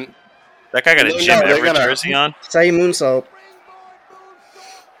mean, and That guy got a No, Jim they're Everett gonna- jersey on. That's how you moonsault.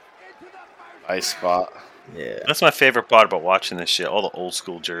 nice spot. Yeah. That's my favorite part about watching this shit. All the old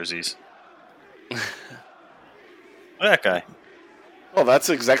school jerseys. Look at that guy. Well, that's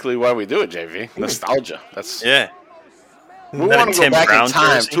exactly why we do it, JV. Nostalgia. That's Yeah. we That want a to go Tim back Brown in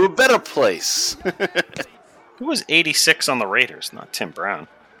time jersey? to a better place. Who was 86 on the Raiders? Not Tim Brown.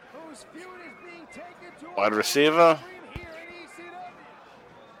 Wide receiver.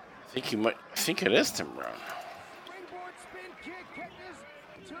 I think it is Tim Brown.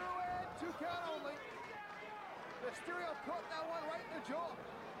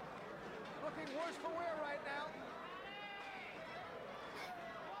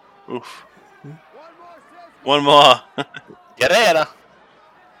 Oof. One more. Guerrera.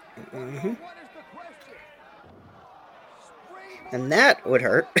 And that would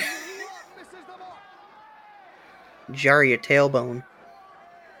hurt. Jar your tailbone.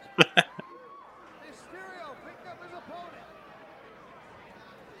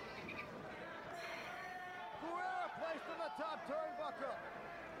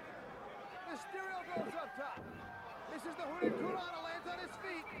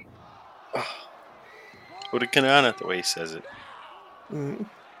 Hurricanrana, the way he says it. Mm.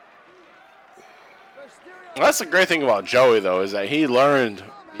 Well, that's the great thing about Joey, though, is that he learned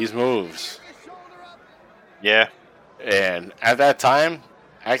these moves. Yeah. And at that time,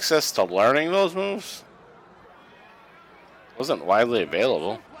 access to learning those moves wasn't widely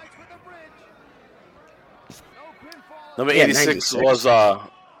available. Number Yeah, 86 96. was Was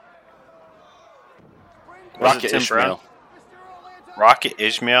it Rocket Tim Brown? Ishmael. Rocket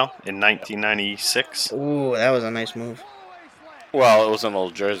Ishmael in 1996. Ooh, that was a nice move. Well, it was an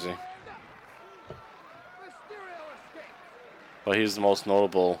old jersey. But he's the most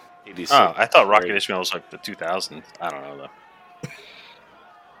notable 86. Oh, I thought Rocket Ishmael was like the 2000s. I don't know, though.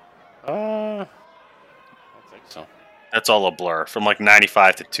 I don't think so. That's all a blur. From like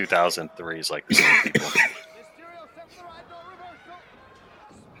 95 to 2003 is like the same people.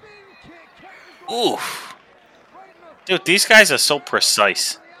 Oof. Dude, these guys are so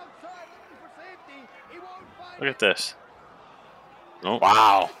precise. Look at this. Oh,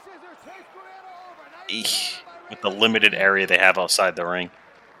 Wow. eesh. With the limited area they have outside the ring.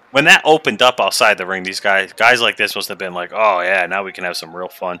 When that opened up outside the ring, these guys like this must have been like, oh yeah, now we can have some real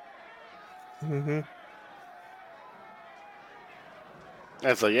fun. Mm-hmm.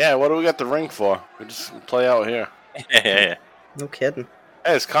 It's like, yeah, what do we got the ring for? We just play out here. Yeah. No kidding.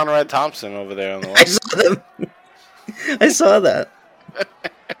 Hey, it's Conrad Thompson over there on the I left. saw them. I saw that.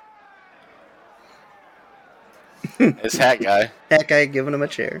 His hat guy. That guy giving him a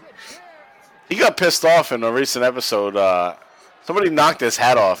chair. He got pissed off in a recent episode. Somebody knocked his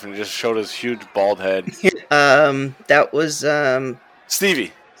hat off and just showed his huge bald head. That was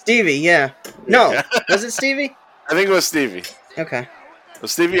Stevie. Stevie. Yeah. No, Yeah. was it Stevie? I think it was Stevie. Okay. It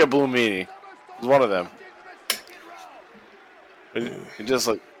was Stevie or Blue Meanie. It was one of them. He just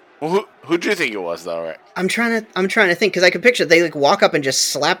like, well, who do you think it was though, right? I'm trying to think because I could picture they like walk up and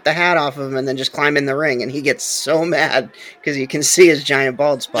just slap the hat off of him and then just climb in the ring and he gets so mad because you can see his giant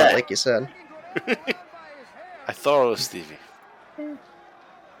bald spot, Yeah. like you said. I thought it was Stevie.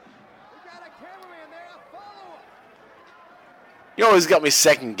 You always got me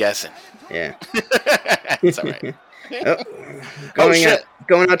second guessing. Yeah. It's all right. Oh, going shit.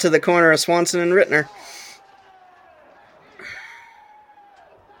 going out to the corner of Swanson and Rittner.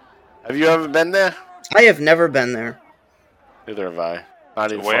 Have you ever been there? I have never been there. Neither have I.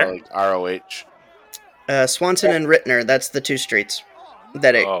 Not even Where? for like ROH. Swanson and Rittner. That's the two streets.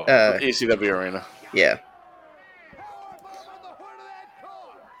 That it. Oh. ECW Arena. Yeah.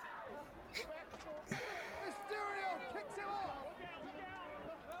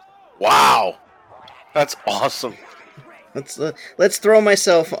 Wow. That's awesome. Let's throw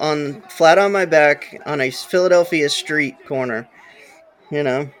myself on flat on my back on a Philadelphia street corner. You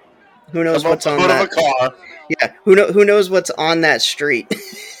know, who knows what's on Hood that? of a car. Yeah, who knows what's on that street?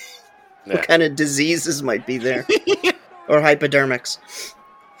 Yeah. What kind of diseases might be there, or hypodermics?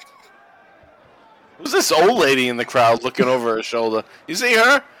 Who's this old lady in the crowd looking over her shoulder? You see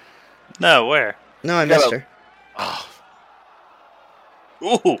her? No, where? No, I Got missed a- her. Oh,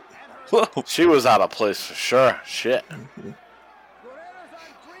 Ooh. Whoa. she was out of place for sure. Shit.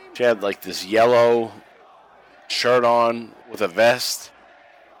 She had like this yellow shirt on with a vest,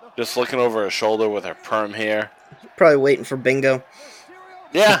 just looking over her shoulder with her perm hair. Probably waiting for bingo.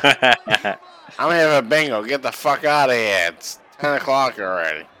 Yeah. I'm here for bingo. Get the fuck out of here. It's 10 o'clock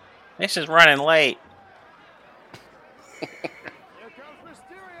already. This is running late.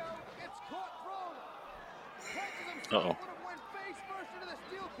 Uh-oh.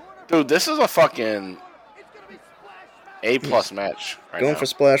 Dude, this is a fucking A+ match right Going now. for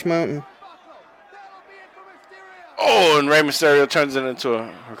Splash Mountain. Oh, and Rey Mysterio turns it into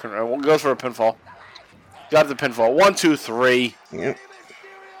goes for a pinfall. Got the pinfall. 1, 2, 3. Yep.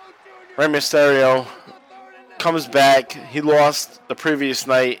 Rey Mysterio comes back. He lost the previous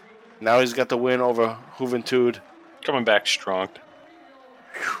night. Now he's got the win over Juventud. Coming back strong.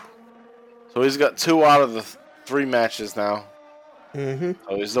 So he's got 2 out of the 3 matches now. Mm-hmm.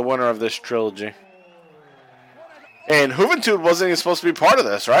 So he's the winner of this trilogy. And Juventud wasn't even supposed to be part of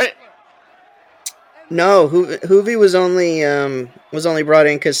this, right? No, Hoovy was only brought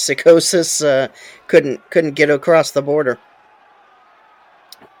in because Psychosis couldn't get across the border.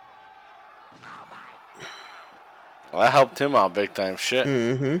 Well, that helped him out big time. Shit.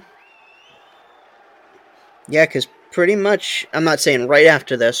 Mm-hmm. Yeah, because pretty much, I'm not saying right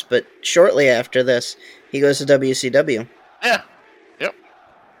after this, but shortly after this, he goes to WCW. Yeah. Yep.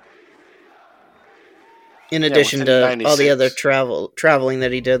 In addition to within all the 96. other traveling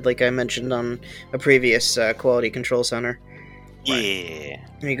that he did, like I mentioned on a previous Quality Control Center. Yeah.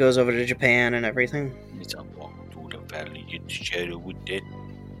 And he goes over to Japan and everything. It's a walk through the valley in the shadow with it.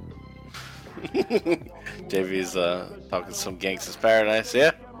 JV's talking some Gangsta's Paradise,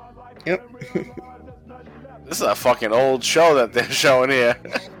 yeah? Yep. This is a fucking old show that they're showing here.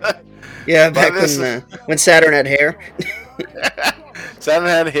 Yeah, back this when Saturn had hair. Saturn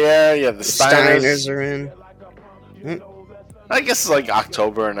had hair, yeah, the Steiners. Steiners are in. I guess it's like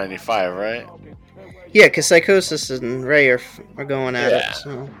October of 95, right? Yeah, because Psychosis and Ray are going at it.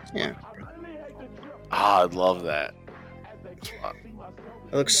 So yeah. Ah, I'd love that.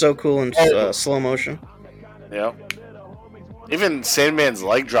 It looks so cool in slow motion. Yep. Even Sandman's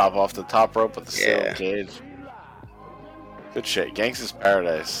leg drop off the top rope with the steel cage. Good shit. Gangsta's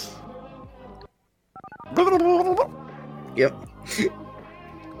Paradise. Yep.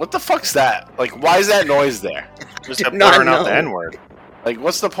 What the fuck's that? Like, why is that noise there? Just to blurring out the N-word. Like,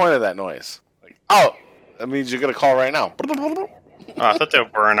 what's the point of that noise? Like, oh, that means you're gonna call right now. Oh, I thought they were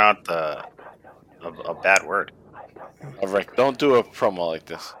blurring out a bad word. Oh, Rick, don't do a promo like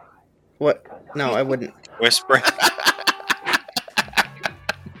this. What? No, I wouldn't. Whispering.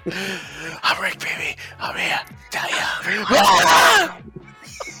 I'm Rick, baby. I'm here. Tell you.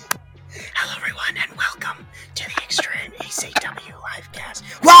 Hello, everyone, and welcome to the Extreme ECW Livecast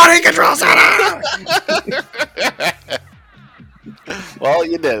Quality Control Center! Well,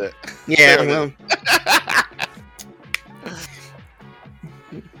 you did it. Yeah, well.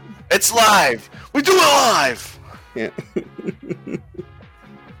 It's live! We do it live! Yeah.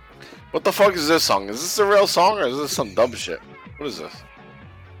 What the fuck is this song? Is this a real song or is this some dumb shit? What is this?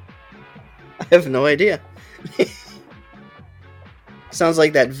 I have no idea. Sounds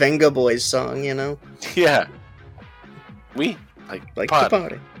like that Venga Boys song, you know? Yeah. We like to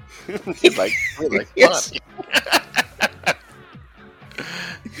party. we like Yes. party.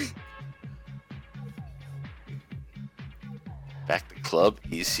 Back to Club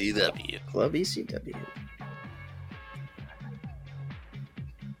ECW. Club ECW.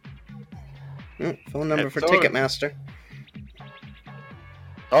 Phone number for Ticketmaster.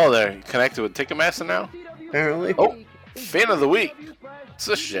 Oh, they're connected with Ticketmaster now? Apparently. Oh, fan of the week. What's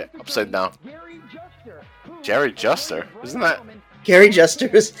this shit? Upside down. Jerry Juster? Isn't that? Gary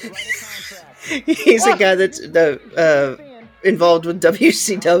Juster's. He's a guy that's involved with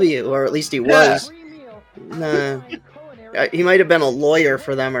WCW, or at least he was. He might have been a lawyer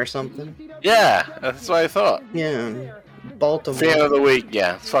for them or something. Yeah, that's what I thought. Yeah, Baltimore. Fan of the week,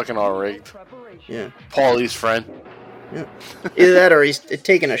 yeah. It's fucking all rigged. Yeah. Paulie's friend. Yeah. Either that or he's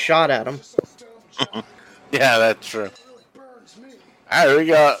taking a shot at him. Yeah, that's true. Alright, we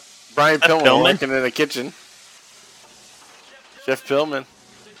got Brian Pillman working in the kitchen. Chef Pillman.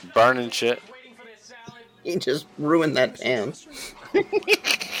 Burning shit. He just ruined that pan.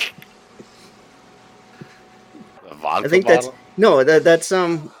 Vodka I think bottle? that's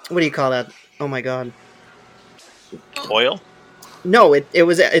what do you call that? Oh my god. Oil? No,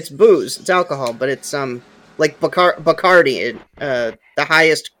 it's booze. It's alcohol, but it's like Bacardi, the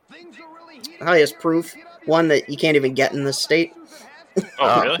highest proof one that you can't even get in this state.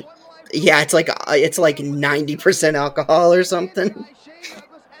 Oh, really? Yeah, it's like 90% alcohol or something.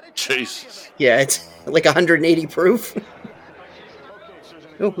 Jesus. Yeah, it's like 180 proof.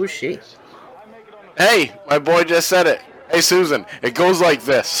 Oh, who's she? Hey, my boy just said it. Hey, Susan, it goes like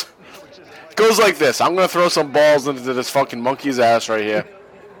this. It goes like this. I'm going to throw some balls into this fucking monkey's ass right here.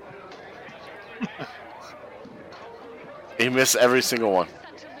 He missed every single one.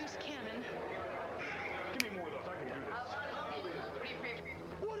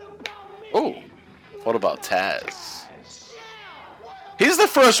 Ooh, what about Taz? He's the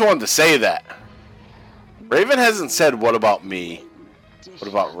first one to say that. Raven hasn't said, what about me? What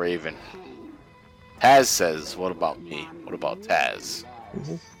about Raven? Taz says, what about me? What about Taz?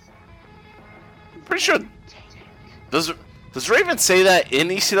 Mm-hmm. Pretty sure. Does Raven say that in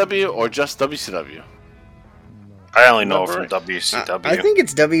ECW or just WCW? I only know it from WCW. I think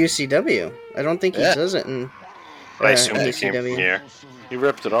it's WCW. I don't think he says it in I assume it came from ECW. here. He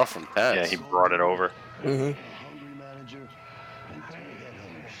ripped it off from Taz. Yeah, he brought it over. Mm-hmm.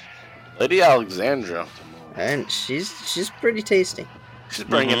 Lady Alexandra. And she's pretty tasty. She's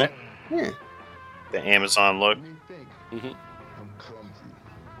bringing it. Yeah. The Amazon look. Mm-hmm.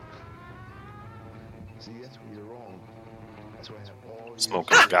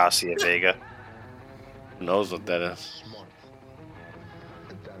 Smoking Garcia Vega. Who knows what that is?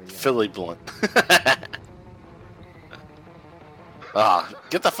 Philly blunt.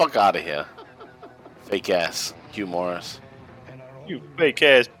 Get the fuck out of here. Fake ass Hugh Morris. You fake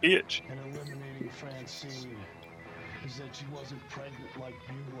ass bitch. And eliminating Francine is that she wasn't pregnant like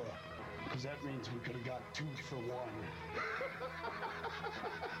you were. Because that means we could have got 2 for 1.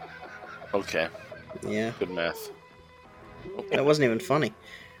 Okay. Yeah. Good math. That wasn't even funny.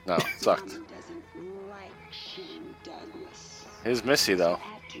 No, it sucked. Here's Missy, though.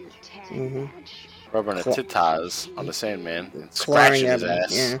 Mm-hmm. Rubbing her titties on the Sandman and Clawing scratching his at him,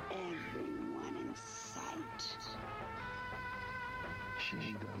 ass. yeah.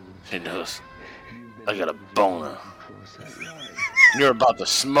 She knows. I got a boner. You're about to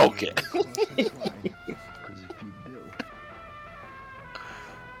smoke it.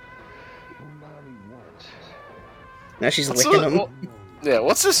 Now she's licking him. Yeah,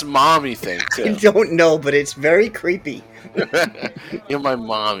 what's this mommy thing, I too? don't know, but it's very creepy. You're my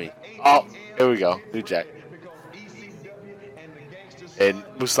mommy. Oh, here we go. New Jack. And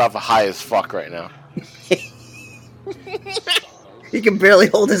Mustafa high as fuck right now. He can barely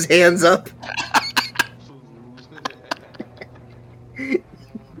hold his hands up.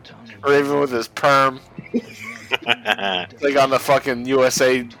 Raven with his perm. Like on the fucking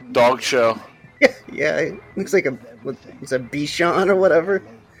USA dog show. Yeah, it looks like it's a Bichon or whatever.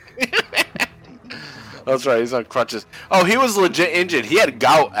 That's right, he's on crutches. Oh, he was legit injured. He had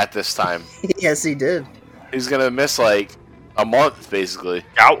gout at this time. Yes, he did. He's gonna miss like a month, basically.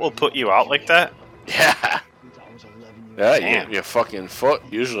 Gout will put you out like that? Yeah. Yeah, Damn. your fucking foot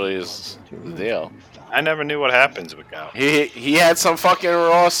usually is the deal. I never knew what happens with gout. He had some fucking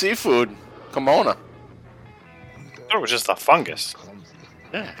raw seafood. Kimona. It was just a fungus.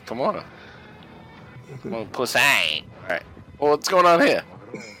 Yeah, Kimona. Well, pussy. Alright. Well, what's going on here?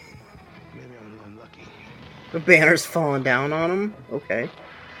 The banner's falling down on him. Okay.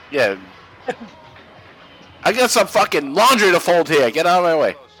 Yeah. I got some fucking laundry to fold here. Get out of my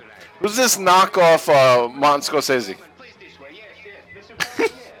way. Who's this knockoff Martin Scorsese?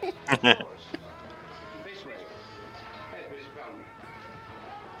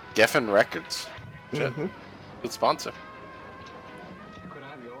 Geffen Records? Shit. Mhm. Good sponsor.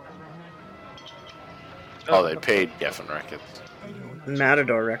 Oh, they paid Geffen Records.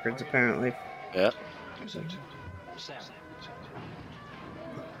 Matador Records, apparently. Yeah.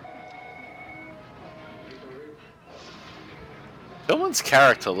 Pillman's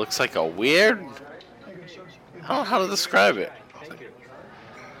character looks like a weird... I don't know how to describe it.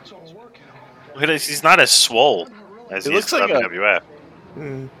 He's not as swole as he looks is in like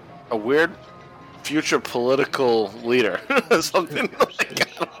WWF. A weird future political leader. Something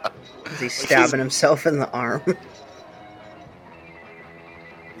like that. Is he stabbing himself in the arm?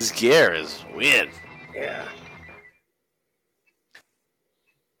 His gear is weird. Yeah.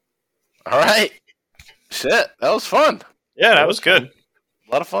 Alright. Shit, that was fun. Yeah, that was good.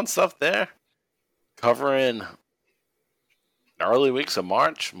 A lot of fun stuff there. Covering the early weeks of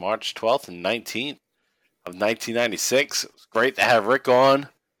March 12th and 19th of 1996. It was great to have Rick on.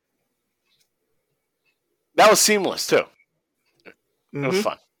 That was seamless, too. It was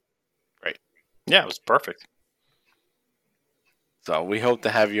fun. Great. Yeah, it was perfect. So we hope to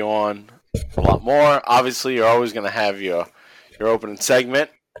have you on a lot more. Obviously, you're always going to have your opening segment.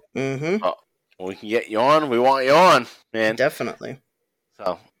 Mm-hmm. When we can get you on, we want you on, man. Definitely.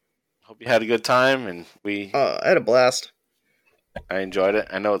 So, hope you had a good time, and I had a blast. I enjoyed it.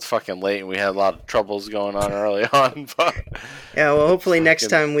 I know it's fucking late, and we had a lot of troubles going on early on, but Yeah, well, hopefully next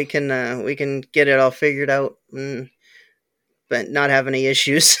time we can get it all figured out, but not have any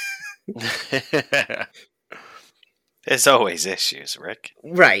issues. There's always issues, Rick.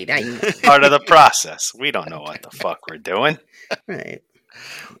 Right, I know. Part of the process. We don't know what the fuck we're doing. Right.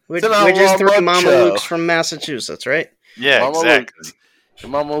 We're It's an just three Alamo Mama show. Lukes from Massachusetts, right? Yeah, Mama exactly.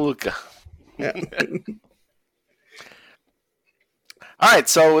 Mama Luca. Yeah. All right,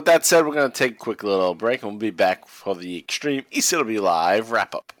 so with that said, we're going to take a quick little break, and we'll be back for the Extreme ECW Live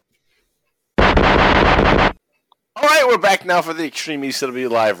wrap-up. All right, we're back now for the Extreme ECW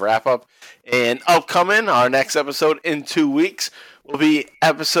Live wrap-up. And upcoming, our next episode in 2 weeks will be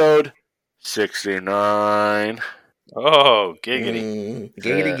episode 69. Oh, giggity.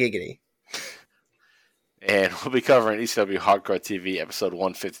 Giggity. And we'll be covering ECW Hardcore TV episode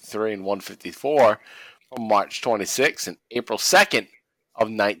 153 and 154 from March 26th and April 2nd of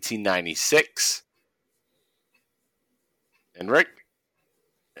 1996. And Rick,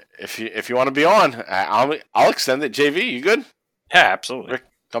 if you want to be on, I'll extend it. JV, you good? Yeah, absolutely. Rick,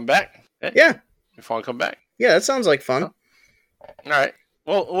 come back. Yeah. If you want to come back. Yeah, that sounds like fun. All right.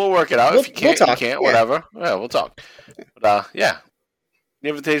 We'll work it out. We'll If you can't, talk. you can't. Yeah. Whatever. Yeah, we'll talk. But yeah, the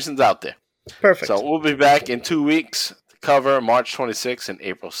invitation's out there. Perfect. So we'll be back in 2 weeks to cover March 26th and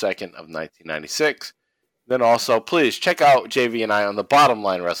April 2nd of 1996. Then also, please check out JV and I on the Bottom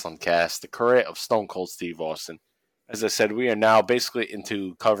Line Wrestling Cast, the career of Stone Cold Steve Austin. As I said, we are now basically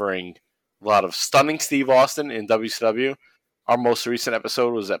into covering a lot of stunning Steve Austin in WCW. Our most recent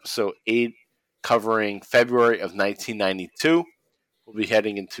episode was episode 8, covering February of 1992. We'll be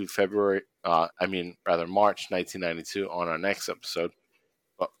heading into March 1992 on our next episode.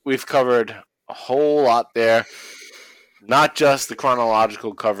 But we've covered a whole lot there. Not just the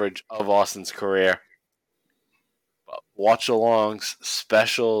chronological coverage of Austin's career, but watch-alongs,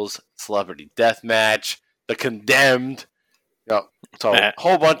 specials, Celebrity Deathmatch, The Condemned. So a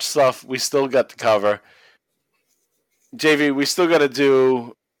whole bunch of stuff we still got to cover. JV, we still got to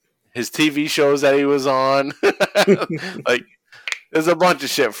do his TV shows that he was on. Like, there's a bunch of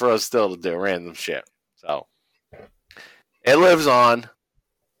shit for us still to do, random shit. So, it lives on,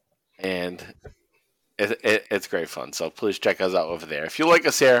 and it's great fun. So, please check us out over there. If you like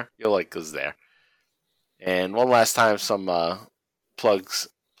us here, you'll like us there. And one last time, some plugs.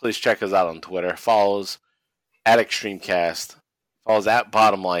 Please check us out on Twitter. Follows at ExtremeCast. Follows at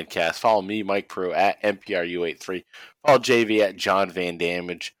BottomLineCast. Follow me, Mike Prue, at MPRU83. Follow JV at John Van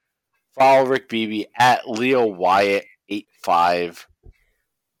Damage. Follow Rick Beebe at Leo Wyatt85.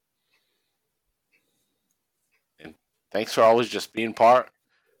 And thanks for always just being part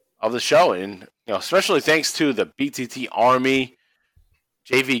of the show. And especially thanks to the BTT Army,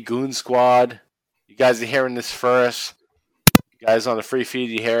 JV Goon Squad. You guys are hearing this first. You guys on the free feed,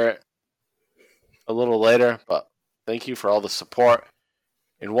 you hear it a little later, but thank you for all the support.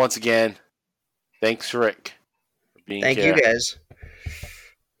 And once again, thanks, Rick, for being here. Thank you, guys.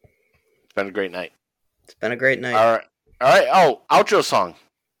 It's been a great night. It's been a great night. All right. Oh, outro song.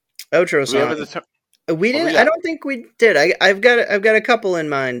 Outro song. We didn't. I don't think we did. I've got a couple in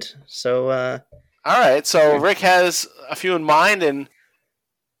mind. So. All right. So Rick has a few in mind, and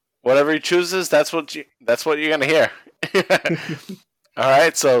whatever he chooses, that's what you're gonna hear. All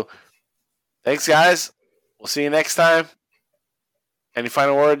right. So, thanks, guys. We'll see you next time. Any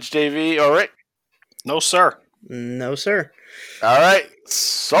final words, JV or Rick? No, sir. No, sir. All right.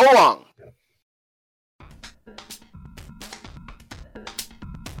 So long.